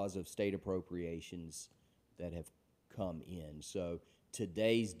because of state appropriations that have come in. So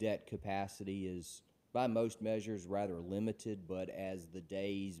today's debt capacity is, by most measures, rather limited, but as the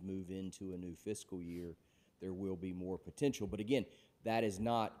days move into a new fiscal year, there will be more potential. But again, that is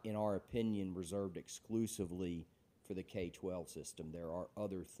not, in our opinion, reserved exclusively for the K-12 system. There are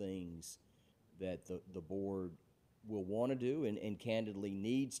other things that the board will want to do and candidly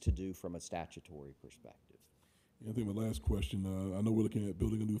needs to do from a statutory perspective. Yeah, I think my last question, I know we're looking at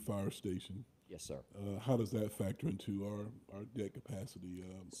building a new fire station. Yes, sir. How does that factor into our debt capacity?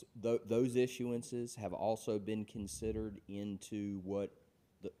 Those issuances have also been considered into what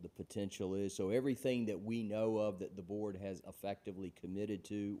the potential is. So everything that we know of that the board has effectively committed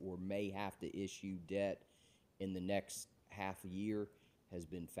to or may have to issue debt in the next half a year has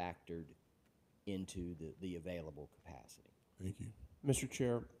been factored into the available capacity. Thank you. Mr.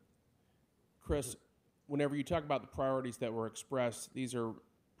 Chair, Chris, whenever you talk about the priorities that were expressed, these are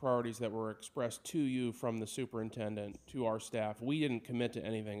priorities that were expressed to you from the superintendent, to our staff. We didn't commit to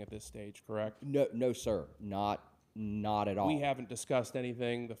anything at this stage, correct? No, sir. Not at all. We haven't discussed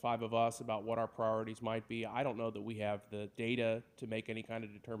anything, the five of us, about what our priorities might be. I don't know that we have the data to make any kind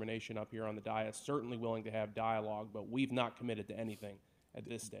of determination up here on the dais. Certainly willing to have dialogue, but we've not committed to anything at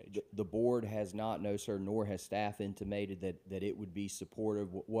this stage. The board has not, no, sir, nor has staff intimated that it would be supportive.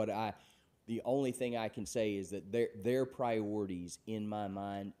 The only thing I can say is that their priorities, in my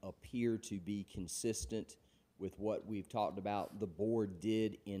mind, appear to be consistent with what we've talked about. The board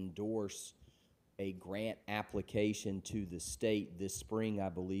did endorse a grant application to the state this spring, I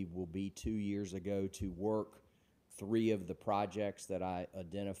believe will be 2 years ago, to work 3 of the projects that I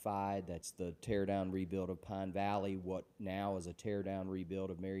identified. That's the tear down rebuild of Pine Valley, what now is a tear down rebuild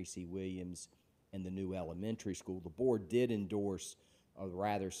of Mary C. Williams, and the new elementary school. The board did endorse a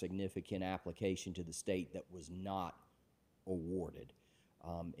rather significant application to the state that was not awarded.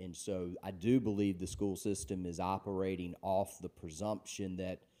 And so I do believe the school system is operating off the presumption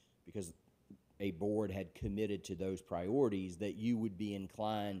that because a board had committed to those priorities, that you would be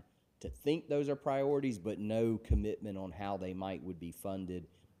inclined to think those are priorities, but no commitment on how they would be funded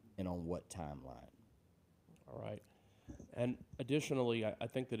and on what timeline. All right. And additionally, I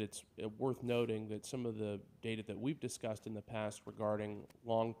think that it's worth noting that some of the data that we've discussed in the past regarding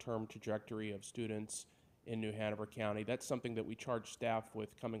long-term trajectory of students in New Hanover County, that's something that we charge staff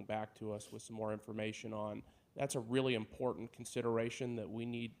with coming back to us with some more information on. That's a really important consideration that we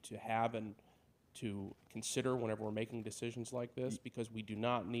need to have and to consider whenever we're making decisions like this, because we do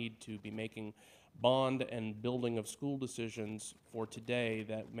not need to be making bond and building of school decisions for today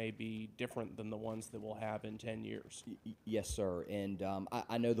that may be different than the ones that we'll have in 10 years. Yes, sir. And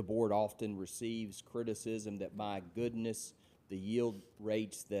I know the board often receives criticism that, my goodness, the yield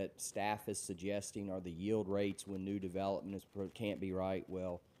rates that staff is suggesting are the yield rates when new development can't be right.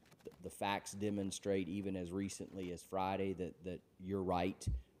 Well, the facts demonstrate, even as recently as Friday, that you're right.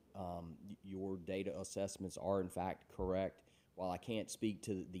 Your data assessments are in fact correct. While I can't speak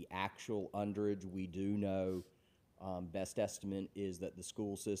to the actual underage, we do know best estimate is that the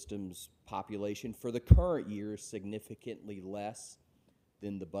school system's population for the current year is significantly less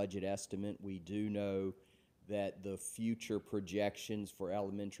than the budget estimate. We do know that the future projections for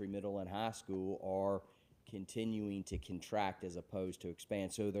elementary, middle, and high school are continuing to contract as opposed to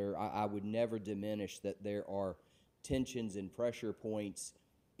expand. So I would never diminish that there are tensions and pressure points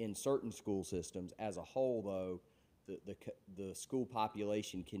in certain school systems. As a whole, though, the school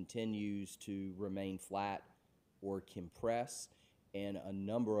population continues to remain flat or compress, and a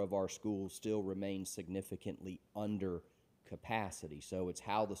number of our schools still remain significantly under capacity. So it's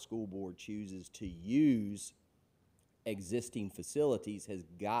how the school board chooses to use existing facilities has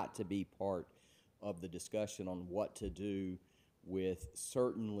got to be part of the discussion on what to do with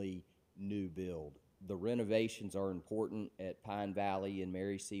certainly new build. The renovations are important at Pine Valley and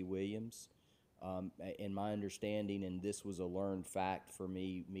Mary C. Williams. In my understanding, and this was a learned fact for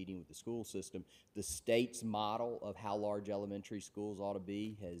me meeting with the school system, the state's model of how large elementary schools ought to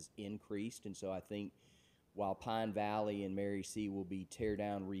be has increased. And so I think while Pine Valley and Mary C. will be tear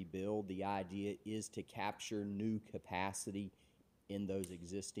down, rebuild, the idea is to capture new capacity in those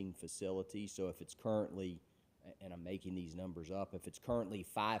existing facilities. So if it's currently, and I'm making these numbers up, if it's currently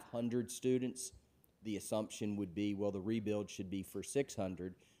 500 students, the assumption would be, well, the rebuild should be for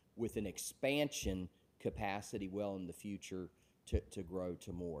 600 with an expansion capacity well in the future to grow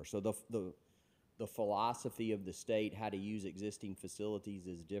to more. So the philosophy of the state, how to use existing facilities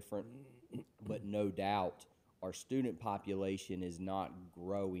is different, but no doubt our student population is not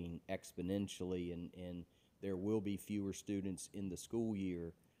growing exponentially, and there will be fewer students in the school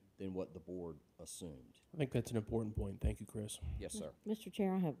year than what the board assumed. I think that's an important point. Thank you, Chris. Yes, sir. Mr.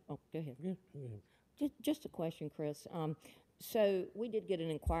 Chair, I have, oh, go ahead. Yeah, go ahead. Just a question, Chris. So we did get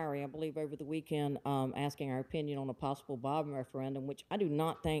an inquiry, I believe, over the weekend, asking our opinion on a possible bond referendum, which I do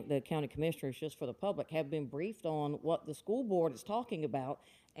not think the county commissioners, just for the public, have been briefed on what the school board is talking about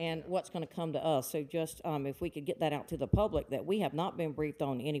and what's going to come to us. So just if we could get that out to the public, that we have not been briefed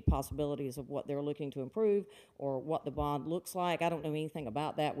on any possibilities of what they're looking to improve or what the bond looks like. I don't know anything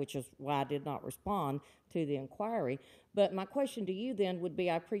about that, which is why I did not respond to the inquiry. But my question to you then would be,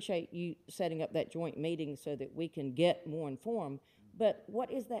 I appreciate you setting up that joint meeting so that we can get more informed, but what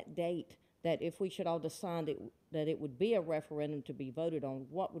is that date that if we should all decide that it would be a referendum to be voted on,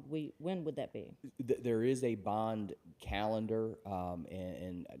 when would that be? There is a bond calendar,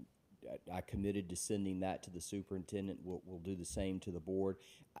 and I committed to sending that to the superintendent. We'll do the same to the board.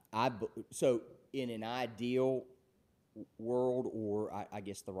 So in an ideal world, or I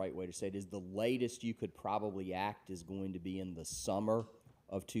guess the right way to say it is, the latest you could probably act is going to be in the summer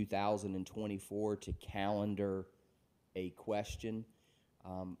of 2024 to calendar a question.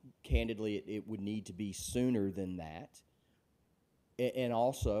 Candidly, it would need to be sooner than that. And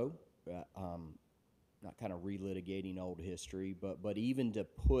also, not kind of relitigating old history, but even to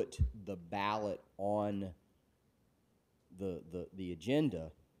put the ballot on the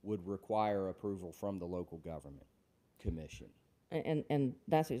agenda would require approval from the local government commission. And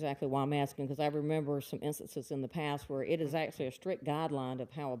that's exactly why I'm asking, because I remember some instances in the past where it is actually a strict guideline of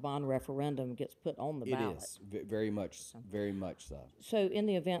how a bond referendum gets put on the ballot. It is, very much so. So in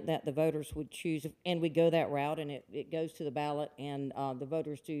the event that the voters would choose, and we go that route, and it goes to the ballot, and the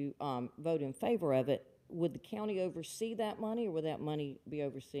voters do vote in favor of it, would the county oversee that money, or would that money be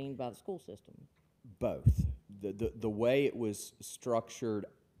overseen by the school system? Both. The way it was structured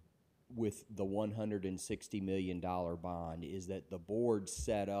with the $160 million bond is that the board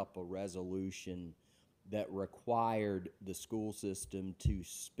set up a resolution that required the school system to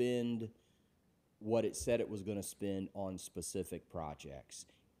spend what it said it was going to spend on specific projects.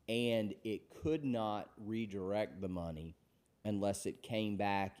 And it could not redirect the money unless it came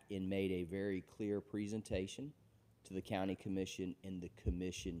back and made a very clear presentation to the county commission, and the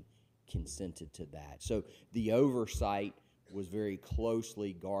commission consented to that. So the oversight was very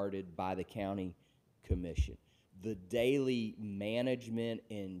closely guarded by the county commission. The daily management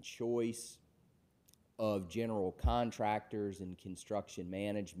and choice of general contractors and construction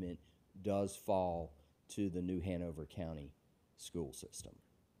management does fall to the New Hanover County school system.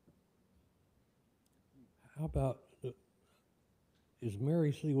 How about, is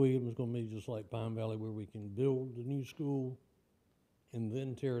Mary C. Williams going to be just like Pine Valley, where we can build the new school and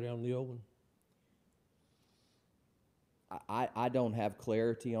then tear down the old one? I don't have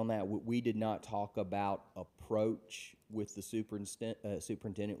clarity on that. We did not talk about approach with the superintendent.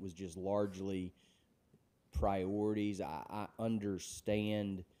 It was just largely priorities. I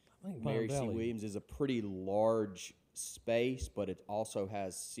understand Mary C. Williams is a pretty large space, but it also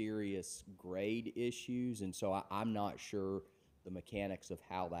has serious grade issues, and so I'm not sure the mechanics of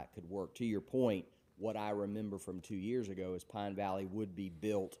how that could work. To your point, what I remember from 2 years ago is Pine Valley would be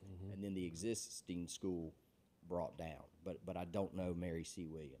built, and then the existing school brought down. But I don't know Mary C.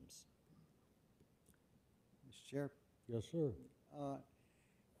 Williams. Mr. Chair? Yes, sir.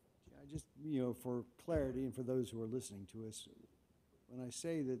 Just, for clarity and for those who are listening to us, when I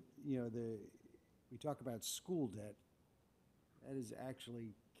say that, we talk about school debt, that is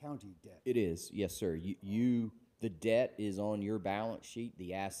actually county debt. It is, yes, sir. The debt is on your balance sheet.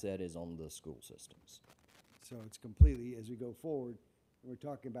 The asset is on the school systems. So it's completely, as we go forward, when we're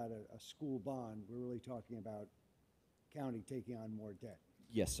talking about a school bond, we're really talking about county taking on more debt.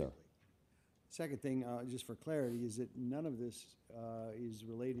 Yes, sir. Second thing, just for clarity, is that none of this is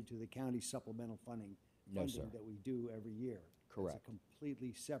related to the county supplemental funding No, sir. that we do every year. Correct. It's a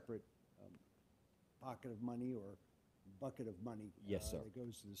completely separate pocket of money or bucket of money Yes, sir. that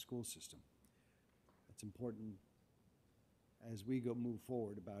goes to the school system. That's important as we move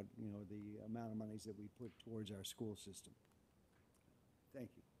forward about the amount of monies that we put towards our school system. Thank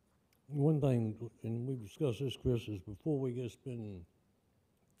you. One thing, and we've discussed this, Chris, is before we get spending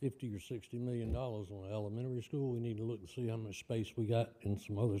 $50 or $60 million on an elementary school, we need to look and see how much space we got in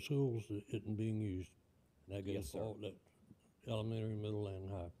some other schools that isn't being used. And that goes Yes, for sir. all that elementary, middle, and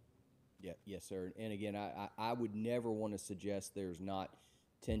high. Yeah, yes, sir. And again, I would never want to suggest there's not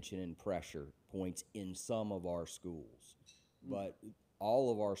tension and pressure points in some of our schools, but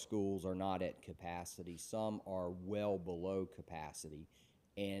all of our schools are not at capacity. Some are well below capacity,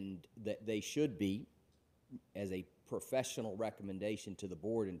 and that they should be as a professional recommendation to the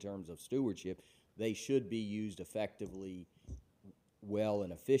board in terms of stewardship, they should be used effectively, well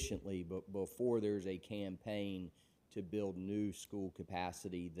and efficiently, but before there's a campaign to build new school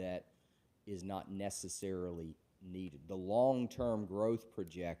capacity that is not necessarily needed. The long-term growth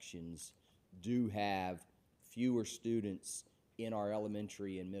projections do have fewer students in our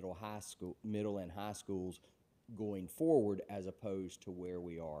elementary and middle and high schools going forward as opposed to where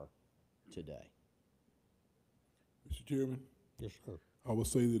we are today. Mr. Chairman? Yes, sir. I would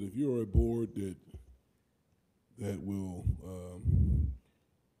say that if you're a board that will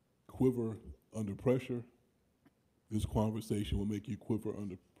quiver under pressure, this conversation will make you quiver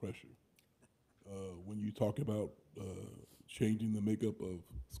under pressure. When you talk about changing the makeup of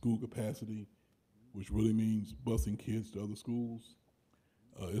school capacity, which really means busing kids to other schools,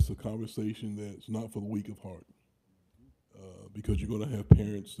 it's a conversation that's not for the weak of heart, because you're going to have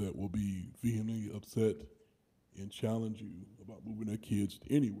parents that will be vehemently upset and challenge you about moving their kids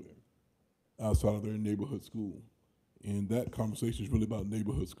anywhere outside of their neighborhood school. And that conversation is really about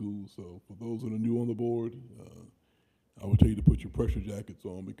neighborhood schools. So for those that are new on the board, I would tell you to put your pressure jackets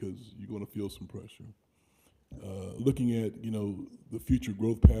on, because you're going to feel some pressure. Looking at, the future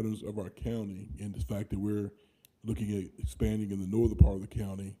growth patterns of our county and the fact that we're looking at expanding in the northern part of the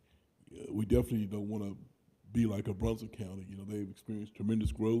county, we definitely don't want to be like a Brunswick County. They've experienced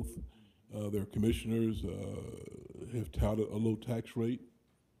tremendous growth. Their commissioners have touted a low tax rate,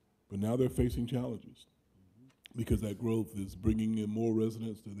 but now they're facing challenges because that growth is bringing in more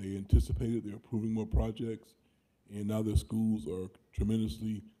residents than they anticipated. They're approving more projects, and now their schools are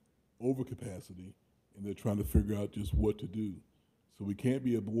tremendously over capacity, and they're trying to figure out just what to do. So we can't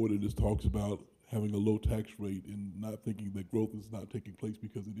be a board that just talks about having a low tax rate and not thinking that growth is not taking place,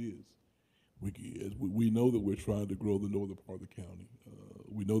 because it is. We know that we're trying to grow the northern part of the county.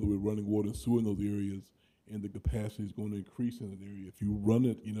 We know that we're running water and sewer in those areas, and the capacity is going to increase in that area. If you run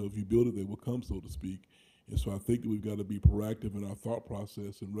it, if you build it, they will come, so to speak. And so I think that we've got to be proactive in our thought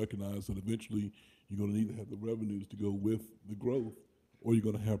process and recognize that eventually you're going to need to have the revenues to go with the growth, or you're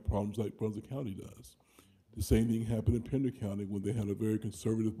going to have problems like Brunswick County does. The same thing happened in Pender County when they had a very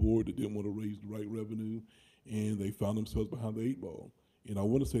conservative board that didn't want to raise the right revenue, and they found themselves behind the 8 ball. And I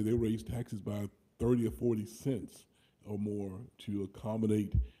want to say they raised taxes by 30 or 40 cents or more to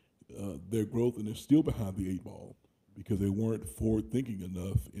accommodate their growth, and they're still behind the 8 ball because they weren't forward-thinking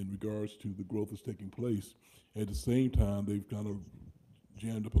enough in regards to the growth that's taking place. At the same time, they've kind of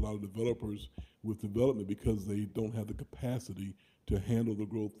jammed up a lot of developers with development because they don't have the capacity to handle the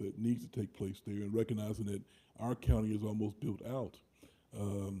growth that needs to take place there, and recognizing that our county is almost built out.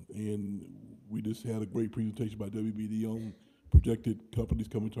 And we just had a great presentation by WBD on projected companies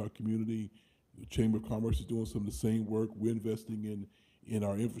coming to our community. The Chamber of Commerce is doing some of the same work. We're investing in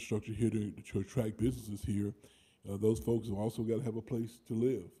our infrastructure here to attract businesses here. Those folks have also got to have a place to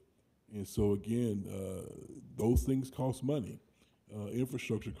live. And so again, those things cost money.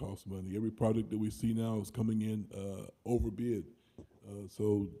 Infrastructure costs money. Every project that we see now is coming in overbid.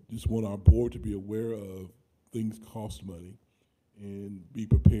 So just want our board to be aware of things cost money and be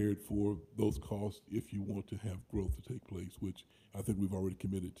prepared for those costs if you want to have growth to take place, which I think we've already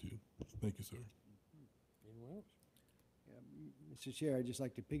committed to. Thank you, sir. Anyone else? Mr. Chair, I'd just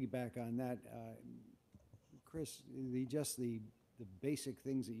like to piggyback on that. Chris, the basic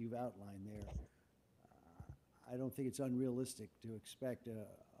things that you've outlined there, I don't think it's unrealistic to expect a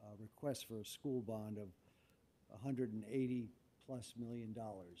request for a school bond of $180+ million,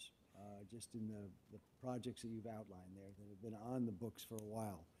 just in the projects that you've outlined there that have been on the books for a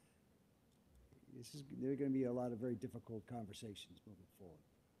while. There are going to be a lot of very difficult conversations moving forward.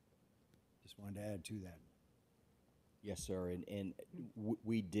 Just wanted to add to that. Yes, sir, and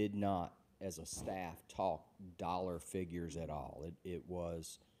we did not, as a staff, talk dollar figures at all. It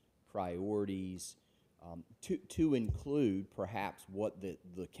was priorities to include perhaps what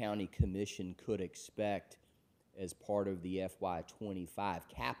the county commission could expect as part of the FY25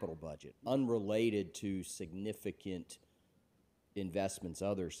 capital budget, unrelated to significant investments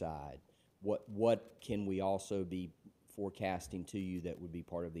other side. What can we also be forecasting to you that would be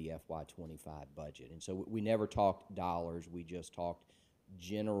part of the FY25 budget? And so we never talked dollars, we just talked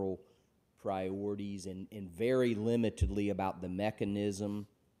general priorities and very limitedly about the mechanism,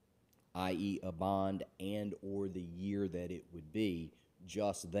 i.e. a bond and or the year that it would be,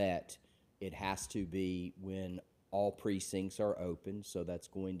 just that it has to be when all precincts are open, so that's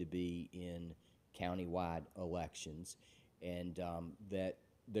going to be in countywide elections, and that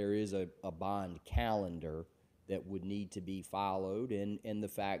there is a bond calendar that would need to be followed, and the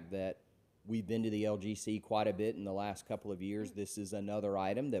fact that we've been to the LGC quite a bit in the last couple of years. This is another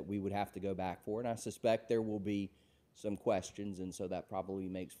item that we would have to go back for, and I suspect there will be some questions, and so that probably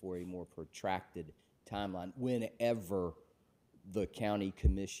makes for a more protracted timeline whenever the county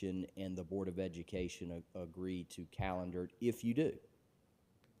commission and the Board of Education agree to calendar it, if you do.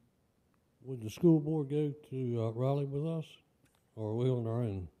 Would the school board go to Raleigh with us, or are we on our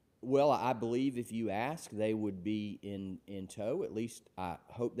own? Well, I believe if you ask, they would be in tow. At least I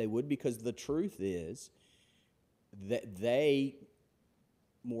hope they would, because the truth is that they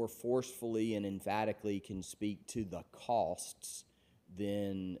more forcefully and emphatically can speak to the costs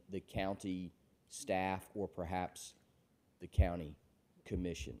than the county staff or perhaps the county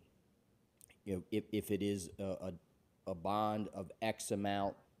commission. You know, if it is a bond of X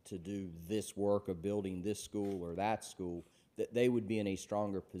amount to do this work of building this school or that school, that they would be in a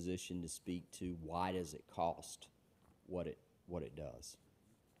stronger position to speak to why does it cost what it does.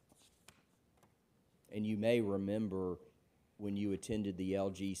 And you may remember when you attended the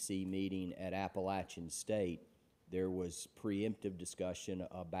LGC meeting at Appalachian State, there was preemptive discussion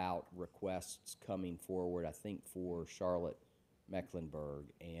about requests coming forward, I think, for Charlotte Mecklenburg,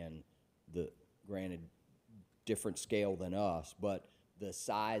 and granted, different scale than us, but the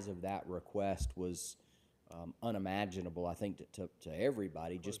size of that request was unimaginable, I think, to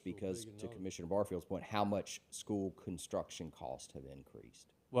everybody, just because, to Commissioner Barfield's point, how much school construction costs have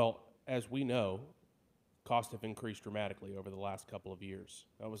increased. Well, as we know, costs have increased dramatically over the last couple of years.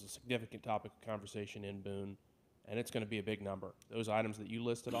 That was a significant topic of conversation in Boone, and it's going to be a big number. Those items that you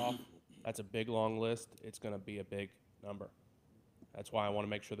listed off, that's a big, long list. It's going to be a big number. That's why I want to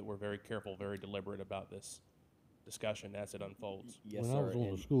make sure that we're very careful, very deliberate about this discussion as it unfolds. Yes, when sir. I was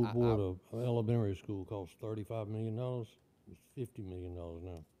on the school board of elementary school, cost $35 million. It's $50 million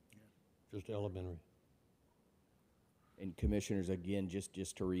now, just elementary. And commissioners, again,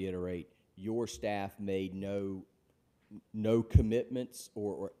 just to reiterate, your staff made no commitments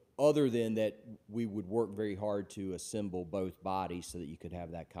or other than that we would work very hard to assemble both bodies so that you could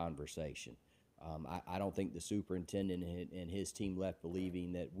have that conversation. I don't think the superintendent and his team left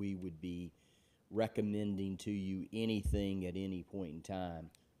believing that we would be recommending to you anything at any point in time.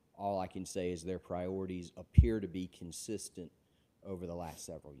 All I can say is their priorities appear to be consistent over the last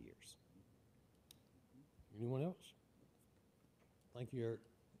several years. Anyone else? Thank you, Eric.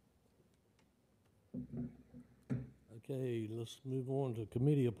 Okay, let's move on to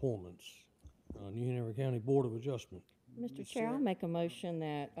committee appointments. New Hanover County Board of Adjustment. Mr. Chair, I'll make a motion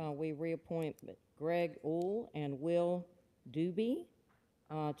that we reappoint Greg Uhl and Will Doobie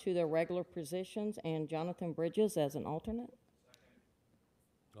to their regular positions and Jonathan Bridges as an alternate.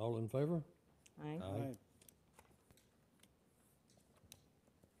 All in favor? Aye. Aye.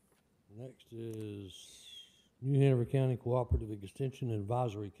 Next is New Hanover County Cooperative Extension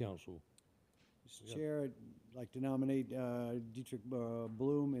Advisory Council. Mr. Chair, I'd like to nominate Dietrich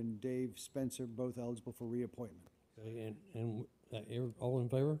Bloom and Dave Spencer, both eligible for reappointment. Okay, and all in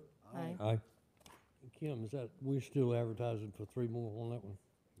favor? Aye. Aye. Kim, is that, we're still advertising for 3 more on that one?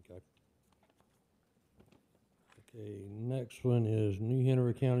 Okay. Okay, next one is New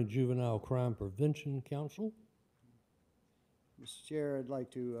Hanover County Juvenile Crime Prevention Council. Mr. Chair, I'd like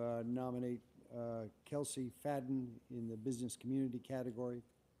to nominate Kelsey Fadden in the business community category.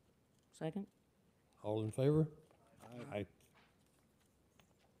 Second. All in favor? Aye.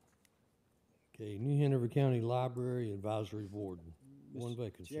 Okay, New Hanover County Library Advisory Board, one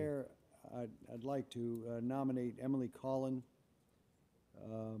vacancy. Mr. Chair, I'd like to nominate Emily Collin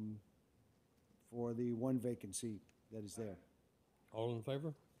for the one vacancy that is there. All in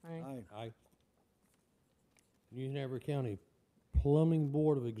favor? Aye. Aye. Aye. New Hanover County Plumbing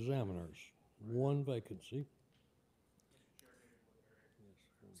Board of Examiners, one vacancy.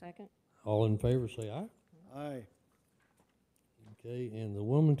 Second. All in favor, say aye. Aye. Okay, and the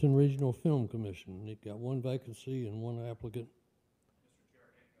Wilmington Regional Film Commission, it got one vacancy and one applicant.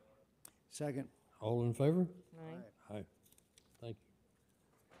 Second. All in favor? Aye. Aye. Thank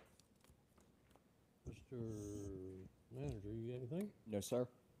you. Mr. Manager, you got anything? No, sir.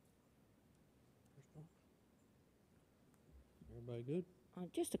 Everybody good?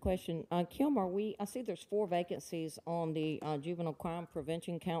 Just a question. Kim, I see there's 4 vacancies on the Juvenile Crime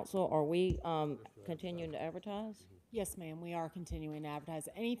Prevention Council. Are we continuing to advertise? Yes, ma'am, we are continuing to advertise.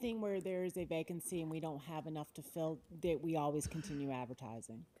 Anything where there is a vacancy and we don't have enough to fill, that we always continue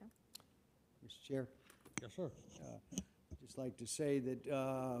advertising. Okay. Mr. Chair. Yes, sir. Just like to say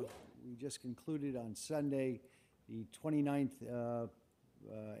that we just concluded on Sunday the 29th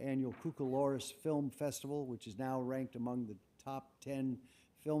annual Cucaloris Film Festival, which is now ranked among the top 10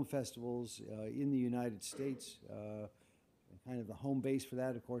 film festivals in the United States. kind of the home base for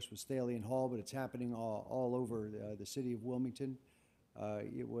that, of course, was Thalian Hall, but it's happening all over the city of Wilmington.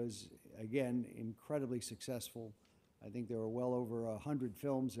 It was, again, incredibly successful. I think there were well over 100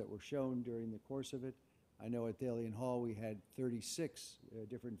 films that were shown during the course of it. I know at Thalian Hall we had 36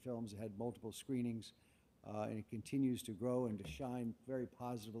 different films that had multiple screenings, and it continues to grow and to shine very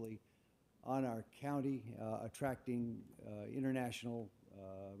positively on our county, attracting international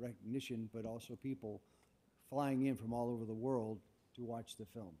recognition, but also people flying in from all over the world to watch the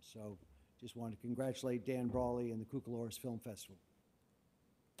film. So just want to congratulate Dan Brawley and the Cucalores Film Festival.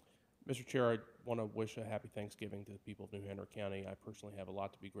 Mr. Chair, I want to wish a happy Thanksgiving to the people of New Hanover County. I personally have a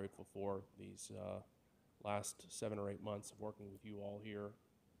lot to be grateful for. These last 7 or 8 months of working with you all here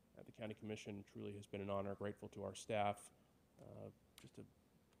at the County Commission truly has been an honor. Grateful to our staff. Just a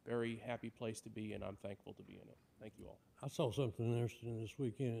very happy place to be, and I'm thankful to be in it. Thank you all. I saw something interesting this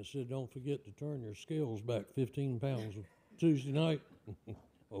weekend. It said, don't forget to turn your scales back 15 pounds Tuesday night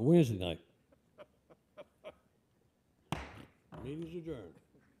or Wednesday night. Meeting's adjourned.